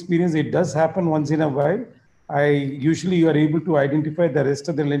all the experience, it does happen once in a while. Usually you are able to identify the rest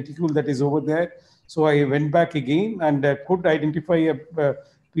of the lenticule that is over there. So I went back again and could identify a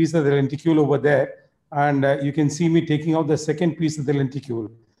piece of the lenticule over there. And you can see me taking out the second piece of the lenticule.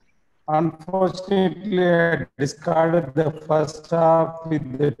 Unfortunately, I discarded the first half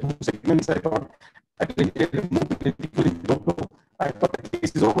with the two segments. I thought I thought the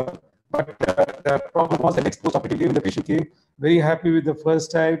case is over. But the problem was the next post-operative day when the patient came, very happy with the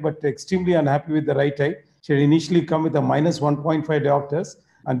first eye, but extremely unhappy with the right eye. She had initially come with a minus 1.5 diopters,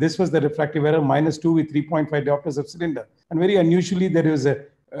 and this was the refractive error, -2 with 3.5 diopters of cylinder. And very unusually, there was a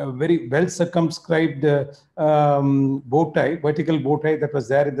very well circumscribed bow tie, vertical bow tie that was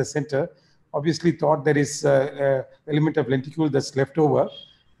there in the center. Obviously thought there is element of lenticule that's left over.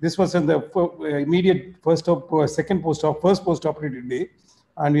 This was in the immediate first post-operative day,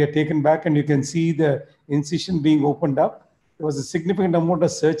 and we are taken back, and you can see the incision being opened up. There was a significant amount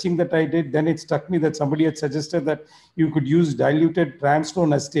of searching that I did. Then it struck me that somebody had suggested that you could use diluted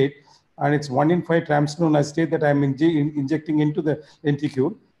tramstone acetate, and it's 1 in 5 tramstone acetate that I'm injecting into the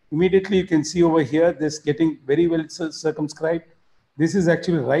lenticule. Immediately you can see over here, this getting very well circumscribed. This is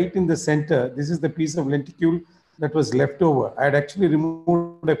actually right in the center. This is the piece of lenticule that was left over. I had actually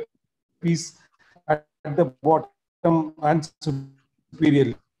removed a piece at the bottom and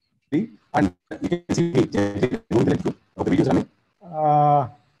superiorly. And you can see the lenticule of the video is running.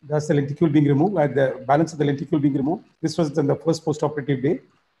 That's the lenticule being removed, the balance of the lenticule being removed. This was on the first post-operative day.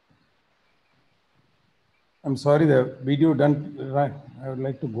 I'm sorry, the video done right. I would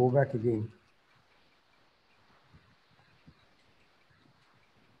like to go back again.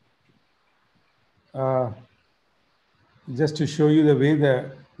 Just to show you the way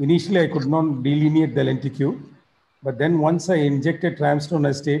initially I could not delineate the lenticule, but then once I injected tramstone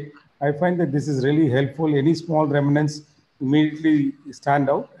acetate, I find that this is really helpful. Any small remnants immediately stand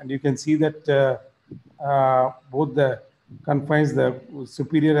out, and you can see that both the confines, the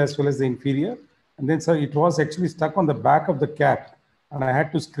superior as well as the inferior. And then so it was actually stuck on the back of the cap, and I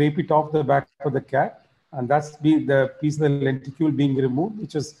had to scrape it off the back of the cap, and that's the piece of the lenticule being removed,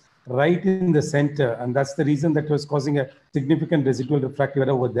 which was right in the center, and that's the reason that was causing a significant residual refractive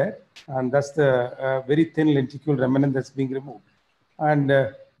error over there, and that's the very thin lenticule remnant that's being removed. And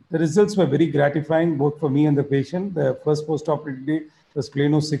the results were very gratifying both for me and the patient. The first post-operative day was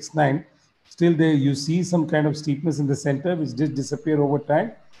plano 6.9. Still there you see some kind of steepness in the center which did disappear over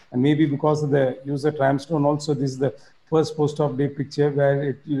time, and maybe because of the use of tramstone also. This is the first post-op day picture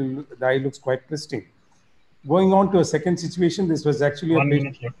where the eye looks quite pristine. Going on to a second situation, this was actually a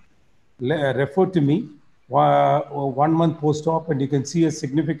patient referred to me 1 month post-op, and you can see a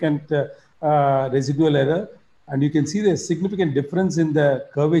significant residual error, and you can see the significant difference in the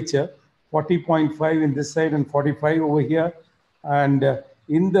curvature, 40.5 in this side and 45 over here. And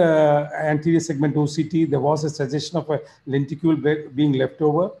in the anterior segment OCT, there was a suggestion of a lenticule being left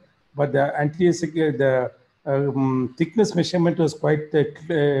over, but the anterior thickness measurement was quite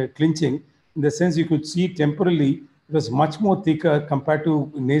clinching, in the sense you could see temporally it was much more thicker compared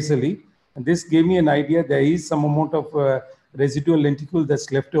to nasally. And this gave me an idea there is some amount of residual lenticule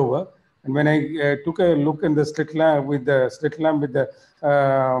that's left over. And when I took a look in the slit lamp with the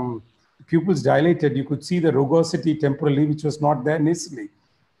pupils dilated, you could see the rugosity temporally, which was not there nasally.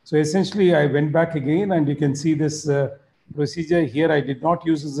 So essentially, I went back again, and you can see this procedure here. I did not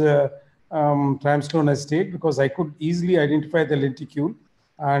use tramstone acetate because I could easily identify the lenticule,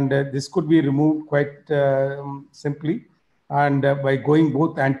 and this could be removed quite simply. And by going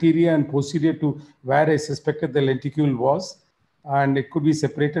both anterior and posterior to where I suspected the lenticule was, and it could be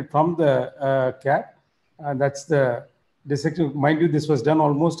separated from the cap. And that's the dissection. Mind you, this was done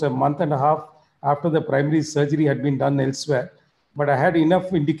almost a month and a half after the primary surgery had been done elsewhere. But I had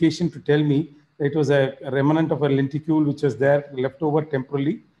enough indication to tell me that it was a remnant of a lenticule which was there left over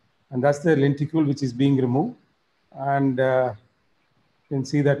temporarily. And that's the lenticule which is being removed. And you can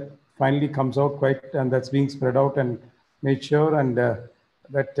see that finally comes out quite, and that's being spread out and made sure, and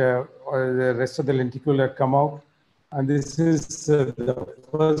that the rest of the lenticule had come out. And this is the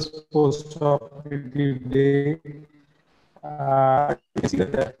first post-operative day. You can see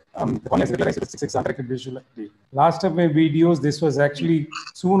that the cornea is regularized with 6 uncorrected visual. Last of my videos, this was actually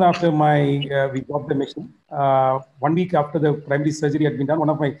soon after we got the machine. 1 week after the primary surgery had been done, one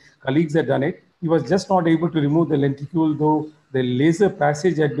of my colleagues had done it. He was just not able to remove the lenticule, though the laser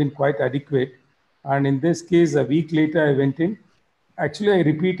passage had been quite adequate. And in this case, a week later, I went in. Actually, I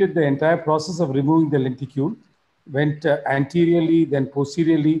repeated the entire process of removing the lenticule, went anteriorly, then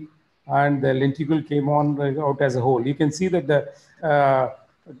posteriorly, and the lenticule came on out as a whole. You can see that the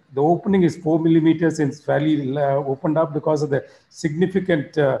opening is 4 millimeters and it's fairly opened up because of the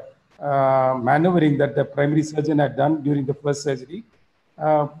significant maneuvering that the primary surgeon had done during the first surgery.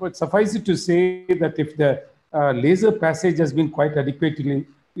 But suffice it to say that if the laser passage has been quite adequate, you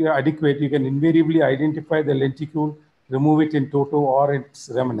can invariably identify the lenticule, remove it in toto or its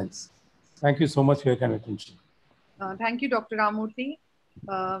remnants. Thank you so much for your kind attention. Thank you, Dr. Ramurthy.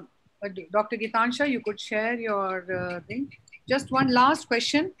 Dr. Gitansha, you could share your thing. Just one last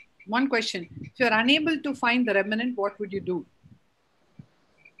question. One question. If you're unable to find the remnant, what would you do?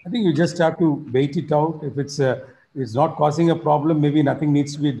 I think you just have to wait it out. If it's not causing a problem, maybe nothing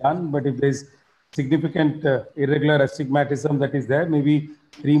needs to be done. But if there's significant irregular astigmatism that is there, maybe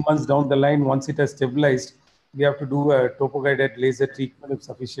 3 months down the line, once it has stabilized, we have to do a topo-guided laser treatment if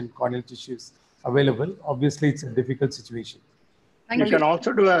sufficient corneal tissues available. Obviously, it's a difficult situation. You can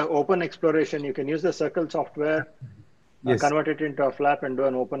also do an open exploration. You can use the circle software, convert it into a flap and do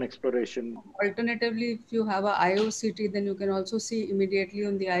an open exploration. Alternatively, if you have a IOCT, then you can also see immediately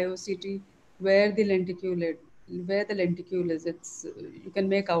on the IOCT where the lenticule is. It's you can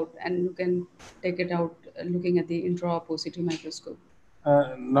make out and you can take it out looking at the intra-OCT microscope.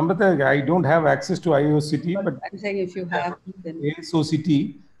 Namrata, I don't have access to IOCT, but I'm saying if you have, then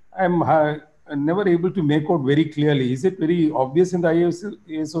ASOCT, I'm never able to make out very clearly. Is it very obvious in the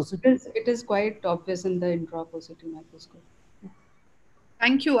ASOCT? It is quite obvious in the intra-OCT microscope.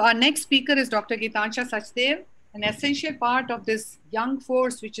 Thank you. Our next speaker is Dr. Gitansha Sachdev, an essential part of this young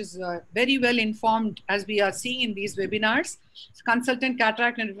force, which is very well informed, as we are seeing in these webinars. It's consultant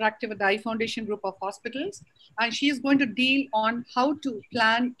cataract and refractive at the Eye Foundation group of hospitals. And she is going to deal on how to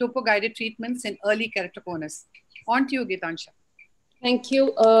plan topo-guided treatments in early keratoconus. On to you, Gitansha. Thank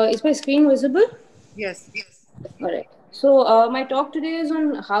you. Is my screen visible? Yes. All right. So my talk today is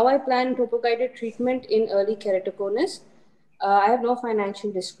on how I plan topo-guided treatment in early keratoconus. I have no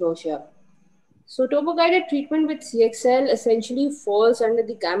financial disclosure. So topo-guided treatment with CXL essentially falls under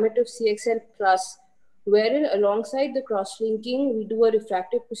the gamut of CXL plus, wherein alongside the cross-linking, we do a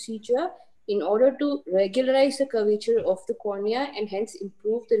refractive procedure in order to regularize the curvature of the cornea and hence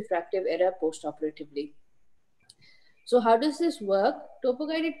improve the refractive error post-operatively. So how does this work?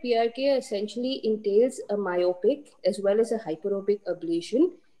 Topo-guided PRK essentially entails a myopic as well as a hyperopic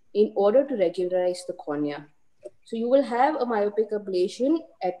ablation in order to regularize the cornea. So you will have a myopic ablation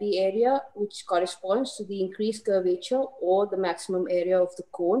at the area which corresponds to the increased curvature or the maximum area of the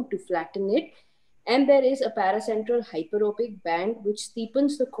cone to flatten it. And there is a paracentral hyperopic band which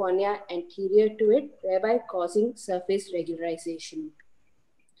steepens the cornea anterior to it, thereby causing surface regularization.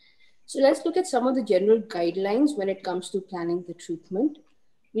 So let's look at some of the general guidelines when it comes to planning the treatment.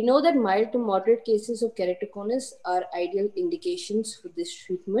 We know that mild to moderate cases of keratoconus are ideal indications for this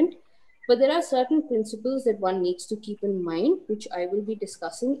treatment, but there are certain principles that one needs to keep in mind, which I will be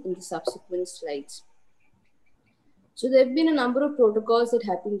discussing in the subsequent slides. So there have been a number of protocols that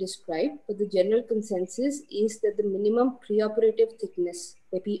have been described, but the general consensus is that the minimum preoperative thickness,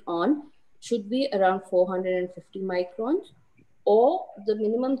 epi-on, should be around 450 microns, or the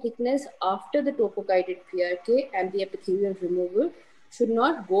minimum thickness after the topo-guided PRK and the epithelial removal should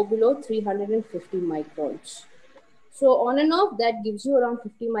not go below 350 microns. So on and off, that gives you around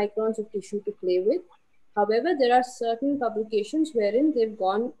 50 microns of tissue to play with. However, there are certain publications wherein they've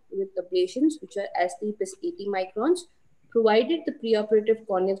gone with ablations which are as deep as 80 microns, provided the preoperative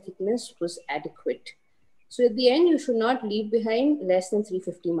corneal thickness was adequate. So at the end, you should not leave behind less than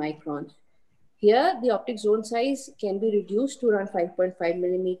 350 microns. Here, the optic zone size can be reduced to around 5.5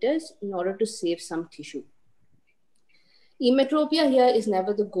 millimeters in order to save some tissue. Emetropia here is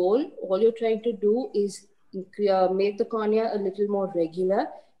never the goal. All you're trying to do is make the cornea a little more regular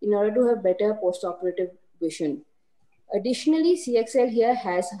in order to have better postoperative vision. Additionally, CXL here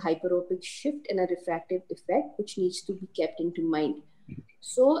has a hyperopic shift and a refractive effect, which needs to be kept into mind.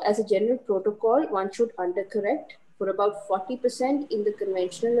 So as a general protocol, one should undercorrect for about 40% in the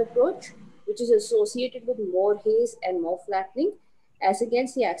conventional approach, which is associated with more haze and more flattening, as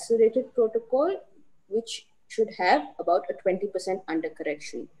against the accelerated protocol, which should have about a 20%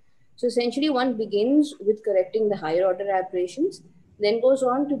 undercorrection. So essentially, one begins with correcting the higher order aberrations, then goes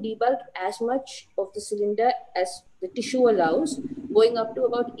on to debulk as much of the cylinder as the tissue allows, going up to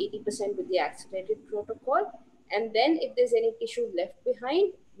about 80% with the accelerated protocol. And then, if there's any tissue left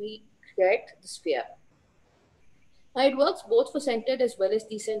behind, we correct the sphere. Now, it works both for centered as well as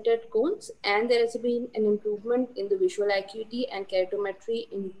decentered cones, and there has been an improvement in the visual acuity and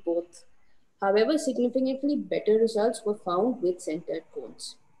keratometry in both. However, significantly better results were found with centered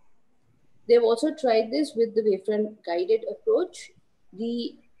cones. They've also tried this with the wavefront guided approach.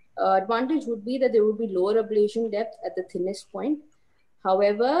 The advantage would be that there would be lower ablation depth at the thinnest point.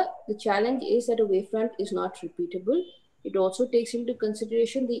 However, the challenge is that a wavefront is not repeatable. It also takes into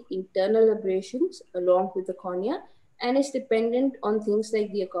consideration the internal abrasions along with the cornea and is dependent on things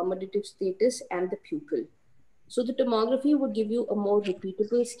like the accommodative status and the pupil. So the tomography would give you a more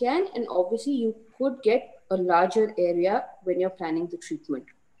repeatable scan, and obviously you could get a larger area when you're planning the treatment.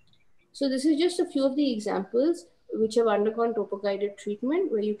 So this is just a few of the examples which have undergone topo-guided treatment,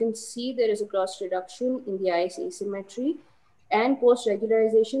 where you can see there is a gross reduction in the iris asymmetry, and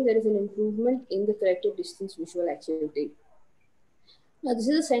post-regularization there is an improvement in the corrected distance visual acuity. Now this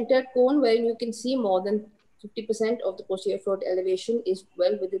is a centered cone where you can see more than 50% of the posterior float elevation is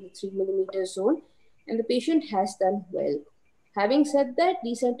well within the 3 millimeter zone, and the patient has done well. Having said that,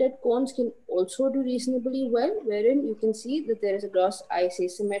 decentered cones can also do reasonably well, wherein you can see that there is a gross iris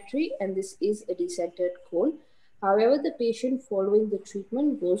asymmetry, and this is a decentered cone. However, the patient following the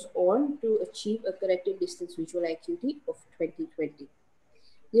treatment goes on to achieve a corrected distance visual acuity of 20/20.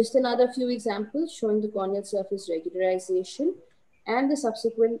 Just another few examples showing the corneal surface regularization and the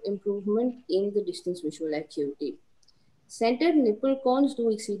subsequent improvement in the distance visual acuity. Centered nipple cones do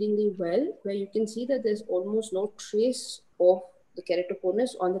exceedingly well, where you can see that there's almost no trace of the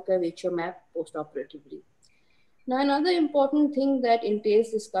keratoconus on the curvature map postoperatively. Now, another important thing that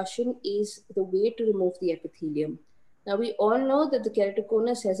entails discussion is the way to remove the epithelium. Now, we all know that the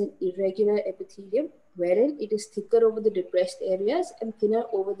keratoconus has an irregular epithelium, wherein it is thicker over the depressed areas and thinner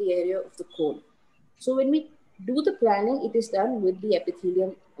over the area of the cone. So when we do the planning, it is done with the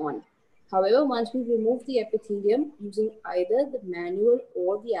epithelium on. However, once we remove the epithelium using either the manual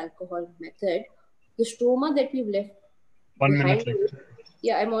or the alcohol method, the stroma that we've left 1 behind minute. with,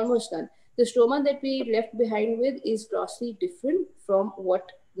 yeah, I'm almost done. The stroma that we left behind with is grossly different from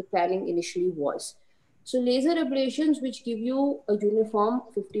what the planning initially was. So laser ablations, which give you a uniform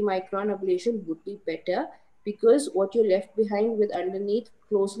 50 micron ablation, would be better, because what you're left behind with underneath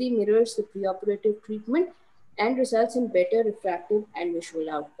closely mirrors the preoperative treatment and results in better refractive and visual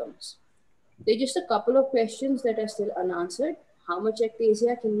outcomes. There are just a couple of questions that are still unanswered. How much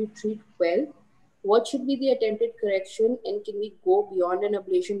ectasia can we treat well? What should be the attempted correction, and can we go beyond an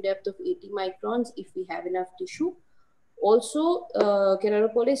ablation depth of 80 microns if we have enough tissue? Also,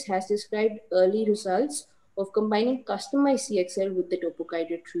 Keratopolis has described early results of combining customized CXL with the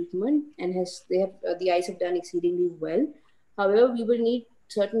topo-guided treatment, and the eyes have done exceedingly well. However, we will need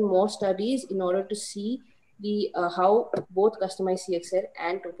certain more studies in order to see the how both customized CXL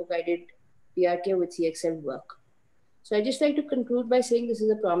and topo-guided PRK with CXL work. So I just like to conclude by saying this is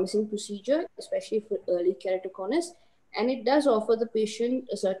a promising procedure, especially for early keratoconus, and it does offer the patient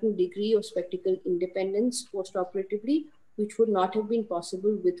a certain degree of spectacle independence post-operatively, which would not have been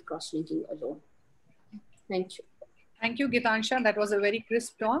possible with cross-linking alone. Thank you. Thank you, Gitansha. That was a very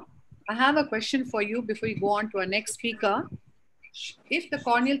crisp talk. I have a question for you before we go on to our next speaker. If the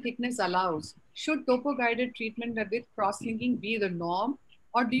corneal thickness allows, should topo-guided treatment with cross-linking be the norm,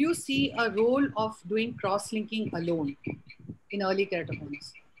 or do you see a role of doing cross-linking alone in early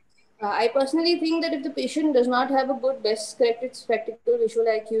keratoconus? I personally think that if the patient does not have a good best corrected spectacle visual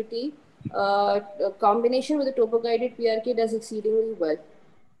acuity, a combination with a topo-guided PRK does exceedingly well.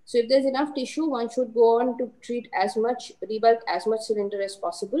 So if there's enough tissue, one should go on to treat as much, rebulk as much cylinder as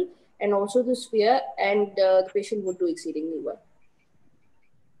possible, and also the sphere, and the patient would do exceedingly well.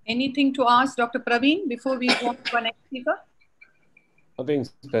 Anything to ask Dr. Praveen before we go on to our next speaker? Nothing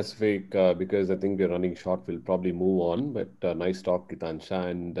specific, because I think we're running short. We'll probably move on. But nice talk, Gitansha,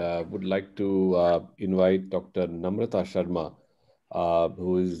 and would like to invite Dr. Namrata Sharma,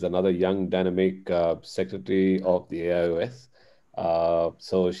 who is another young, dynamic secretary of the AIOS.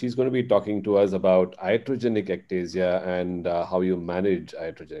 So she's going to be talking to us about iatrogenic ectasia and how you manage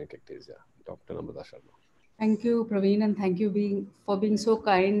iatrogenic ectasia. Dr. Namrata Sharma. Thank you, Praveen, and thank you for being so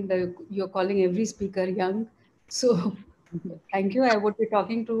kind. You're calling every speaker young. So thank you. I would be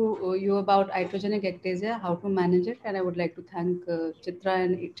talking to you about iatrogenic ectasia, how to manage it, and I would like to thank Chitra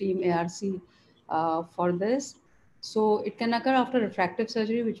and team ARC for this. So it can occur after refractive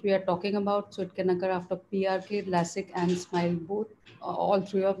surgery, which we are talking about. So it can occur after PRK, LASIK, and SMILE, both, all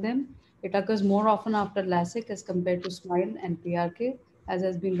three of them. It occurs more often after LASIK as compared to SMILE and PRK, as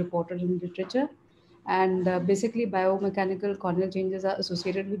has been reported in literature. And basically, biomechanical corneal changes are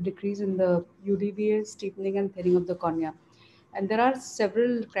associated with decrease in the UDVA, steepening, and thinning of the cornea. And there are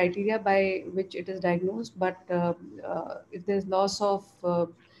several criteria by which it is diagnosed, but if there's loss of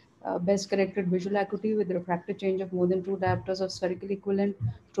best corrected visual acuity with refractive change of more than 2 diopters of spherical equivalent,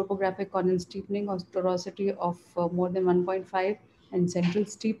 topographic corneal steepening or torosity of more than 1.5, and central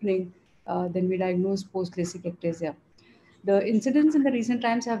steepening, then we diagnose post-LASIK ectasia. The incidence in the recent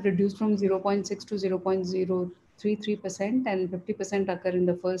times have reduced from 0.6 to 0.033%, and 50% occur in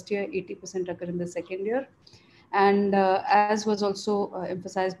the first year, 80% occur in the second year. And as was also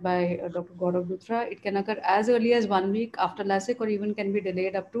emphasized by Dr. Gaurav Luthra, it can occur as early as 1 week after LASIK or even can be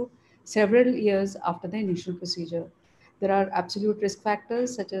delayed up to several years after the initial procedure. There are absolute risk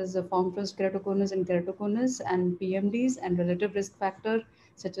factors such as form first keratoconus and keratoconus and PMDs, and relative risk factor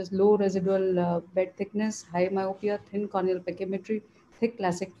such as low residual bed thickness, high myopia, thin corneal pachymetry, thick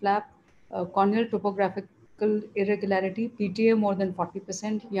LASIK flap, corneal topographical irregularity, PTA more than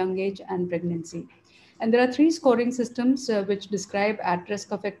 40%, young age, and pregnancy. And there are three scoring systems which describe at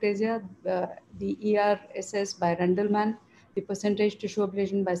risk of ectasia: the ERSS by Rendelman, the percentage tissue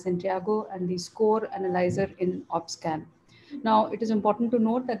ablation by Santiago, and the score analyzer in OpScan. Now, it is important to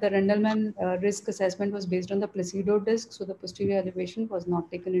note that the Rendelman risk assessment was based on the Placido disc, so the posterior elevation was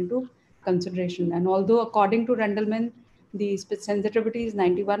not taken into consideration. And although, according to Rendelman, the sensitivity is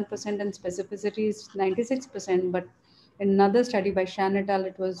 91% and specificity is 96%, but in another study by Shan et al.,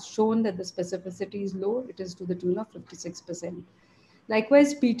 it was shown that the specificity is low. It is to the tune of 56%.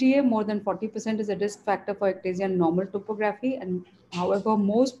 Likewise, PTA more than 40% is a risk factor for ectasia in normal topography. And however,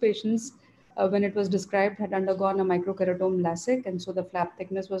 most patients, when it was described, had undergone a microkeratome LASIK, and so the flap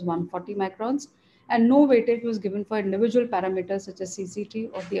thickness was 140 microns, and no weightage was given for individual parameters such as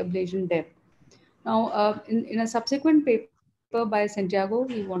CCT or the ablation depth. Now, in a subsequent paper by Santiago,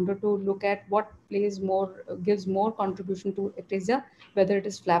 he wanted to look at what gives more contribution to ectasia, whether it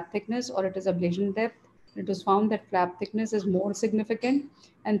is flap thickness or it is ablation depth. It was found that flap thickness is more significant,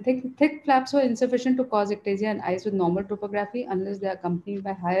 and thick flaps were insufficient to cause ectasia in eyes with normal topography unless they are accompanied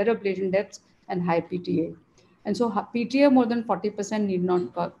by higher ablation depths and high PTA. And so PTA more than 40% need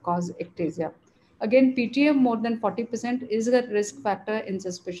not cause ectasia. Again, PTM more than 40% is a risk factor in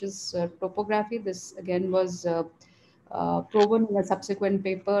suspicious topography. This again was proven in a subsequent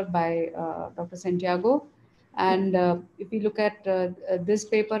paper by Dr. Santiago. And if we look at this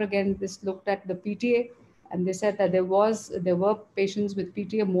paper again, this looked at the PTA, and they said that there were patients with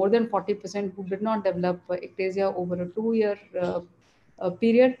PTA more than 40% who did not develop ectasia over a 2-year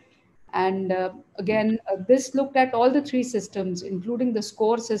period. And again, this looked at all the three systems, including the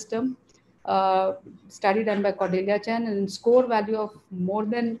score system, study done by Cordelia Chan, and score value of more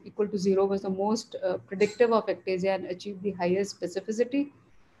than equal to 0 was the most predictive of ectasia and achieved the highest specificity.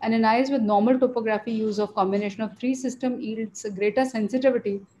 And in eyes with normal topography, use of combination of three system yields a greater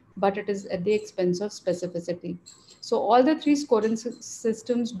sensitivity, but it is at the expense of specificity. So all the three scoring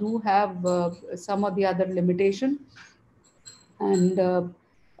systems do have some or the other limitation. And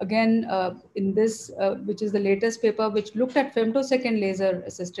again, in this, which is the latest paper, which looked at femtosecond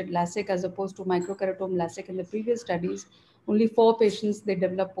laser-assisted LASIK as opposed to microkeratome LASIK in the previous studies, only 4 patients, they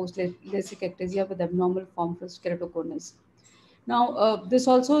developed post-LASIK ectasia with abnormal form first keratoconus. Now, this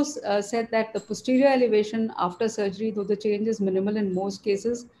also said that the posterior elevation after surgery, though the change is minimal in most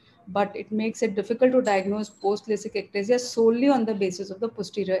cases, but it makes it difficult to diagnose post-LASIK ectasia solely on the basis of the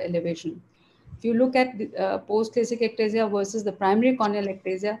posterior elevation. If you look at the post-LASIK ectasia versus the primary corneal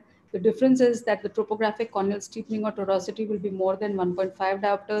ectasia, the difference is that the topographic corneal steepening or torosity will be more than 1.5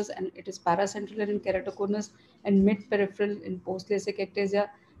 diopters, and it is paracentral in keratoconus and mid-peripheral in post-LASIK ectasia.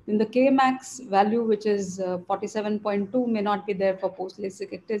 Then the Kmax value, which is 47.2, may not be there for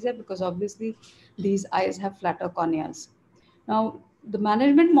post-LASIK ectasia because obviously these eyes have flatter corneas. Now, the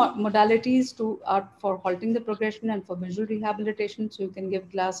management modalities are for halting the progression and for visual rehabilitation. So you can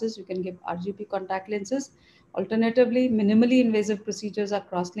give glasses, you can give RGP contact lenses. Alternatively, minimally invasive procedures are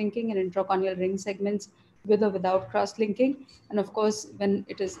cross-linking and intracorneal ring segments with or without cross-linking. And of course, when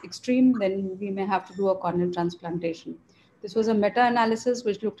it is extreme, then we may have to do a corneal transplantation. This was a meta-analysis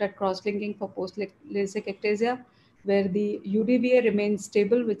which looked at cross-linking for post-LASIK ectasia, where the UDVA remains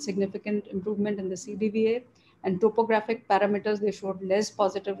stable with significant improvement in the CDVA, and topographic parameters, they showed less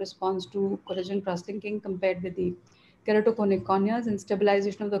positive response to collagen cross-linking compared with the keratoconic corneas, and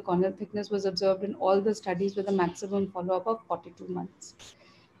stabilization of the corneal thickness was observed in all the studies with a maximum follow-up of 42 months.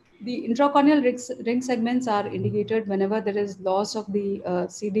 The intracorneal ring segments are indicated whenever there is loss of the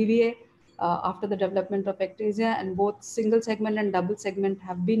CDVA after the development of ectasia, and both single segment and double segment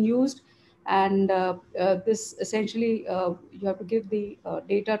have been used. And this essentially, you have to give the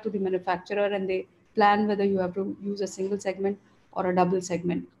data to the manufacturer, and they plan whether you have to use a single segment or a double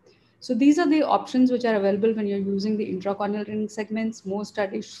segment. So these are the options which are available when you're using the intracorneal ring segments. Most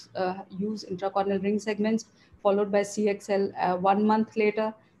studies use intracorneal ring segments followed by CXL 1 month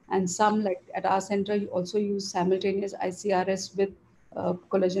later, and some, like at our center, you also use simultaneous ICRS with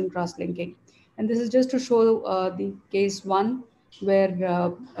collagen cross-linking. And this is just to show the case 1, where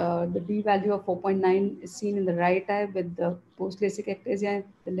the D value of 4.9 is seen in the right eye with the post-LASIK ectasia,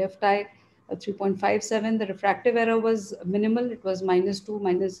 the left eye 3.57. The refractive error was minimal. It was -2,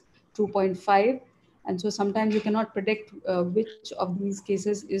 -2.5. And so sometimes you cannot predict which of these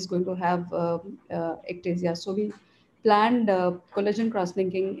cases is going to have ectasia. So we planned collagen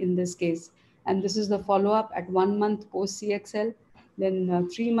cross-linking in this case. And this is the follow-up at 1 month post CXL, then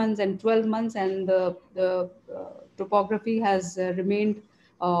 3 months and 12 months. And the topography has remained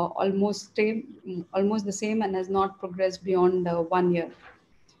almost the same and has not progressed beyond 1 year.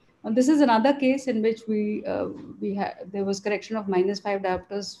 Now, this is another case in which there was correction of -5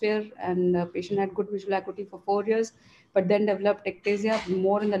 diopter sphere, and the patient had good visual acuity for 4 years, but then developed ectasia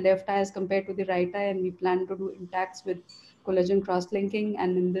more in the left eye as compared to the right eye, and we plan to do intacs with collagen cross-linking.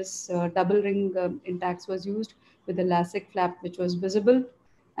 And in this double ring intacs was used with the LASIK flap, which was visible.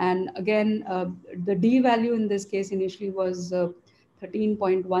 And again, the D value in this case initially was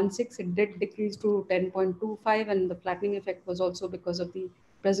 13.16. It did decrease to 10.25, and the flattening effect was also because of the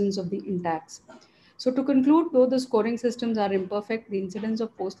presence of the intacs. So to conclude, though the scoring systems are imperfect, the incidence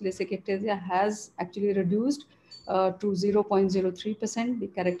of post-LASIK ectasia has actually reduced to 0.03%. The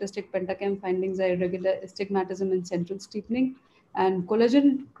characteristic pentacam findings are irregular astigmatism and central steepening. And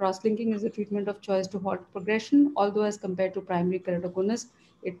collagen cross-linking is the treatment of choice to halt progression, although as compared to primary keratoconus,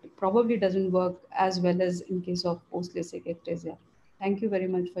 it probably doesn't work as well as in case of post-LASIK ectasia. Thank you very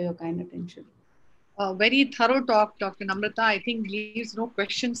much for your kind attention. Very thorough talk, Dr. Namrata. I think leaves no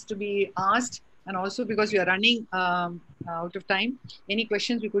questions to be asked. And also because we are running out of time, any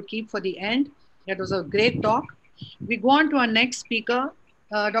questions we could keep for the end. That was a great talk. We go on to our next speaker.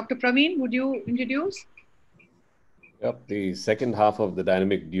 Dr. Praveen, would you introduce? Yep, the second half of the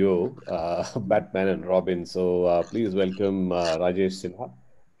dynamic duo, Batman and Robin. So please welcome Rajesh Sinha,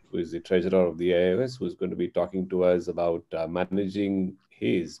 who is the treasurer of the AIOS, who is going to be talking to us about managing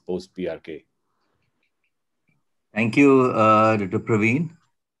haze post-PRK. Thank you, Dr. Praveen.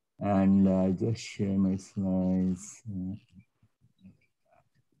 And I'll just share my slides.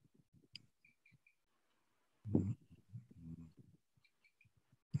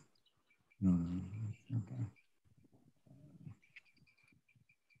 Okay.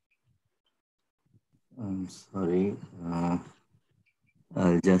 I'm sorry.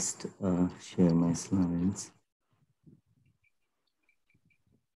 I'll just share my slides.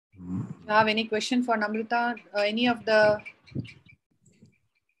 Do you have any question for Namrata? Any of the...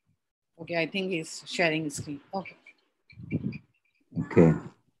 Okay, I think he's sharing his screen. Okay. Okay.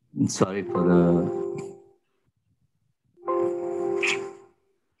 Sorry for the...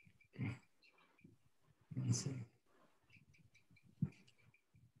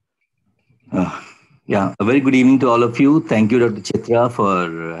 Yeah, a very good evening to all of you. Thank you, Dr. Chitra,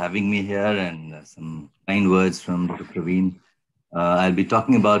 for having me here, and some kind words from Dr. Praveen. I'll be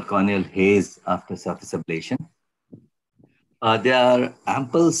talking about corneal haze after surface ablation. There are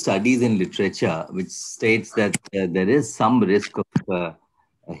ample studies in literature which states that there is some risk of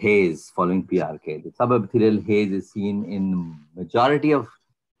haze following PRK. The subepithelial haze is seen in majority of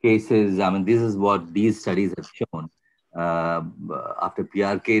cases. I mean, this is what these studies have shown. After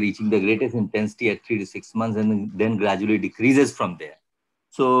PRK reaching the greatest intensity at 3 to 6 months, and then gradually decreases from there.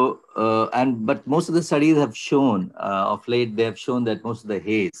 So, but most of the studies have shown, of late, they have shown that most of the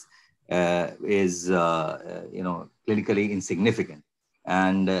haze is, clinically insignificant.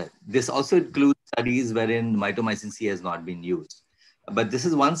 And this also includes studies wherein mitomycin C has not been used. But this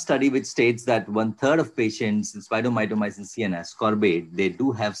is one study which states that 1/3 of patients in spite of mitomycin C and ascorbate, they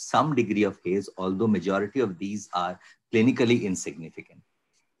do have some degree of haze, although majority of these are clinically insignificant.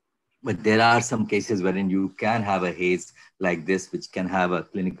 But there are some cases wherein you can have a haze like this, which can have a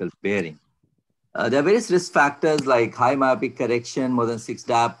clinical bearing. There are various risk factors like high myopic correction, more than 6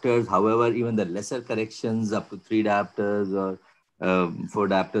 diopters. However, even the lesser corrections up to 3 diopters or 4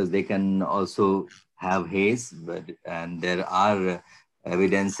 diopters, they can also have haze. And there are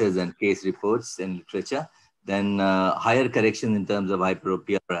evidences and case reports in literature. Then higher correction in terms of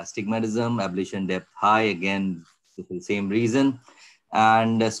hyperopia or astigmatism, ablation depth high, again, for the same reason.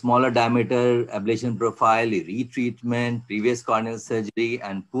 and a smaller diameter ablation profile, retreatment, previous corneal surgery,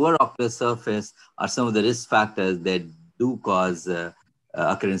 and poor ocular surface are some of the risk factors that do cause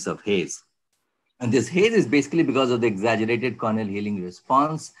occurrence of haze. And this haze is basically because of the exaggerated corneal healing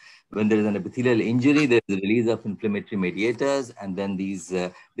response. When there is an epithelial injury, there is a release of inflammatory mediators, and then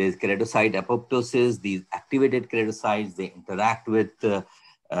there's keratocyte apoptosis. These activated keratocytes, they interact with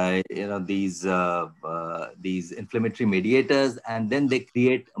these inflammatory mediators, and then they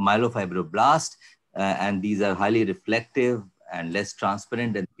create myelofibroblast, and these are highly reflective and less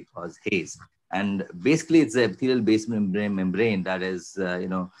transparent, and they cause haze. And basically, it's the epithelial-based membrane that is,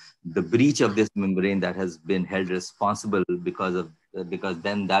 the breach of this membrane that has been held responsible because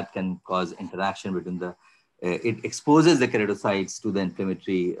then that can cause interaction between it exposes the keratocytes to the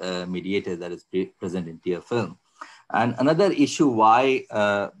inflammatory mediator that is present in tear film. And another issue why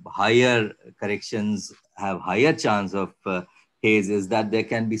higher corrections have higher chance of haze is that there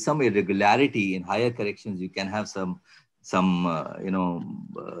can be some irregularity in higher corrections. You can have some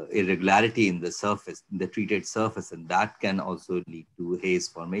irregularity in the surface, in the treated surface, and that can also lead to haze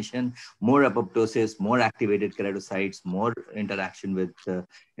formation. More apoptosis, more activated keratocytes, more interaction with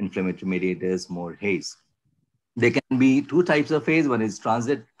inflammatory mediators, more haze. There can be two types of haze. One is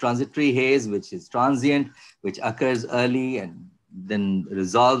transitory haze, which is transient, which occurs early and then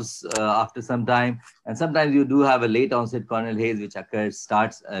resolves after some time. And sometimes you do have a late onset corneal haze, which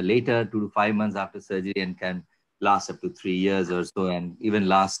starts later, 2 to 5 months after surgery, and can last up to 3 years or so, and even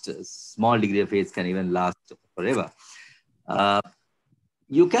last a small degree of haze can even last forever.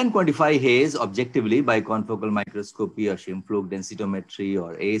 You can quantify haze objectively by confocal microscopy or Scheimpflug densitometry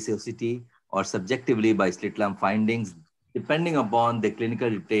or ASOCT, or subjectively by slit lamp findings, depending upon the clinical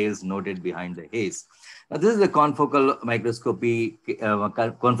details noted behind the haze. Now, this is the confocal microscopic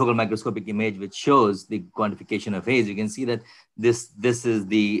image, which shows the quantification of haze. You can see that this is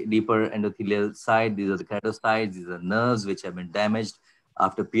the deeper endothelial side. These are the keratocytes. These are nerves which have been damaged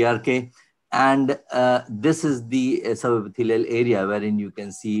after PRK. And this is the subepithelial area wherein you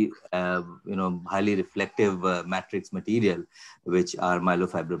can see, highly reflective matrix material, which are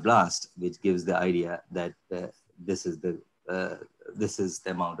myelofibroblast, which gives the idea that this is the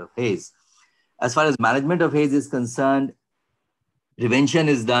amount of haze. As far as management of haze is concerned, prevention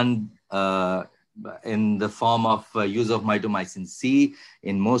is done in the form of use of mitomycin C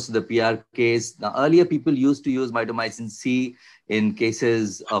in most of the PRKs. Now, earlier people used to use mitomycin C in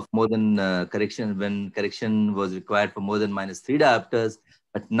cases of more than correction, when correction was required for more than -3 diopters.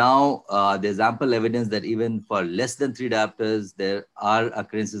 But now there's ample evidence that even for less than 3 diopters, there are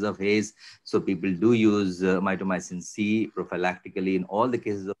occurrences of haze. So people do use mitomycin C prophylactically in all the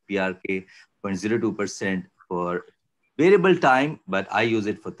cases of PRK, 0.02% for variable time, but I use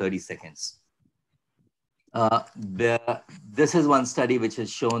it for 30 seconds. This is one study which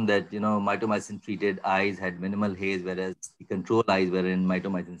has shown that, mitomycin treated eyes had minimal haze, whereas the control eyes wherein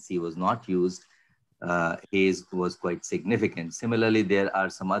mitomycin C was not used, haze was quite significant. Similarly, there are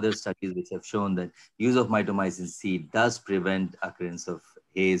some other studies which have shown that use of mitomycin C does prevent occurrence of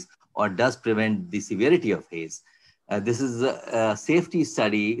haze or does prevent the severity of haze. This is a safety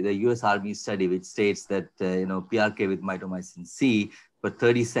study, the US Army study, which states that PRK with mitomycin C for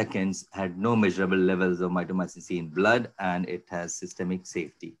 30 seconds had no measurable levels of mitomycin C in blood, and it has systemic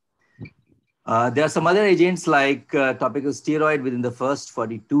safety. There are some other agents like topical steroid within the first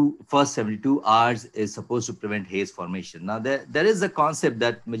 72 hours is supposed to prevent haze formation. Now, there is a concept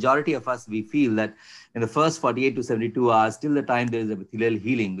that majority of us, we feel that in the first 48 to 72 hours, till the time there is epithelial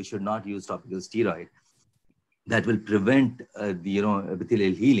healing, we should not use topical steroid. That will prevent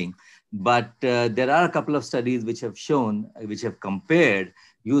epithelial healing. But there are a couple of studies which have compared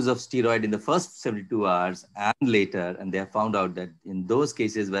use of steroid in the first 72 hours and later, and they have found out that in those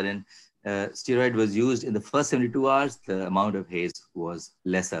cases wherein steroid was used in the first 72 hours, the amount of haze was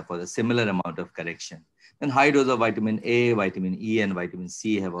lesser for the similar amount of correction. And high dose of vitamin A, vitamin E, and vitamin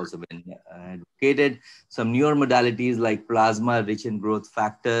C have also been advocated. Some newer modalities like plasma rich in growth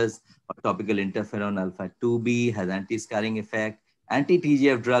factors or topical interferon alpha 2B has anti-scarring effect.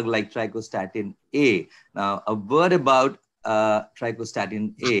 Anti-TGF drug like trichostatin A. Now, a word about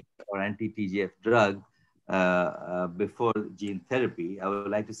trichostatin A or anti-TGF drug before gene therapy. I would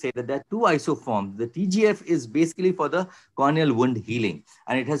like to say that there are two isoforms. The TGF is basically for the corneal wound healing,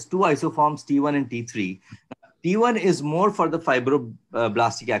 and it has two isoforms, T1 and T3. T1 is more for the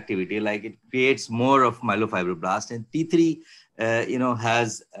fibroblastic activity, like it creates more of myelofibroblast, and T3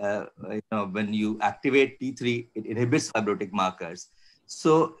 when you activate T3, it inhibits fibrotic markers.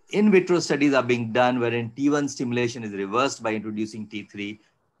 So in vitro studies are being done wherein T1 stimulation is reversed by introducing T3.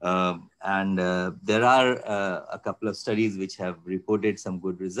 There are a couple of studies which have reported some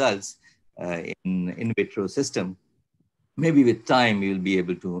good results in vitro system. Maybe with time, you'll be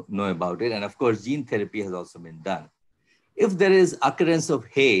able to know about it. And of course, gene therapy has also been done. If there is occurrence of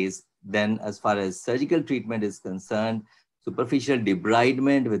haze, then as far as surgical treatment is concerned, superficial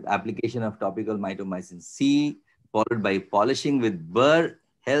debridement with application of topical mitomycin C, followed by polishing with burr,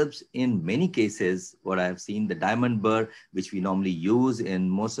 helps in many cases. What I have seen, the diamond burr, which we normally use in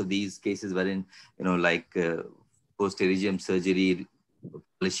most of these cases wherein, like post-pterygium surgery,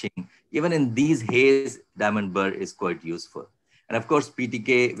 polishing, even in these haze, diamond burr is quite useful. And of course,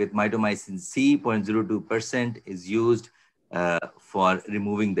 PTK with mitomycin C, 0.02% is used for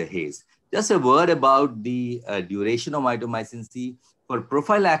removing the haze. Just a word about the duration of mitomycin C. For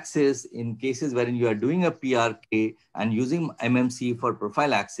prophylaxis, in cases wherein you are doing a PRK and using MMC for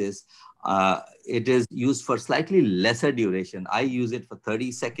prophylaxis, it is used for slightly lesser duration. I use it for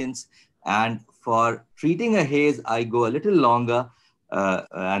 30 seconds. And for treating a haze, I go a little longer,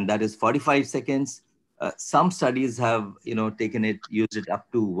 and that is 45 seconds. Some studies have, used it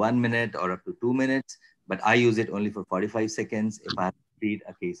up to 1 minute or up to 2 minutes, but I use it only for 45 seconds if I have to treat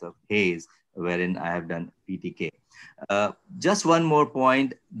a case of haze wherein I have done PTK. Just one more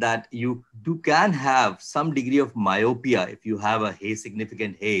point, that you can have some degree of myopia if you have a haze,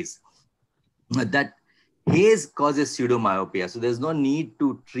 significant haze. That haze causes pseudomyopia. So there's no need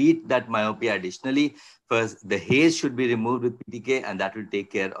to treat that myopia additionally. First, the haze should be removed with PTK, and that will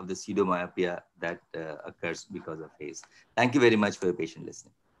take care of the pseudomyopia that occurs because of haze. Thank you very much for your patient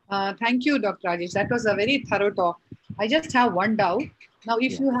listening. Thank you, Dr. Rajesh. That was a very thorough talk. I just have one doubt. Now,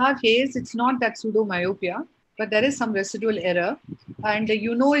 if you have haze, it's not that pseudomyopia, but there is some residual error. And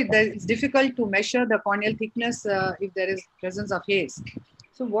it's difficult to measure the corneal thickness if there is presence of haze.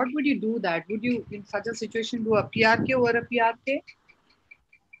 So what would you do that? Would you, in such a situation, do a PRK over a PRK?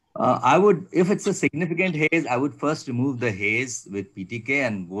 I would, if it's a significant haze, I would first remove the haze with PTK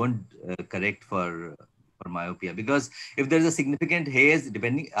and won't correct for myopia. Because if there's a significant haze,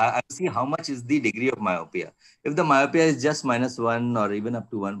 depending, I see how much is the degree of myopia. If the myopia is just -1 or even up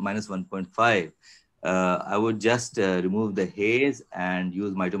to -1.5, I would just remove the haze and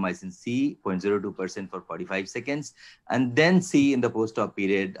use mitomycin C, 0.02% for 45 seconds, and then see in the post-op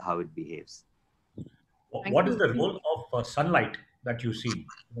period how it behaves. What is the role of sunlight that you see?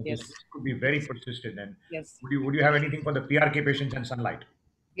 Yes. This could be very persistent. And yes. Would you have anything for the PRK patients and sunlight?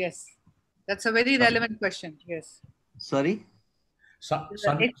 Yes. That's a very relevant question. Yes. Sorry?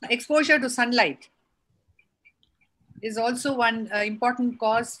 Exposure to sunlight is also one important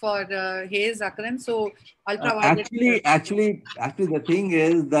cause for haze occurrence. So ultraviolet. Actually, the thing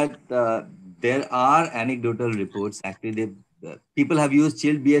is that there are anecdotal reports. Actually, people have used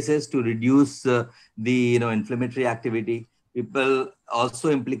chilled BSS to reduce the inflammatory activity. People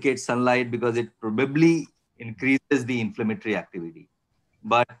also implicate sunlight because it probably increases the inflammatory activity.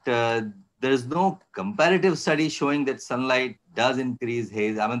 But there is no comparative study showing that sunlight does increase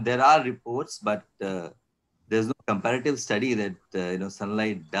haze. I mean, there are reports, but there's no comparative study that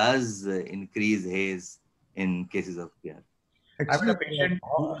sunlight does increase haze in cases of PR. I had a patient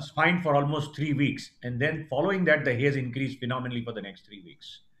who was fine for almost 3 weeks, and then following that, the haze increased phenomenally for the next 3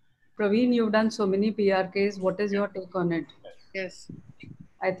 weeks. Praveen, you've done so many PRKs. What is your take on it? Yes.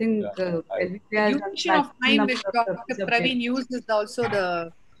 I think duration of time which Dr. Praveen uses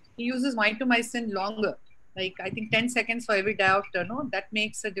also he uses mitomycin longer. Like I think 10 seconds for every diopter, no? That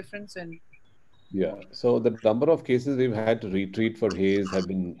makes a difference in. Yeah. So the number of cases we've had to retreat for haze have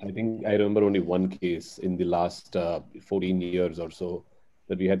been, I think I remember only one case in the last 14 years or so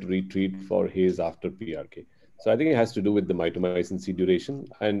that we had to retreat for haze after PRK. So I think it has to do with the mitomycin C duration.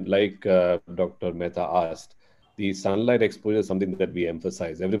 And like Dr. Mehta asked, the sunlight exposure is something that we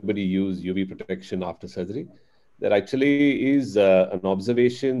emphasize. Everybody use UV protection after surgery. There actually is an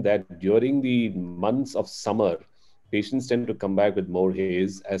observation that during the months of summer, patients tend to come back with more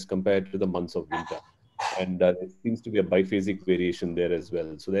haze as compared to the months of winter. And there seems to be a biphasic variation there as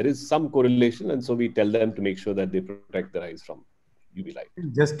well. So there is some correlation. And so we tell them to make sure that they protect their eyes from UV light.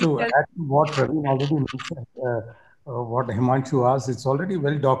 Just to add to what Praveen already mentioned, what Himanshu asked, it's already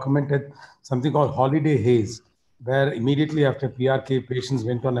well documented, something called holiday haze, where immediately after PRK, patients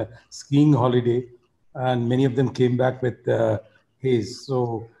went on a skiing holiday and many of them came back with haze.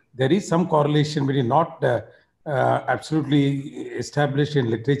 So there is some correlation, but not absolutely established in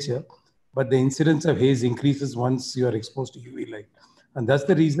literature, but the incidence of haze increases once you are exposed to UV light. And that's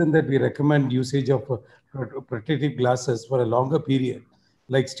the reason that we recommend usage of protective glasses for a longer period,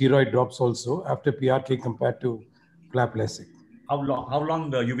 like steroid drops also after PRK compared to flap LASIK. How long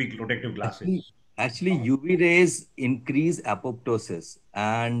the UV protective glasses? Actually, UV rays increase apoptosis,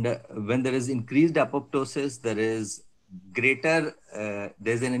 and when there is increased apoptosis, there is greater,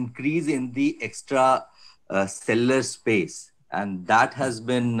 there's an increase in the extra cellular space, and that has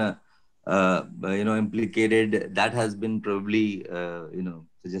been, implicated. That has been probably,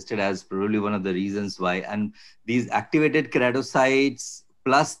 suggested as probably one of the reasons why. And these activated keratocytes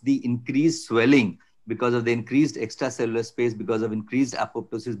plus the increased swelling because of the increased extracellular space, because of increased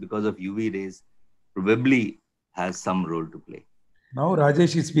apoptosis, because of UV rays, probably has some role to play. Now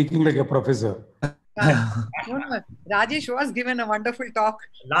Rajesh is speaking like a professor. No, Rajesh was given a wonderful talk.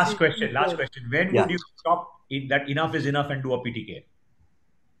 Last question. When would you stop that enough is enough and do a PTK?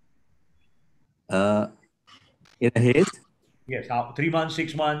 In a haze? Yes, 3 months,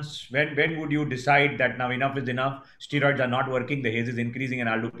 6 months. When would you decide that now enough is enough? Steroids are not working, the haze is increasing, and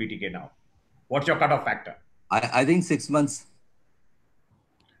I'll do PTK now. What's your cutoff factor? I think 6 months.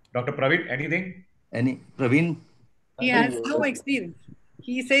 Dr. Praveen, anything? Praveen? He has no experience.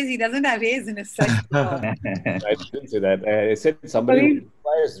 He says he doesn't have haze in his sight. I didn't say that. I said somebody who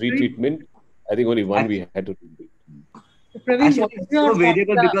requires retreatment. I think only one we had to do. Actually, it's so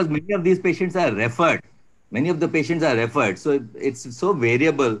variable because many of these patients are referred. Many of the patients are referred. So it's so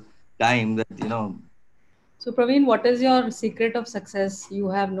variable time that, So Praveen, what is your secret of success? You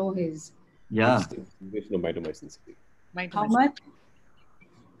have no haze. Yeah. No mitomycin C. How much?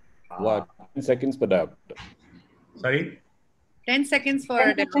 What? 10 seconds per diopter. Sorry? 10 seconds for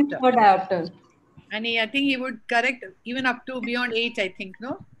 10 seconds per diopter. And I think he would correct even up to beyond 8, I think,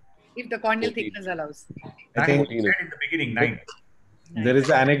 no? If the corneal thickness allows. I think in the beginning, 9. There is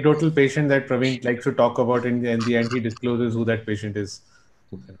an anecdotal patient that Praveen likes to talk about, and in the end, he discloses who that patient is.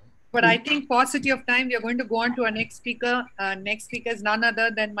 But I think paucity of time, we are going to go on to our next speaker. Next speaker is none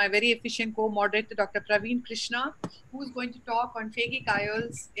other than my very efficient co-moderator, Dr. Praveen Krishna, who is going to talk on phakic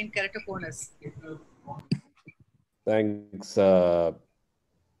IOLs in keratoconus. Thanks,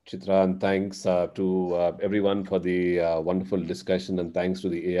 Chitra, and thanks to everyone for the wonderful discussion, and thanks to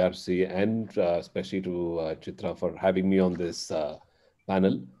the ARC and especially to Chitra for having me on this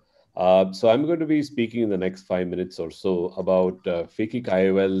panel. So I'm going to be speaking in the next 5 minutes or so about phakic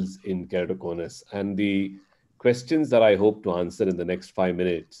IOLs in keratoconus, and the questions that I hope to answer in the next 5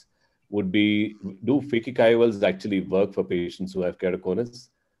 minutes would be, do phakic IOLs actually work for patients who have keratoconus?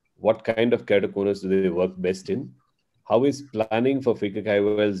 What kind of keratoconus do they work best in? How is planning for phakic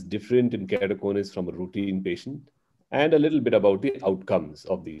IOLs different in keratoconus from a routine patient? And a little bit about the outcomes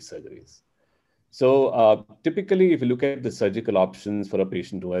of these surgeries. So typically, if you look at the surgical options for a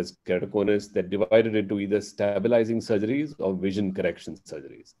patient who has keratoconus, they're divided into either stabilizing surgeries or vision correction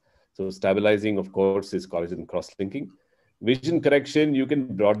surgeries. So stabilizing, of course, is collagen cross-linking. Vision correction, you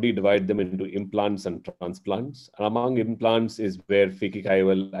can broadly divide them into implants and transplants. And among implants is where phakic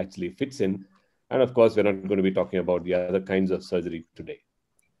IOL actually fits in. And of course, we're not going to be talking about the other kinds of surgery today.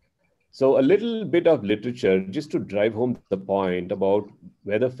 So a little bit of literature just to drive home the point about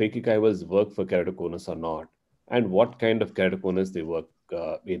whether phakic IOLs work for keratoconus or not, and what kind of keratoconus they work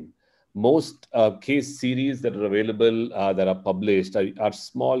in. Most case series that are available, that are published, are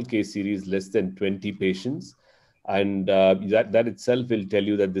small case series, less than 20 patients. And that itself will tell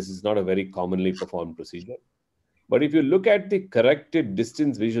you that this is not a very commonly performed procedure. But if you look at the corrected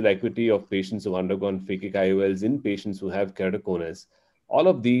distance visual acuity of patients who have undergone phakic IOLs in patients who have keratoconus, all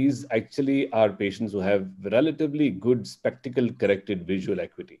of these actually are patients who have relatively good spectacle corrected visual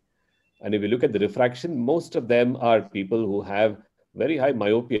acuity. And if you look at the refraction, most of them are people who have very high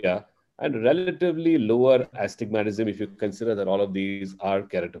myopia and relatively lower astigmatism if you consider that all of these are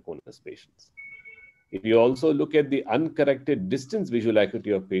keratoconus patients. If you also look at the uncorrected distance visual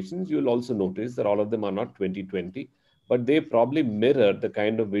acuity of patients, you'll also notice that all of them are not 20/20, but they probably mirror the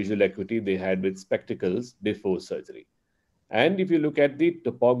kind of visual acuity they had with spectacles before surgery. And if you look at the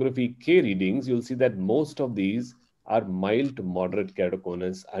topography K readings, you'll see that most of these are mild to moderate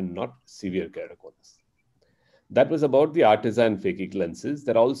keratoconus and not severe keratoconus. That was about the artisan phakic lenses.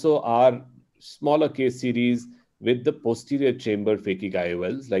 There also are smaller case series with the posterior chamber phakic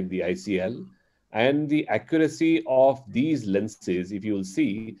IOLs like the ICL. And the accuracy of these lenses, if you will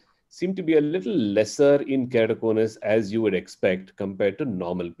see, seem to be a little lesser in keratoconus as you would expect compared to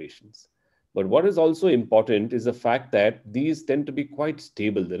normal patients. But what is also important is the fact that these tend to be quite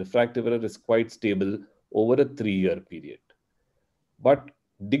stable. The refractive error is quite stable over a 3-year period. But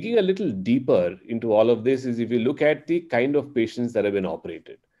digging a little deeper into all of this is if you look at the kind of patients that have been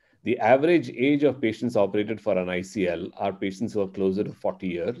operated. The average age of patients operated for an ICL are patients who are closer to 40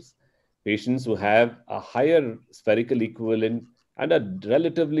 years. Patients who have a higher spherical equivalent and a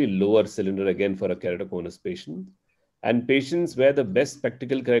relatively lower cylinder, again, for a keratoconus patient. and patients where the best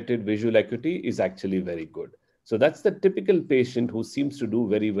spectacle corrected visual acuity is actually very good. So that's the typical patient who seems to do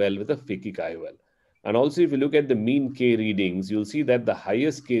very well with a phakic IOL. And also, if you look at the mean K readings, you'll see that the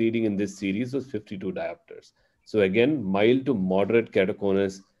highest K reading in this series was 52 diopters. So again, mild to moderate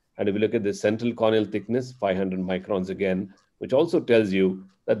keratoconus. And if you look at the central corneal thickness, 500 microns again, which also tells you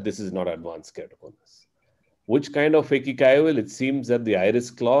that this is not advanced keratoconus. Which kind of phakic IOL? It seems that the iris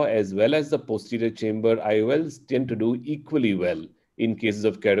claw as well as the posterior chamber IOLs tend to do equally well in cases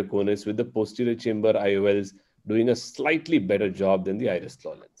of keratoconus, with the posterior chamber IOLs doing a slightly better job than the iris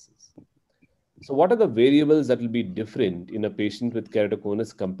claw lenses. So what are the variables that will be different in a patient with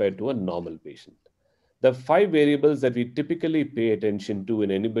keratoconus compared to a normal patient? The 5 variables that we typically pay attention to in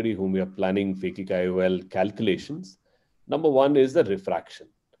anybody whom we are planning phakic IOL calculations. Number 1 is the refraction.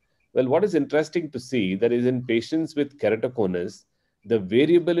 Well, what is interesting to see that is in patients with keratoconus, the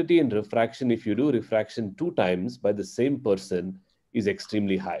variability in refraction, if you do refraction 2 times by the same person, is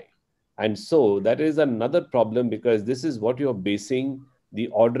extremely high. And so that is another problem, because this is what you're basing the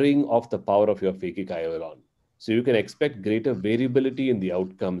ordering of the power of your phakic IOL on. So you can expect greater variability in the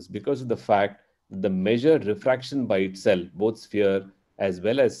outcomes because of the fact that the measured refraction by itself, both sphere as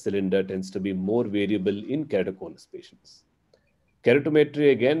well as cylinder, tends to be more variable in keratoconus patients.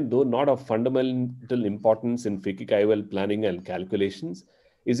 Keratometry, again, though not of fundamental importance in phakic IOL planning and calculations,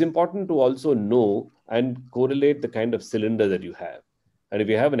 is important to also know and correlate the kind of cylinder that you have. And if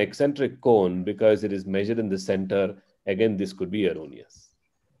you have an eccentric cone because it is measured in the center, again, this could be erroneous.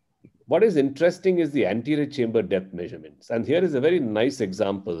 What is interesting is the anterior chamber depth measurements. And here is a very nice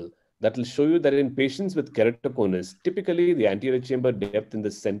example that will show you that in patients with keratoconus, typically the anterior chamber depth in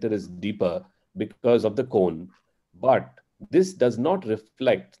the center is deeper because of the cone. But this does not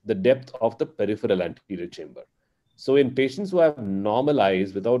reflect the depth of the peripheral anterior chamber. So in patients who have normal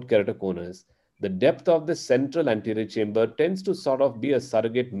eyes without keratoconus, the depth of the central anterior chamber tends to sort of be a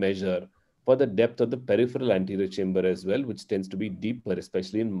surrogate measure for the depth of the peripheral anterior chamber as well, which tends to be deeper,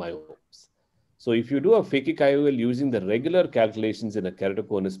 especially in myopes. So if you do a phakic IOL using the regular calculations in a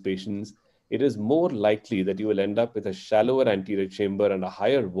keratoconus patients, it is more likely that you will end up with a shallower anterior chamber and a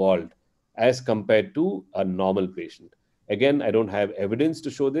higher vault as compared to a normal patient. Again, I don't have evidence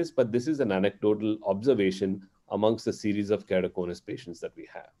to show this, but this is an anecdotal observation amongst the series of keratoconus patients that we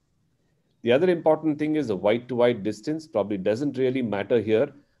have. The other important thing is the white to white distance probably doesn't really matter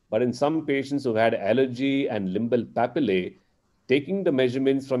here, but in some patients who had allergy and limbal papillae, taking the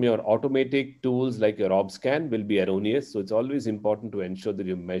measurements from your automatic tools like your OBSCAN will be erroneous. So it's always important to ensure that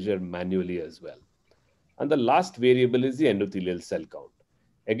you measure manually as well. And the last variable is the endothelial cell count.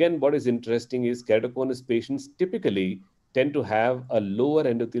 Again, what is interesting is keratoconus patients typically tend to have a lower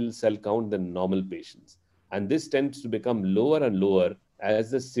endothelial cell count than normal patients. And this tends to become lower and lower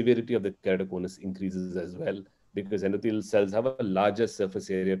as the severity of the keratoconus increases as well, because endothelial cells have a larger surface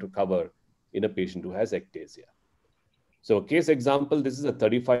area to cover in a patient who has ectasia. So a case example, this is a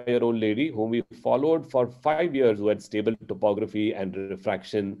 35-year-old lady whom we followed for 5 years, who had stable topography and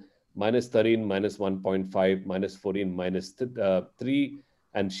refraction, minus 13, minus 1.5, minus 14, minus 3.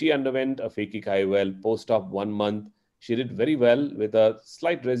 And she underwent a phakic IOL post-op 1 month. She did very well with a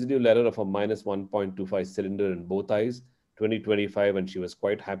slight residual error of a minus 1.25 cylinder in both eyes, 20/25, and she was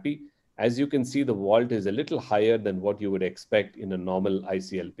quite happy. As you can see, the vault is a little higher than what you would expect in a normal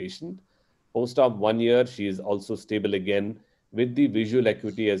ICL patient. Post-op 1 year, she is also stable again with the visual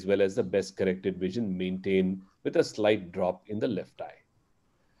acuity as well as the best corrected vision maintained with a slight drop in the left eye.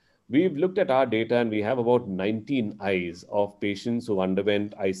 We've looked at our data and we have about 19 eyes of patients who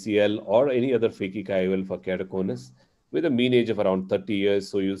underwent ICL or any other phakic IOL for keratoconus with a mean age of around 30 years.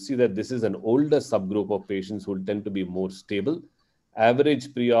 So you'll see that this is an older subgroup of patients who tend to be more stable.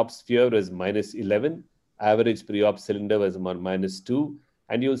 Average pre-op sphere is minus 11. Average pre-op cylinder was minus 2.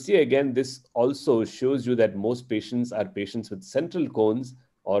 And you'll see again, this also shows you that most patients are patients with central cones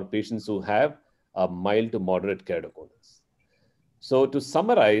or patients who have a mild to moderate keratoconus. So to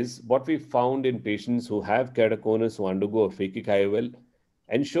summarize, what we found in patients who have keratoconus who undergo a phakic IOL,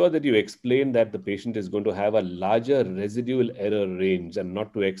 ensure that you explain that the patient is going to have a larger residual error range and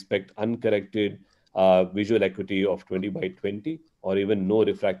not to expect uncorrected visual acuity of 20/20 or even no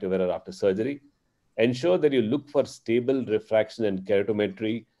refractive error after surgery. Ensure that you look for stable refraction and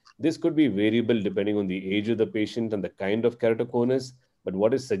keratometry. This could be variable depending on the age of the patient and the kind of keratoconus, but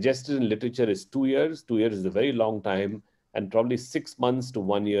what is suggested in literature is 2 years. 2 years is a very long time, and probably 6 months to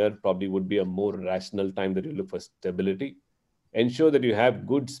 1 year probably would be a more rational time that you look for stability. Ensure that you have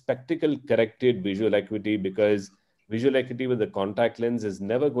good spectacle corrected visual acuity, because visual acuity with the contact lens is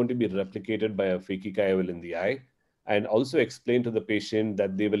never going to be replicated by a phakic IOL in the eye. And also explain to the patient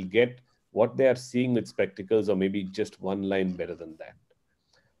that they will get what they are seeing with spectacles, or maybe just one line better than that.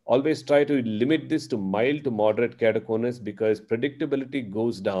 Always try to limit this to mild to moderate keratoconus, because predictability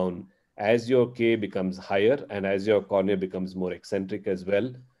goes down as your K becomes higher and as your cornea becomes more eccentric as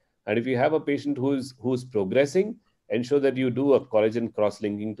well. And if you have a patient who's progressing, ensure that you do a collagen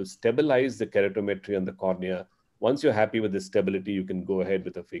cross-linking to stabilize the keratometry on the cornea. Once you're happy with the stability, you can go ahead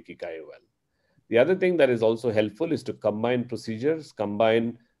with a phakic IOL. The other thing that is also helpful is to combine procedures,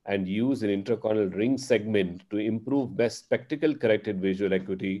 combine and use an intracorneal ring segment to improve best spectacle corrected visual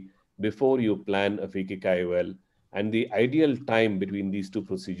acuity before you plan a phakic IOL. And the ideal time between these two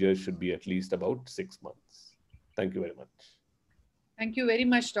procedures should be at least about 6 months. Thank you very much. Thank you very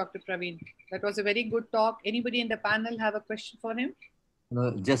much, Dr. Praveen. That was a very good talk. Anybody in the panel have a question for him?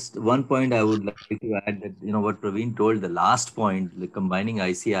 Just one point I would like to add, that what Praveen told, the last point, like combining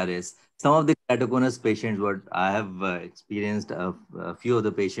ICRS, some of the keratoconus patients, what I have experienced, a few of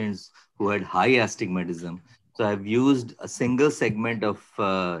the patients who had high astigmatism. So I've used a single segment of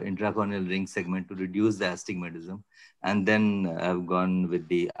intracorneal ring segment to reduce the astigmatism. And then I've gone with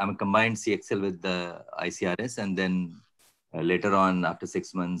I'm combined CXL with the ICRS, and then later on, after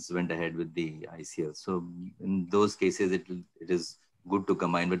 6 months, went ahead with the ICL. So in those cases, it is good to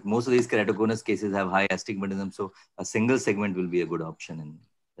combine, but most of these keratoconus cases have high astigmatism, so a single segment will be a good option in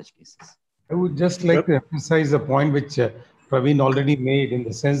such cases. I would just like to emphasize a point which Praveen already made, in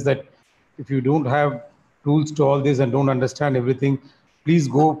the sense that if you don't have tools to all this and don't understand everything, please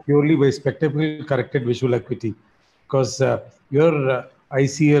go purely by spectacle corrected visual acuity, because your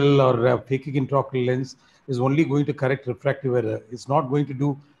ICL or phakic intraocular lens is only going to correct refractive error. It's not going to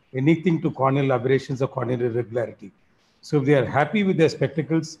do anything to corneal aberrations or corneal irregularity. So if they are happy with their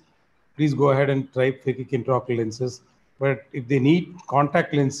spectacles, please go ahead and try phakic intraocular lenses. But if they need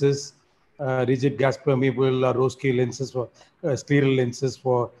contact lenses, rigid gas permeable or rose-K lenses for scleral lenses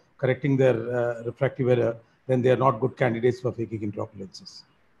for correcting their refractive error, then they are not good candidates for phakic intraocular lenses.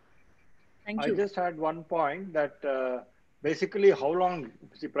 Thank you. I just had one point that basically how long,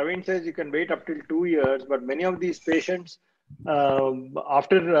 see, Praveen says you can wait up till 2 years, but many of these patients,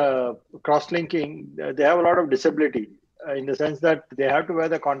 after cross-linking, they have a lot of disability in the sense that they have to wear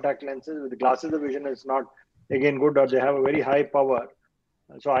the contact lenses. With the glasses, the vision is not, again, good, or they have a very high power.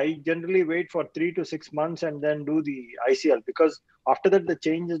 So I generally wait for 3 to 6 months and then do the ICL, because after that, the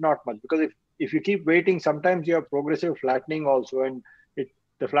change is not much. Because if you keep waiting, sometimes you have progressive flattening also, and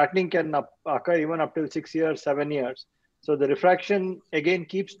the flattening can occur even up till 6 years, 7 years. So the refraction again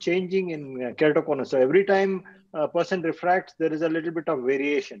keeps changing in keratoconus. So every time a person refracts, there is a little bit of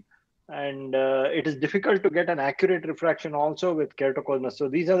variation. And it is difficult to get an accurate refraction also with keratoconus. So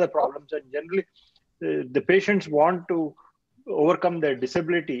these are the problems. And generally, the patients want to overcome their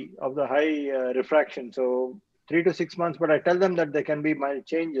disability of the high refraction. So 3 to 6 months, but I tell them that there can be mild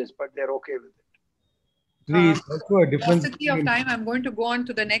changes, but they're okay with it. Please, also a difference. Paucity of time, I'm going to go on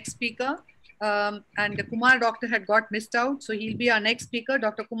to the next speaker. And Kumar doctor had got missed out, so he'll be our next speaker.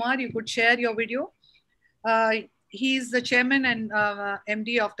 Dr. Kumar, you could share your video. He's the chairman and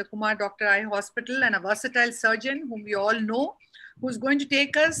MD of the Kumar Doctor Eye Hospital, and a versatile surgeon whom we all know, who's going to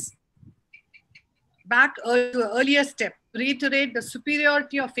take us back to an earlier step, reiterate the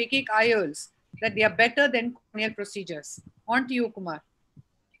superiority of phakic IOLs, that they are better than corneal procedures. On to you, Kumar.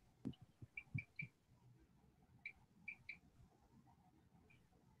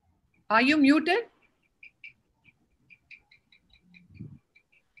 Are you muted?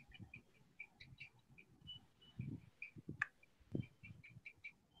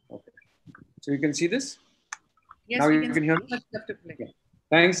 Okay. So you can see this? Yes, now we you can hear me? Yeah.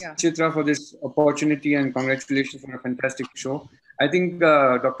 Thanks, Yeah. Chitra, for this opportunity, and congratulations for a fantastic show. I think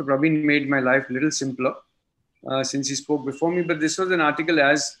Dr. Praveen made my life a little simpler since he spoke before me, but this was an article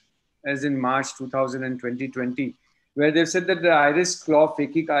as in March 2020, where they've said that the iris claw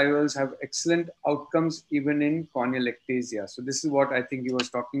phakic IOLs have excellent outcomes even in corneal ectasia. So this is what I think he was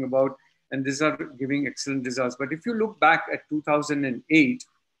talking about, and these are giving excellent results. But if you look back at 2008,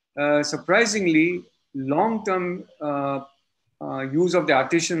 surprisingly, long-term use of the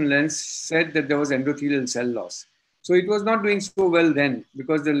artificial lens said that there was endothelial cell loss. So it was not doing so well then,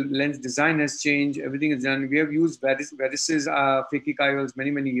 because the lens design has changed, everything is done. We have used varices phakic IOLs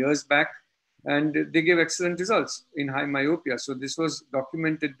many years back, and they gave excellent results in high myopia. So this was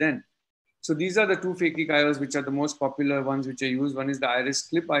documented then. So these are the two phakic IOLs which are the most popular ones which are used. One is the iris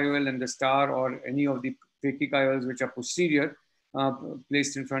clip IOL and the star, or any of the phakic IOLs which are posterior,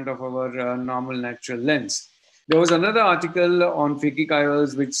 placed in front of our normal natural lens. There was another article on phakic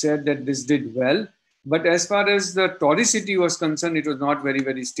IOLs which said that this did well, but as far as the toricity was concerned, it was not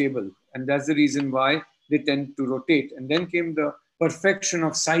very stable. And that's the reason why they tend to rotate. And then came the perfection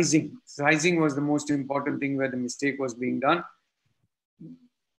of sizing. Sizing was the most important thing where the mistake was being done.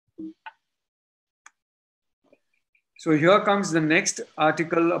 So here comes the next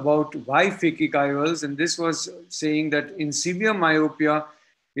article about why phakic IOLs, and this was saying that in severe myopia,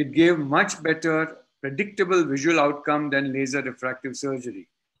 it gave much better predictable visual outcome than laser refractive surgery.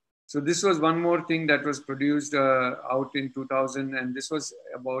 So this was one more thing that was produced out in 2000, and this was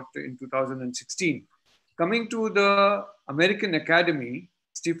about in 2016. Coming to the American Academy,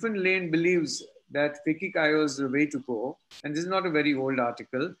 Stephen Lane believes that phakic IOL is the way to go, and this is not a very old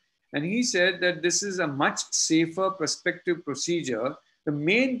article. And he said that this is a much safer prospective procedure. The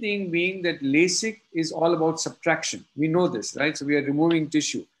main thing being that LASIK is all about subtraction. We know this, right? So we are removing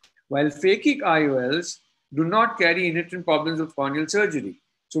tissue. While phakic IOLs do not carry inherent problems of corneal surgery.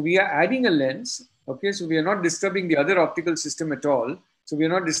 So we are adding a lens, okay? So we are not disturbing the other optical system at all. So we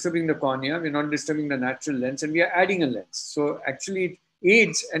are not disturbing the cornea, we're not disturbing the natural lens, and we are adding a lens. So actually it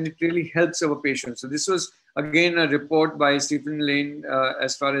aids and it really helps our patients. So this was again a report by Stephen Lane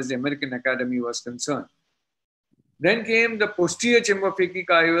as far as the American Academy was concerned. Then came the posterior chamber phakic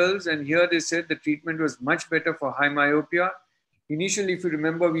IOLs, and here they said the treatment was much better for high myopia. Initially, if you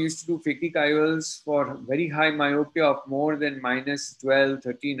remember, we used to do phakic IOLs for very high myopia of more than minus 12,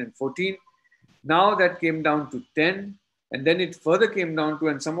 13, and 14. Now that came down to 10, and then it further came down to,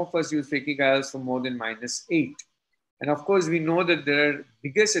 and some of us use phakic IOLs for more than minus 8. And of course, we know that the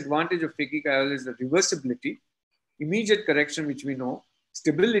biggest advantage of phakic IOL is the reversibility, immediate correction, which we know,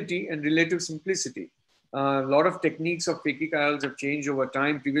 stability, and relative simplicity. A lot of techniques of phakic IOLs have changed over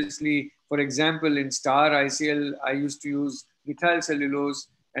time. Previously, for example, in star ICL, I used to use methyl cellulose,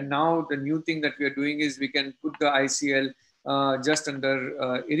 and now the new thing that we are doing is we can put the ICL just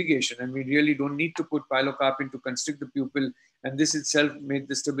under irrigation, and we really don't need to put pilocarpine to constrict the pupil, and this itself made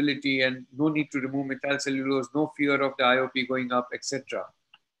the stability and no need to remove methyl cellulose, no fear of the IOP going up, etc.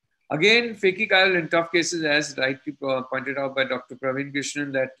 Again, phakic IOL in tough cases, as rightly pointed out by Dr. Praveen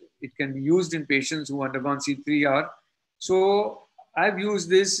Krishnan, that it can be used in patients who undergone C3R. So I've used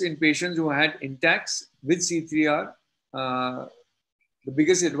this in patients who had intacs with C3R. The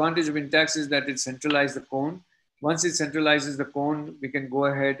biggest advantage of intacs is that it centralizes the cone. Once it centralizes the cone, we can go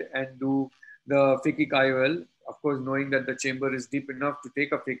ahead and do the phakic IOL, of course, knowing that the chamber is deep enough to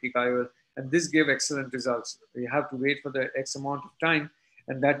take a phakic IOL, and this gave excellent results. We have to wait for the X amount of time,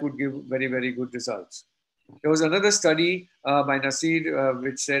 and that would give very, very good results. There was another study by Nasir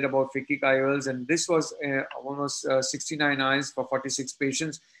which said about phakic IOLs, and this was almost 69 eyes for 46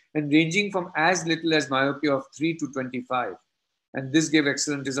 patients, and ranging from as little as myopia of 3 to 25. And this gave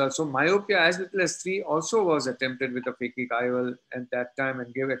excellent results. So myopia as little as 3 also was attempted with a phakic IOL at that time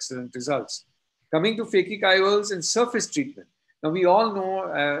and gave excellent results. Coming to phakic IOLs and surface treatment. Now we all know,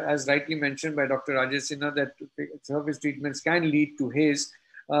 as rightly mentioned by Dr. Rajesh Sinha, that surface treatments can lead to haze.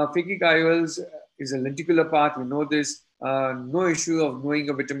 Phakic IOLs is a lenticular path, we know this. No issue of knowing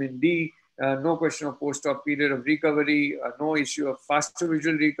a vitamin D, no question of post-op period of recovery, no issue of faster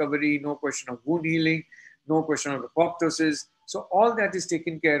visual recovery, no question of wound healing, no question of apoptosis. So all that is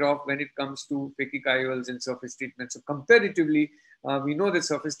taken care of when it comes to phakic IOLs and surface treatment. So comparatively, we know that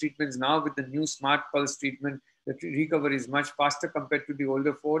surface treatments now with the new smart pulse treatment, the recovery is much faster compared to the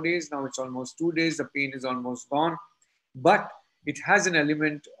older 4 days. Now it's almost 2 days, the pain is almost gone. But it has an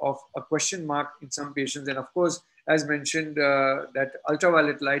element of a question mark in some patients. And of course, as mentioned, that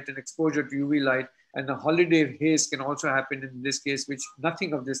ultraviolet light and exposure to UV light and the holiday haze can also happen in this case, which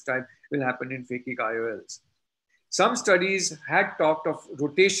nothing of this type will happen in phakic IOLs. Some studies had talked of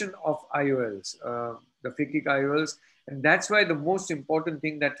rotation of IOLs, the phakic IOLs, and that's why the most important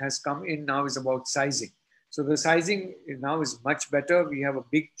thing that has come in now is about sizing. So the sizing now is much better. We have a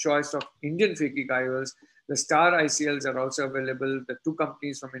big choice of Indian phakic IOLs. The star ICLs are also available. The 2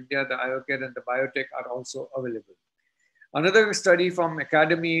 companies from India, the IOCare and the Biotech, are also available. Another study from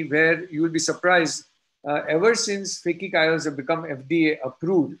Academy where you will be surprised, ever since phakic IOLs have become FDA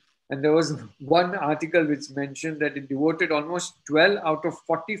approved, and there was one article which mentioned that it devoted almost 12 out of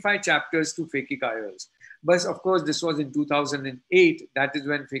 45 chapters to phakic IOLs. But of course, this was in 2008. That is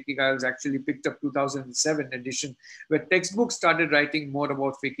when phakic IOLs actually picked up 2007 edition, where textbooks started writing more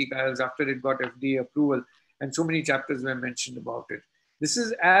about phakic IOLs after it got FDA approval. And so many chapters were mentioned about it. This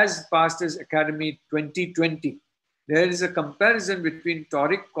is as past as Academy 2020. There is a comparison between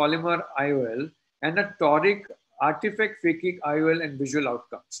toric Collamer IOL and a toric artifact phakic IOL and visual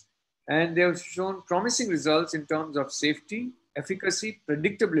outcomes. And they have shown promising results in terms of safety, efficacy,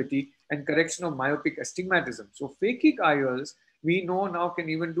 predictability, and correction of myopic astigmatism. So phakic IOLs, we know now can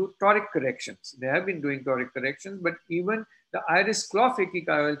even do toric corrections. They have been doing toric corrections, but even the iris claw phakic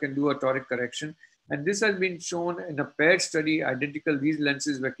IOL can do a toric correction. And this has been shown in a paired study, identical. These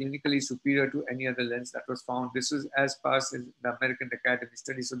lenses were clinically superior to any other lens that was found. This is as passed in the American Academy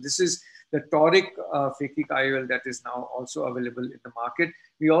study. So this is the toric phakic IOL that is now also available in the market.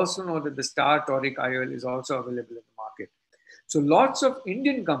 We also know that the star toric IOL is also available in the market. So lots of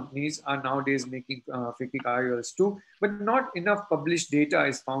Indian companies are nowadays making phakic IOLs too, but not enough published data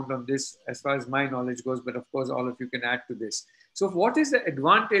is found on this as far as my knowledge goes, but of course all of you can add to this. So what is the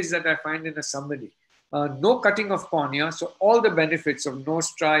advantage that I find in a summary? No cutting of cornea, so all the benefits of no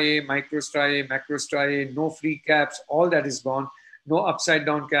striae, microstriae, macrostriae, no free caps, all that is gone. No upside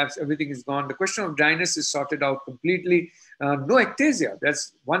down caps, everything is gone. The question of dryness is sorted out completely. No ectasia,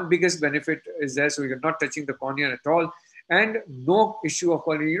 that's one biggest benefit is there, so you're not touching the cornea at all. And no issue of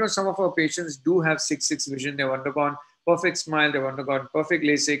quality. You know, some of our patients do have 6/6 vision. They've undergone perfect smile, they've undergone perfect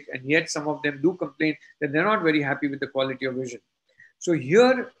LASIK, and yet some of them do complain that they're not very happy with the quality of vision. So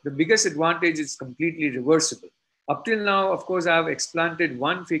here, the biggest advantage is completely reversible. Up till now, of course, I have explanted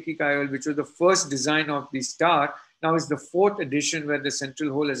one phakic IOL, which was the first design of the star. Now it's the fourth edition where the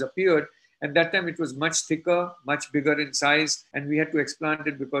central hole has appeared. And that time it was much thicker, much bigger in size, and we had to explant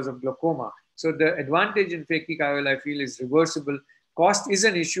it because of glaucoma. So the advantage in phakic IOL, I feel, is reversible. Cost is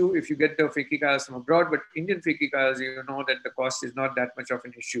an issue if you get the phakic IOLs from abroad, but Indian phakic IOLs, you know that the cost is not that much of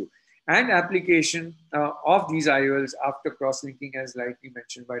an issue. And application of these IOLs after cross-linking, as rightly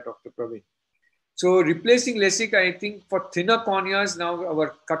mentioned by Dr. Praveen. So replacing LASIK, I think for thinner corneas, now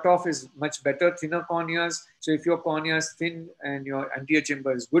our cutoff is much better, thinner corneas. So if your cornea is thin and your anterior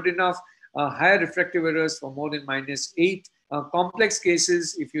chamber is good enough, higher refractive errors for more than -8. Complex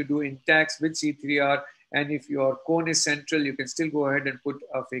cases, if you do intacts with C3R, and if your cone is central, you can still go ahead and put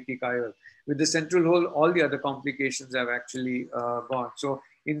a phakic IOL. With the central hole, all the other complications have actually gone. So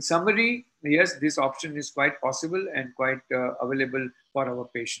in summary, yes, this option is quite possible and quite available for our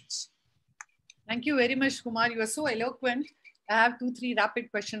patients. Thank you very much, Kumar. You are so eloquent. I have 2-3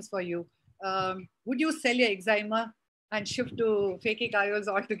 rapid questions for you. Would you sell your eczema and shift to phakic IOLs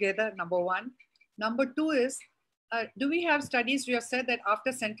altogether? Number one. Number two is, do we have studies who have said that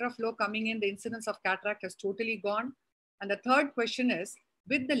after central flow coming in, the incidence of cataract has totally gone? And the third question is,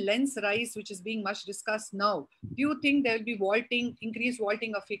 with the lens rise, which is being much discussed now, do you think there will be vaulting, increased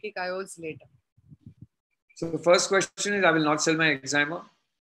vaulting of phakic IOLs later? So the first question is, I will not sell my eczema.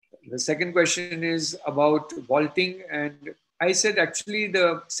 The second question is about vaulting. And I said, actually,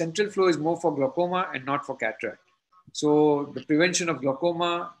 the central flow is more for glaucoma and not for cataract. So the prevention of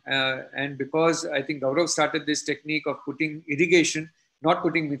glaucoma, and because I think Gaurav started this technique of putting irrigation, not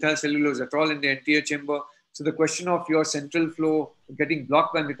putting methylcellulose at all in the anterior chamber. So the question of your central flow getting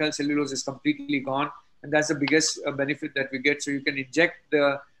blocked by methylcellulose is completely gone. And that's the biggest benefit that we get. So you can inject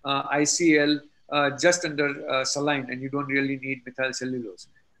the ICL just under saline, and you don't really need methylcellulose.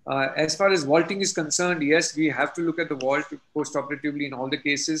 As far as vaulting is concerned, yes, we have to look at the vault post-operatively in all the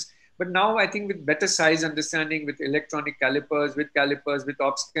cases. But now I think with better size understanding, with electronic calipers, with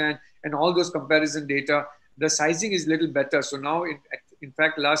OpScan, and all those comparison data, the sizing is a little better. So now, in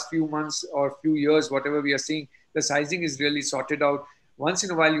fact, last few months or few years, whatever we are seeing, the sizing is really sorted out. Once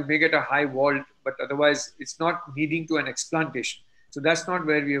in a while, you may get a high vault, but otherwise, it's not needing to an explantation. So that's not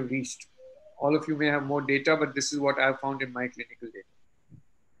where we have reached. All of you may have more data, but this is what I have found in my clinical data.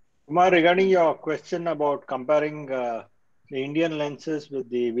 Kumar, regarding your question about comparing the Indian lenses with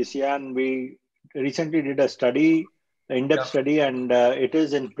the Visian, we recently did a study, an in-depth study, and it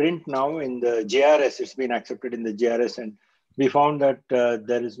is in print now in the JRS. It's been accepted in the JRS, and we found that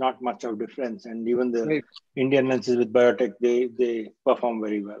there is not much of difference. And even the Indian lenses with Biotech, they perform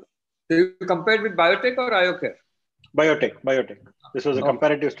very well. So you compared with Biotech or IOCare? Biotech. This was a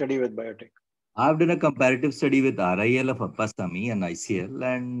comparative study with Biotech. I've done a comparative study with RIL of Appasamy and ICL,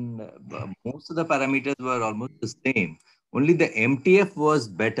 and most of the parameters were almost the same. Only the MTF was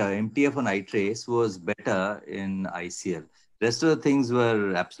better. MTF on eye trace was better in ICL. Rest of the things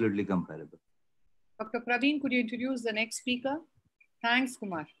were absolutely comparable. Dr. Praveen, could you introduce the next speaker? Thanks,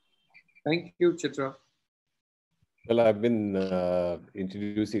 Kumar. Thank you, Chitra. Well, I've been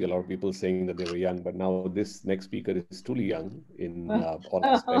introducing a lot of people saying that they were young, but now this next speaker is truly young in all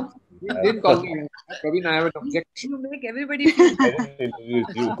aspects. You didn't call me young. Praveen, I have an objection. You make everybody feel I didn't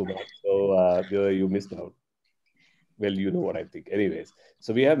introduce you, Kumar, so you missed out. Well, you know what I think. Anyways,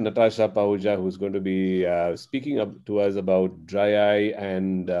 so we have Natasha Pahuja, who's going to be speaking up to us about dry eye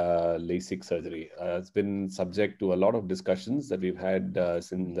and LASIK surgery. It's been subject to a lot of discussions that we've had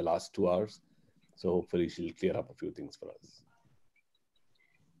in the last 2 hours. So hopefully she'll clear up a few things for us.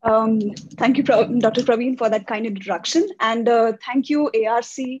 Thank you, Dr. Praveen, for that kind introduction. And thank you,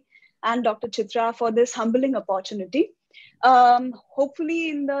 ARC and Dr. Chitra, for this humbling opportunity. Hopefully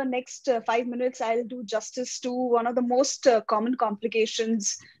in the next 5 minutes, I'll do justice to one of the most common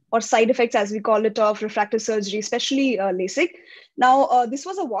complications or side effects, as we call it, of refractive surgery, especially LASIK. Now, this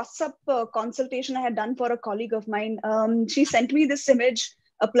was a WhatsApp consultation I had done for a colleague of mine. She sent me this image,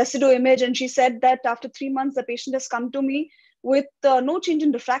 a Placido image, and she said that after 3 months, the patient has come to me with no change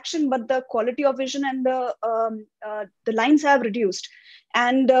in refraction, but the quality of vision and the lines have reduced.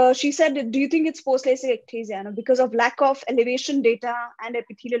 And she said, do you think it's post-LASIK ectasia? No, because of lack of elevation data and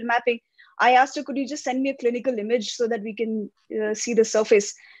epithelial mapping, I asked her, could you just send me a clinical image so that we can see the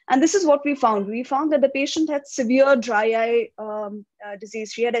surface? And this is what we found. We found that the patient had severe dry eye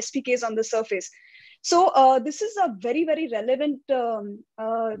disease. She had SPKs on the surface. So this is a very, very relevant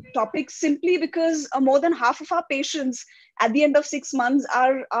topic, simply because more than half of our patients at the end of 6 months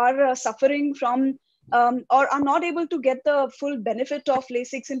are suffering from or are not able to get the full benefit of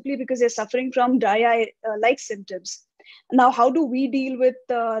LASIK simply because they're suffering from dry eye-like symptoms. Now, how do we deal with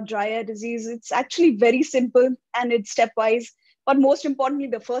dry eye disease? It's actually very simple and it's stepwise. But most importantly,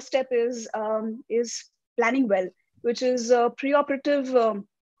 the first step is planning well, which is preoperative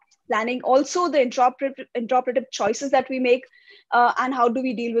planning, also the intraoperative choices that we make, and how do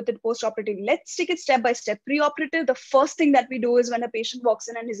we deal with it post-operatively. Let's take it step by step. Preoperative, the first thing that we do is when a patient walks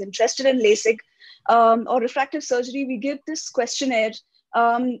in and is interested in LASIK or refractive surgery, we give this questionnaire.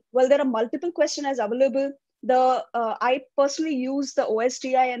 Well, there are multiple questionnaires available. I personally use the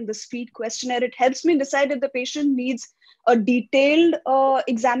OSDI and the SPEED questionnaire. It helps me decide if the patient needs a detailed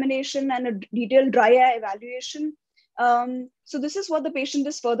examination and a detailed dry eye evaluation. So this is what the patient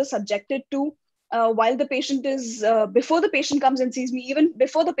is further subjected to while the patient is, before the patient comes and sees me, even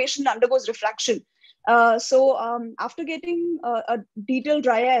before the patient undergoes refraction. After getting a detailed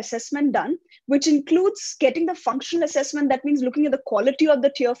dry eye assessment done, which includes getting the functional assessment, that means looking at the quality of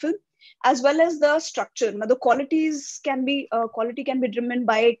the tear film, as well as the structure. Now, the quality can be determined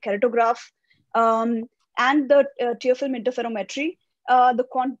by keratograph and the tear film interferometry.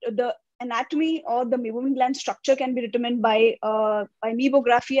 The anatomy or the meibomian gland structure can be determined by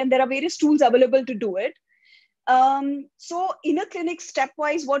meibography, and there are various tools available to do it. So in a clinic,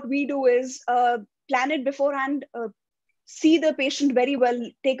 stepwise, what we do is plan it beforehand, see the patient very well,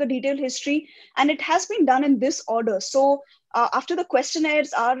 take a detailed history, and it has been done in this order. So after the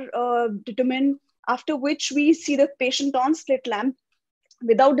questionnaires are determined, after which we see the patient on slit lamp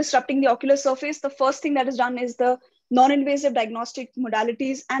without disrupting the ocular surface, the first thing that is done is the non-invasive diagnostic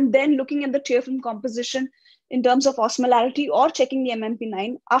modalities, and then looking at the tear film composition in terms of osmolarity or checking the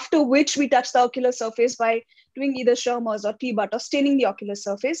MMP9, after which we touch the ocular surface by doing either Schirmer's or T-Butt or staining the ocular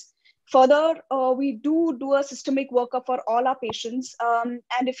surface. Further, we do a systemic workup for all our patients.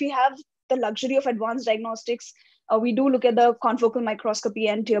 And if we have the luxury of advanced diagnostics, we do look at the confocal microscopy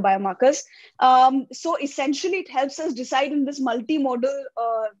and tear biomarkers. So essentially, it helps us decide in this multimodal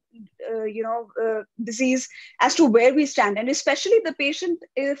disease as to where we stand. And especially the patient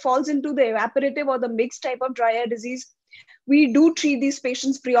falls into the evaporative or the mixed type of dry eye disease, we do treat these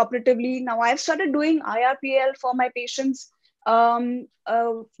patients preoperatively. Now, I've started doing IRPL for my patients.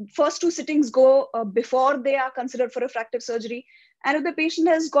 First 2 sittings go before they are considered for refractive surgery. And if the patient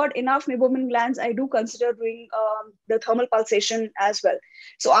has got enough meibomian glands, I do consider doing the thermal pulsation as well.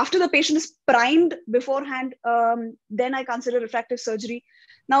 So after the patient is primed beforehand, then I consider refractive surgery.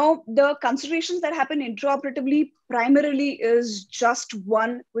 Now, the considerations that happen intraoperatively primarily is just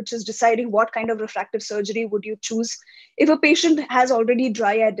one, which is deciding what kind of refractive surgery would you choose if a patient has already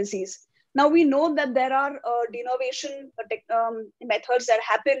dry eye disease. Now, we know that there are denervation methods that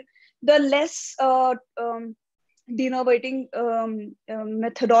happen. The less denervating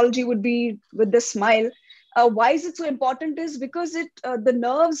methodology would be with the SMILE. Why is it so important is because the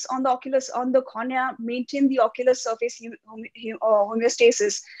nerves on the cornea maintain the ocular surface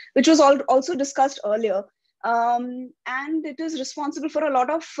homeostasis, which was also discussed earlier. And it is responsible for a lot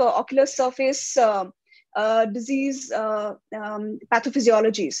of ocular surface disease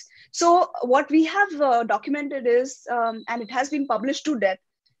pathophysiologies. So what we have documented is, and it has been published to death,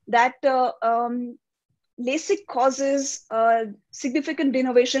 that LASIK causes significant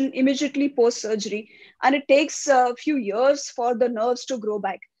denervation immediately post-surgery, and it takes a few years for the nerves to grow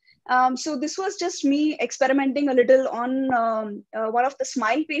back. So this was just me experimenting a little on one of the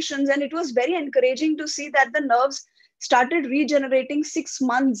SMILE patients, and it was very encouraging to see that the nerves started regenerating 6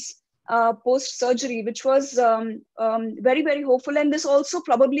 months post-surgery, which was very, very hopeful. And this also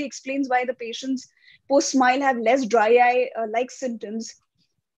probably explains why the patients post-SMILE have less dry eye-like symptoms.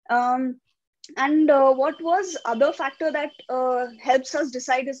 And what was other factor that helps us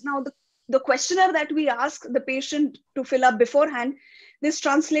decide is now the questionnaire that we ask the patient to fill up beforehand. This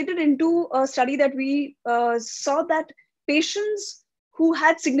translated into a study that we saw that patients who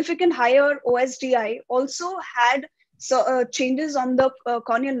had significant higher OSDI also had changes on the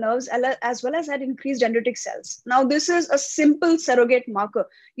corneal nerves as well as had increased dendritic cells. Now, this is a simple surrogate marker.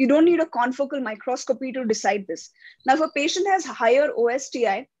 You don't need a confocal microscopy to decide this. Now, if a patient has higher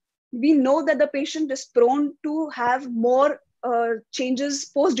OSDI, we know that the patient is prone to have more changes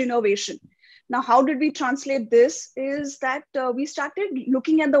post-denervation. Now, how did we translate this? Is that we started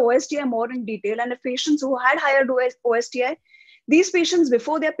looking at the OSDI more in detail, and if patients who had higher OSDI, these patients,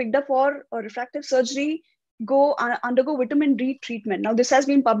 before they're picked up for refractive surgery, undergo vitamin D treatment. Now, this has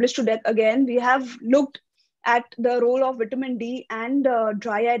been published to death again. We have looked at the role of vitamin D and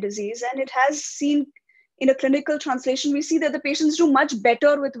dry eye disease, and it has seen in a clinical translation, we see that the patients do much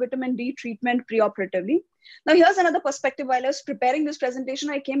better with vitamin D treatment preoperatively. Now, here's another perspective. While I was preparing this presentation,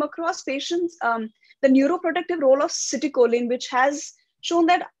 I came across patients, the neuroprotective role of citicoline, which has shown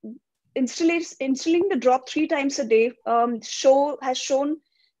that instilling the drop 3 times a day has shown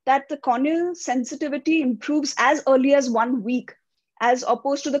that the corneal sensitivity improves as early as 1 week, as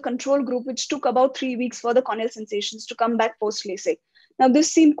opposed to the control group, which took about 3 weeks for the corneal sensations to come back post-LASIK. Now,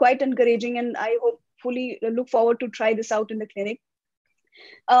 this seemed quite encouraging, and I hopefully look forward to try this out in the clinic.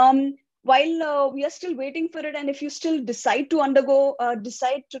 While we are still waiting for it, and if you still decide to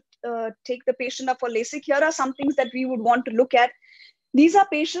take the patient up for LASIK, here are some things that we would want to look at. These are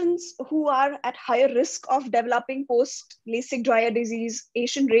patients who are at higher risk of developing post-LASIK dry eye disease.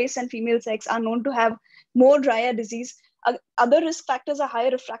 Asian race and female sex are known to have more dry eye disease. Other risk factors are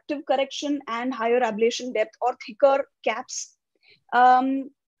higher refractive correction and higher ablation depth or thicker caps.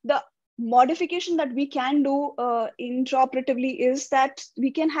 The modification that we can do intraoperatively is that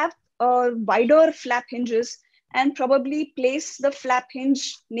we can have wider flap hinges and probably place the flap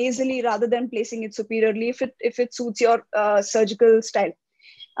hinge nasally rather than placing it superiorly if it suits your surgical style.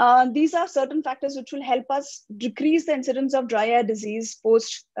 These are certain factors which will help us decrease the incidence of dry eye disease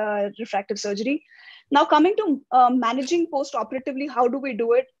post refractive surgery. Now, coming to managing post-operatively, how do we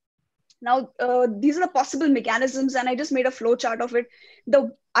do it? Now, these are the possible mechanisms, and I just made a flow chart of it.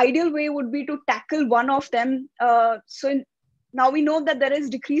 The ideal way would be to tackle one of them. Now we know that there is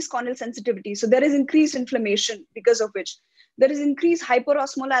decreased corneal sensitivity. So there is increased inflammation, because of which there is increased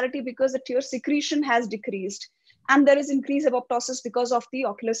hyperosmolarity because the tear secretion has decreased. And there is increased apoptosis because of the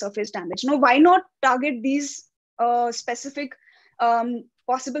ocular surface damage. Now, why not target these specific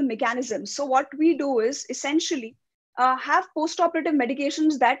possible mechanisms? So what we do is essentially have post-operative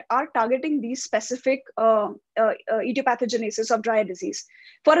medications that are targeting these specific etiopathogenesis of dry eye disease.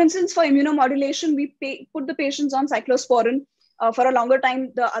 For instance, for immunomodulation, we put the patients on cyclosporin. For a longer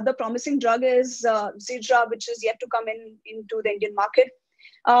time, the other promising drug is Zidra, which is yet to come into the Indian market.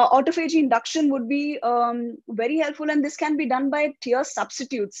 Autophagy induction would be very helpful, and this can be done by tear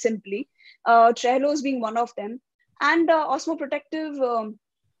substitutes simply, Trehalose being one of them. And osmoprotective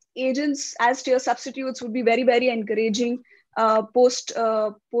agents as tear substitutes would be very, very encouraging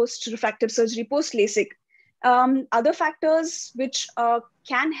post-refractive surgery, post-LASIK. Other factors which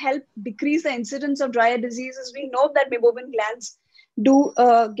can help decrease the incidence of dry eye disease is we know that meibomian glands do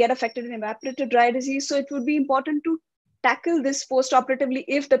get affected in evaporative dry eye disease. So it would be important to tackle this post-operatively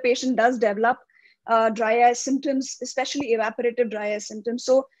if the patient does develop dry eye symptoms, especially evaporative dry eye symptoms.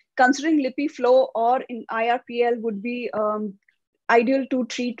 So considering LipiFlow or in IRPL would be ideal to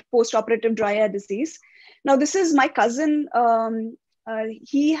treat post-operative dry eye disease. Now, this is my cousin.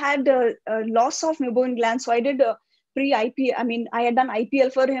 He had a loss of meibomian glands. So I did pre-IPL. I mean, I had done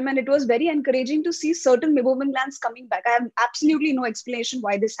IPL for him, and it was very encouraging to see certain meibomian glands coming back. I have absolutely no explanation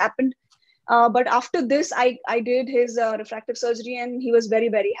why this happened. But after this, I did his refractive surgery, and he was very,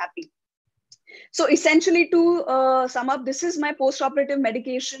 very happy. So essentially, to sum up, this is my post-operative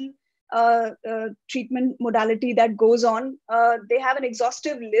medication treatment modality that goes on. They have an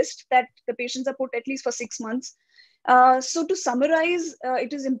exhaustive list that the patients are put at least for 6 months. So to summarize,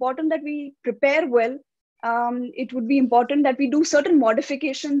 it is important that we prepare well. It would be important that we do certain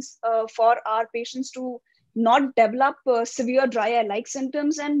modifications for our patients to not develop severe dry eye-like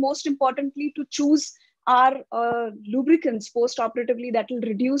symptoms, and most importantly, to choose our lubricants post-operatively that will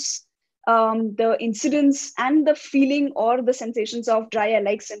reduce the incidence and the feeling or the sensations of dry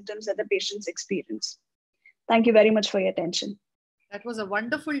eye-like symptoms that the patients experience. Thank you very much for your attention. That was a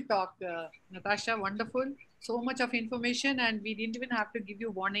wonderful talk, Natasha, wonderful. So much of information, and we didn't even have to give you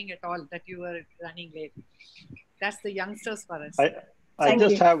warning at all that you were running late. That's the youngsters for us. I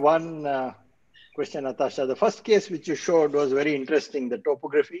just have one question, Natasha. The first case which you showed was very interesting, the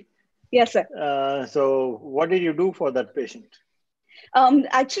topography. Yes, sir. So what did you do for that patient?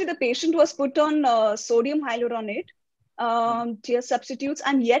 Actually, the patient was put on sodium hyaluronate. tear substitutes.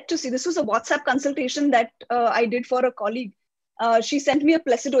 I'm yet to see. This was a WhatsApp consultation that I did for a colleague. She sent me a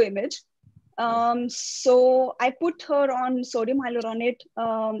placido image. So I put her on sodium hyaluronate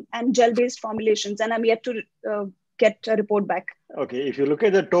and gel-based formulations, and I'm yet to get a report back. Okay, if you look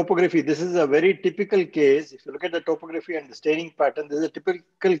at the topography, this is a very typical case. If you look at the topography and the staining pattern, this is a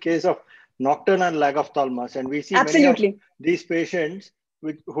typical case of nocturnal lag of thalmus. And we see many of these patients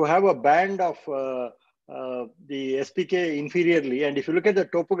who have a band of the SPK inferiorly. And if you look at the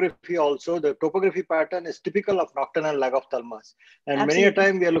topography also, the topography pattern is typical of nocturnal lag of thalmus. And many a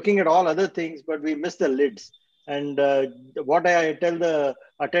time we are looking at all other things, but we miss the lids. And what I tell the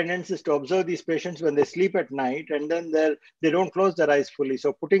attendants is to observe these patients when they sleep at night, and then they don't close their eyes fully.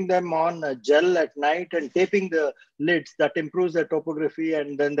 So putting them on a gel at night and taping the lids, that improves the topography,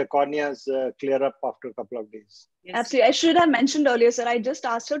 and then the corneas clear up after a couple of days. Yes. Absolutely. I should have mentioned earlier, sir. I just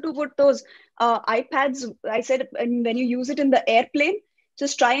asked her to put those iPads. I said, and when you use it in the airplane,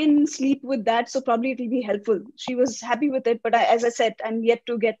 just try and sleep with that. So probably it will be helpful. She was happy with it, but as I said, I'm yet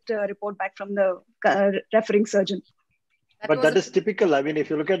to get a report back from the referring surgeon. But that is typical. I mean, if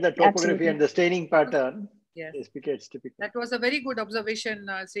you look at the topography and the staining pattern, yes, SPK, it's typical. That was a very good observation,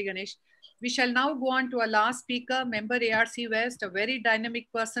 Sri Ganesh. We shall now go on to our last speaker, member ARC West, a very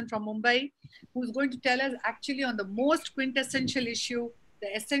dynamic person from Mumbai, who's going to tell us actually on the most quintessential issue,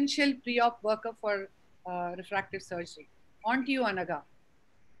 the essential pre-op workup for refractive surgery. On to you, Anaga.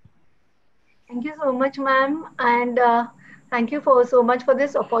 Thank you so much, ma'am. And thank you so much for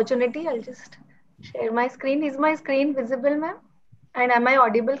this opportunity. I'll just share my screen. Is my screen visible, ma'am? And am I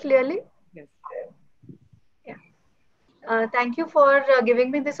audible clearly? Yes. Yeah. Thank you for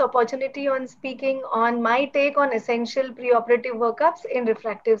giving me this opportunity on speaking on my take on essential preoperative workups in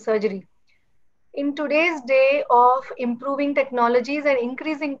refractive surgery. In today's day of improving technologies and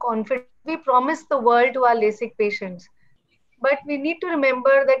increasing confidence, we promise the world to our LASIK patients. But we need to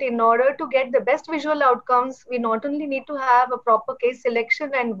remember that in order to get the best visual outcomes, we not only need to have a proper case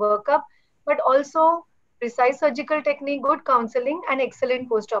selection and workup, but also precise surgical technique, good counseling, and excellent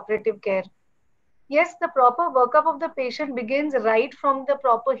post-operative care. Yes, the proper workup of the patient begins right from the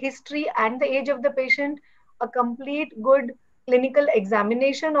proper history and the age of the patient, a complete good clinical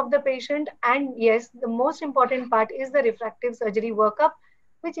examination of the patient, and yes, the most important part is the refractive surgery workup,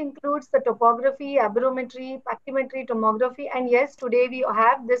 which includes the topography, aberrometry, pachymetry, tomography, and yes, today we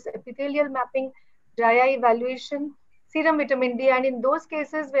have this epithelial mapping, dry eye evaluation, serum vitamin D, and in those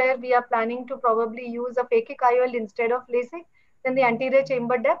cases where we are planning to probably use a phakic IOL instead of LASIK, then the anterior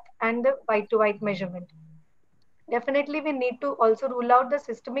chamber depth and the white-to-white measurement. Definitely, we need to also rule out the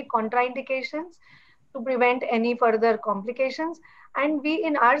systemic contraindications to prevent any further complications. And we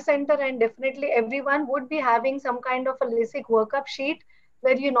in our center, and definitely everyone would be having some kind of a LASIK workup sheet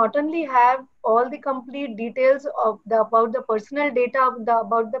where you not only have all the complete details of about the personal data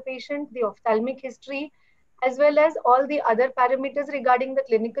about the patient, the ophthalmic history, as well as all the other parameters regarding the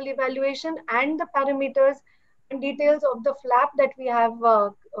clinical evaluation and the parameters and details of the flap that we have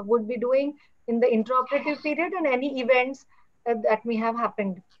would be doing in the intraoperative period and any events that may have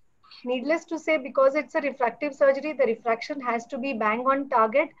happened. Needless to say, because it's a refractive surgery, the refraction has to be bang on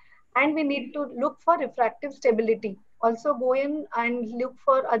target, and we need to look for refractive stability. Also go in and look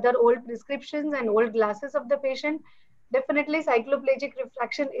for other old prescriptions and old glasses of the patient. Definitely cycloplegic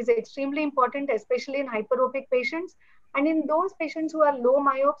refraction is extremely important, especially in hyperopic patients. And in those patients who are low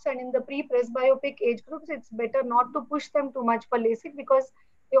myopes and in the pre-presbyopic age groups, it's better not to push them too much for LASIK because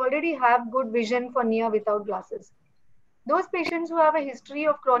they already have good vision for near without glasses. Those patients who have a history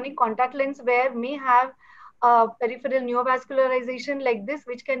of chronic contact lens wear may have peripheral neovascularization like this,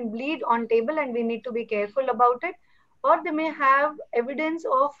 which can bleed on table, and we need to be careful about it. Or they may have evidence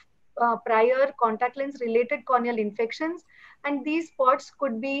of prior contact lens related corneal infections, and these spots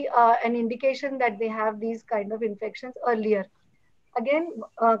could be an indication that they have these kind of infections earlier. Again,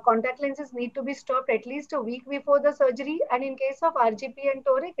 contact lenses need to be stopped at least a week before the surgery, and in case of RGP and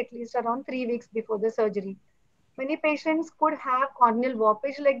toric, at least around 3 weeks before the surgery. Many patients could have corneal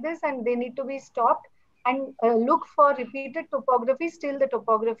warpage like this, and they need to be stopped and look for repeated topography till the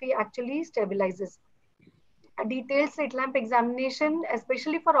topography actually stabilizes. A detailed slit lamp examination,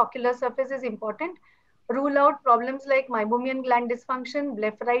 especially for ocular surface, is important. Rule out problems like meibomian gland dysfunction,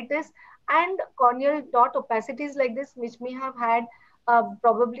 blepharitis, and corneal dot opacities like this, which may have had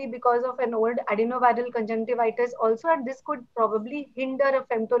probably because of an old adenoviral conjunctivitis also, and this could probably hinder a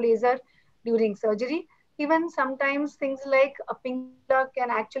femtolaser during surgery. Even sometimes things like a pincula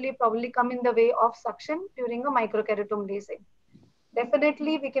can actually probably come in the way of suction during a microkeratome LASIK.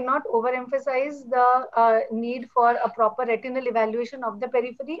 Definitely, we cannot overemphasize the need for a proper retinal evaluation of the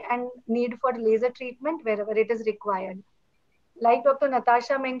periphery and need for laser treatment wherever it is required. Like Dr.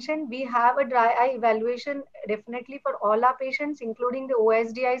 Natasha mentioned, we have a dry eye evaluation definitely for all our patients, including the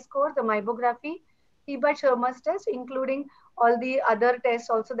OSDI score, the mybography, Hebert-Shermer's test, including all the other tests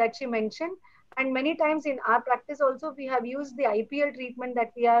also that she mentioned. And many times in our practice also, we have used the IPL treatment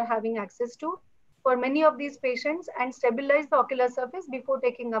that we are having access to for many of these patients and stabilize the ocular surface before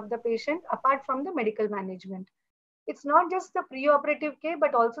taking up the patient apart from the medical management. It's not just the preoperative care,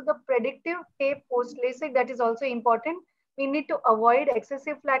 but also the predictive care post LASIK that is also important. We need to avoid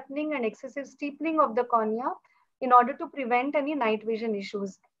excessive flattening and excessive steepening of the cornea in order to prevent any night vision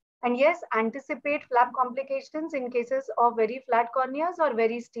issues. And yes, anticipate flap complications in cases of very flat corneas or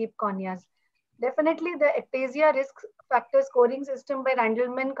very steep corneas. Definitely the ectasia risk factor scoring system by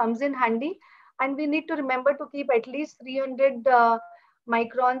Randleman comes in handy, and we need to remember to keep at least 300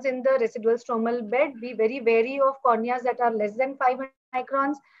 microns in the residual stromal bed. Be very wary of corneas that are less than 500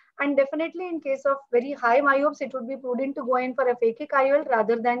 microns. And definitely in case of very high myopes, it would be prudent to go in for a phakic IOL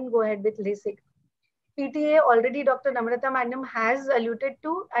rather than go ahead with LASIK. PTA already Dr. Namrata Madam has alluded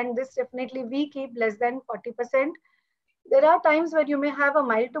to, and this definitely we keep less than 40%. There are times where you may have a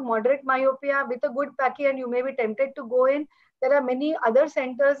mild to moderate myopia with a good pachy and you may be tempted to go in. There are many other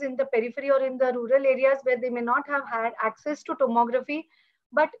centers in the periphery or in the rural areas where they may not have had access to tomography.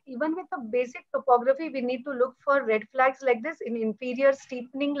 But even with the basic topography, we need to look for red flags like this in inferior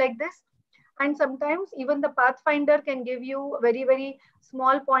steepening like this. And sometimes even the pathfinder can give you very, very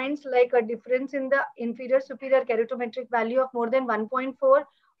small points like a difference in the inferior superior keratometric value of more than 1.4 or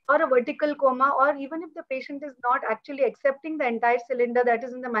a vertical coma, or even if the patient is not actually accepting the entire cylinder that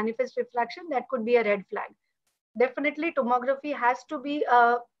is in the manifest refraction, that could be a red flag. Definitely tomography has to be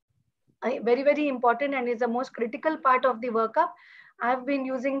very, very important and is the most critical part of the workup. I've been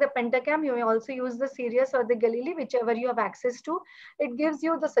using the Pentacam. You may also use the Sirius or the Galili, whichever you have access to. It gives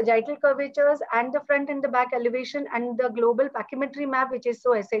you the sagittal curvatures and the front and the back elevation and the global pachymetry map, which is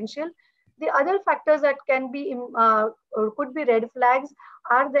so essential. The other factors that can be or could be red flags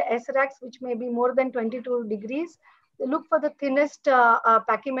are the SRAX, which may be more than 22 degrees. Look for the thinnest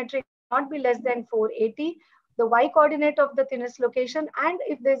pachymetry, not be less than 480. The Y coordinate of the thinnest location, and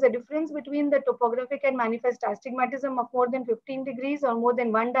if there's a difference between the topographic and manifest astigmatism of more than 15 degrees or more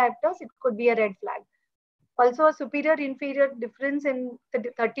than 1 diopters, it could be a red flag. Also a superior inferior difference in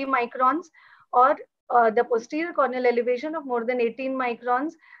 30 microns or the posterior corneal elevation of more than 18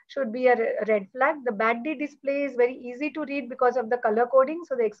 microns should be a red flag. The BAD-D display is very easy to read because of the color coding.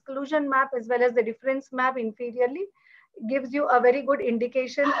 So the exclusion map as well as the difference map inferiorly gives you a very good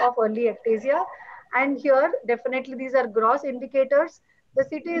indication of early ectasia. And here, definitely these are gross indicators. The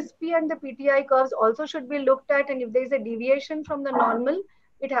CTSP and the PTI curves also should be looked at. And if there is a deviation from the normal,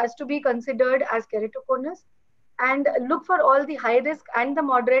 it has to be considered as keratoconus. And look for all the high risk and the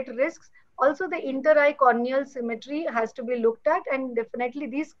moderate risks. Also, the inter-eye corneal symmetry has to be looked at. And definitely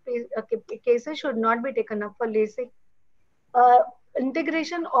these cases should not be taken up for LASIK.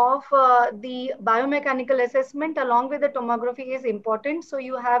 Integration of the biomechanical assessment along with the tomography is important. So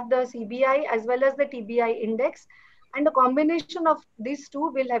you have the CBI as well as the TBI index, and the combination of these two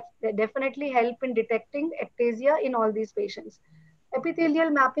will have definitely help in detecting ectasia in all these patients. Epithelial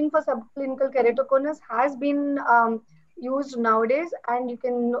mapping for subclinical keratoconus has been used nowadays, and you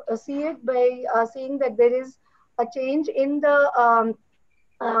can see it by seeing that there is a change in the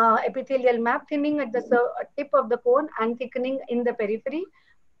epithelial map, thinning at the tip of the cone and thickening in the periphery.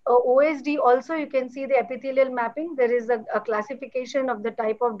 OSD also, you can see the epithelial mapping. There is a classification of the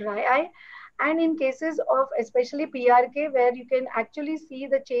type of dry eye. And in cases of especially PRK, where you can actually see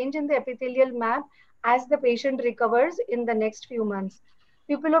the change in the epithelial map as the patient recovers in the next few months.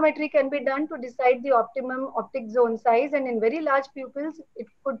 Pupillometry can be done to decide the optimum optic zone size. And in very large pupils, it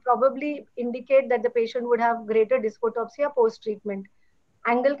could probably indicate that the patient would have greater dysphotopsia post-treatment.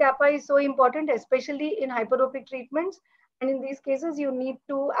 Angle kappa is so important, especially in hyperopic treatments. And in these cases, you need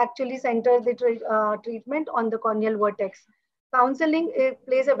to actually center the treatment on the corneal vertex. Counseling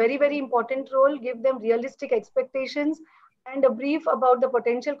plays a very, very important role. Give them realistic expectations and a brief about the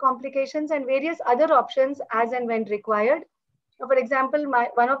potential complications and various other options as and when required. For example,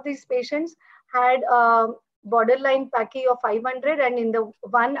 one of these patients had borderline pachy of 500, and in the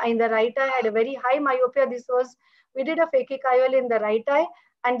one in the right eye had a very high myopia. We did a phakic IOL in the right eye,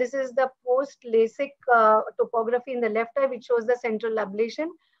 and this is the post-LASIK topography in the left eye, which shows the central ablation.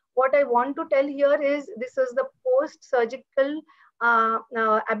 What I want to tell here is this is the post-surgical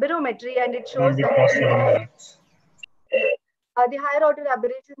aberrometry, and it shows that the higher order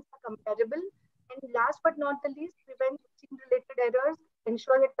aberrations are comparable. And last but not the least, prevent related errors,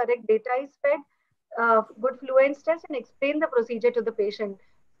 ensure that correct data is fed, good fluence test, and explain the procedure to the patient.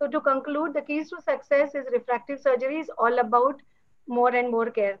 So to conclude, the keys to success is refractive surgery is all about more and more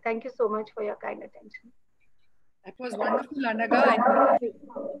care. Thank you so much for your kind attention. That was wonderful, Anaga. I think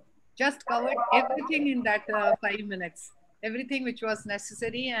you just covered everything in that 5 minutes, everything which was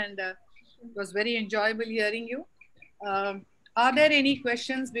necessary, and it was very enjoyable hearing you. Are there any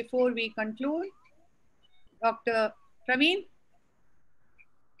questions before we conclude? Dr. Praveen?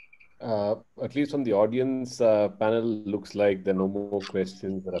 At least from the audience panel, looks like there are no more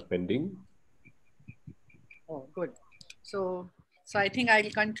questions that are pending. Oh, good. So I think I'll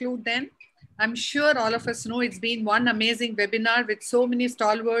conclude then. I'm sure all of us know it's been one amazing webinar with so many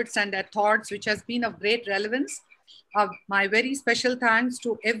stalwarts and their thoughts, which has been of great relevance. My very special thanks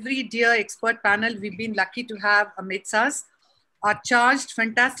to every dear expert panel we've been lucky to have amidst us. Our charged,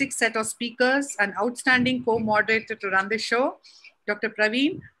 fantastic set of speakers, an outstanding co-moderator to run the show, Dr.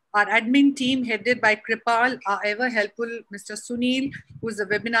 Praveen, our admin team headed by Kripal, our ever helpful Mr. Sunil, who's the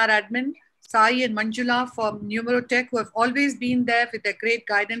webinar admin, Sai and Manjula from Numerotech, who have always been there with their great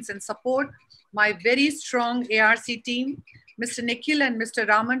guidance and support, my very strong ARC team, Mr. Nikhil and Mr.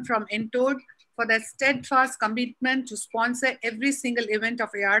 Raman from Entode, for their steadfast commitment to sponsor every single event of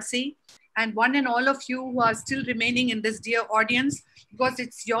ARC, and one and all of you who are still remaining in this dear audience, because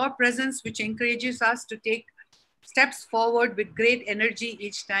it's your presence which encourages us to take steps forward with great energy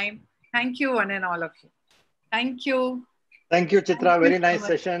each time. Thank you, one and all of you. Thank you. Thank you, Chitra. Thank very you nice so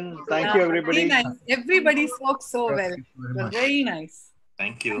session. Thank you, everybody. Very nice. Everybody spoke so well. Thank you very It was much. very nice.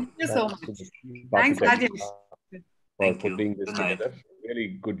 Thank you. Thank you so much. Thanks, Thanks, Rajesh. for putting this together.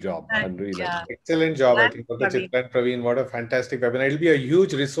 Really good job. And really Yeah. Excellent job, I Thanks, think, Dr. Praveen. Chitra and Praveen. What a fantastic webinar. It'll be a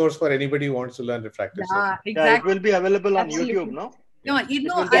huge resource for anybody who wants to learn refractive surgery. Yeah, Yeah, exactly. it will be available on Absolutely. YouTube, no? No, It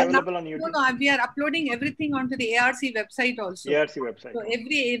will be available on YouTube. No, we are uploading everything onto the ARC website also. ARC website. So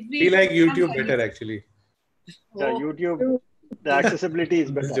every We like YouTube better, actually. Yeah, YouTube, the accessibility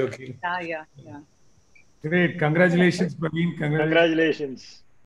is better. Joking. Yeah. Great. Congratulations, Praveen. Congratulations.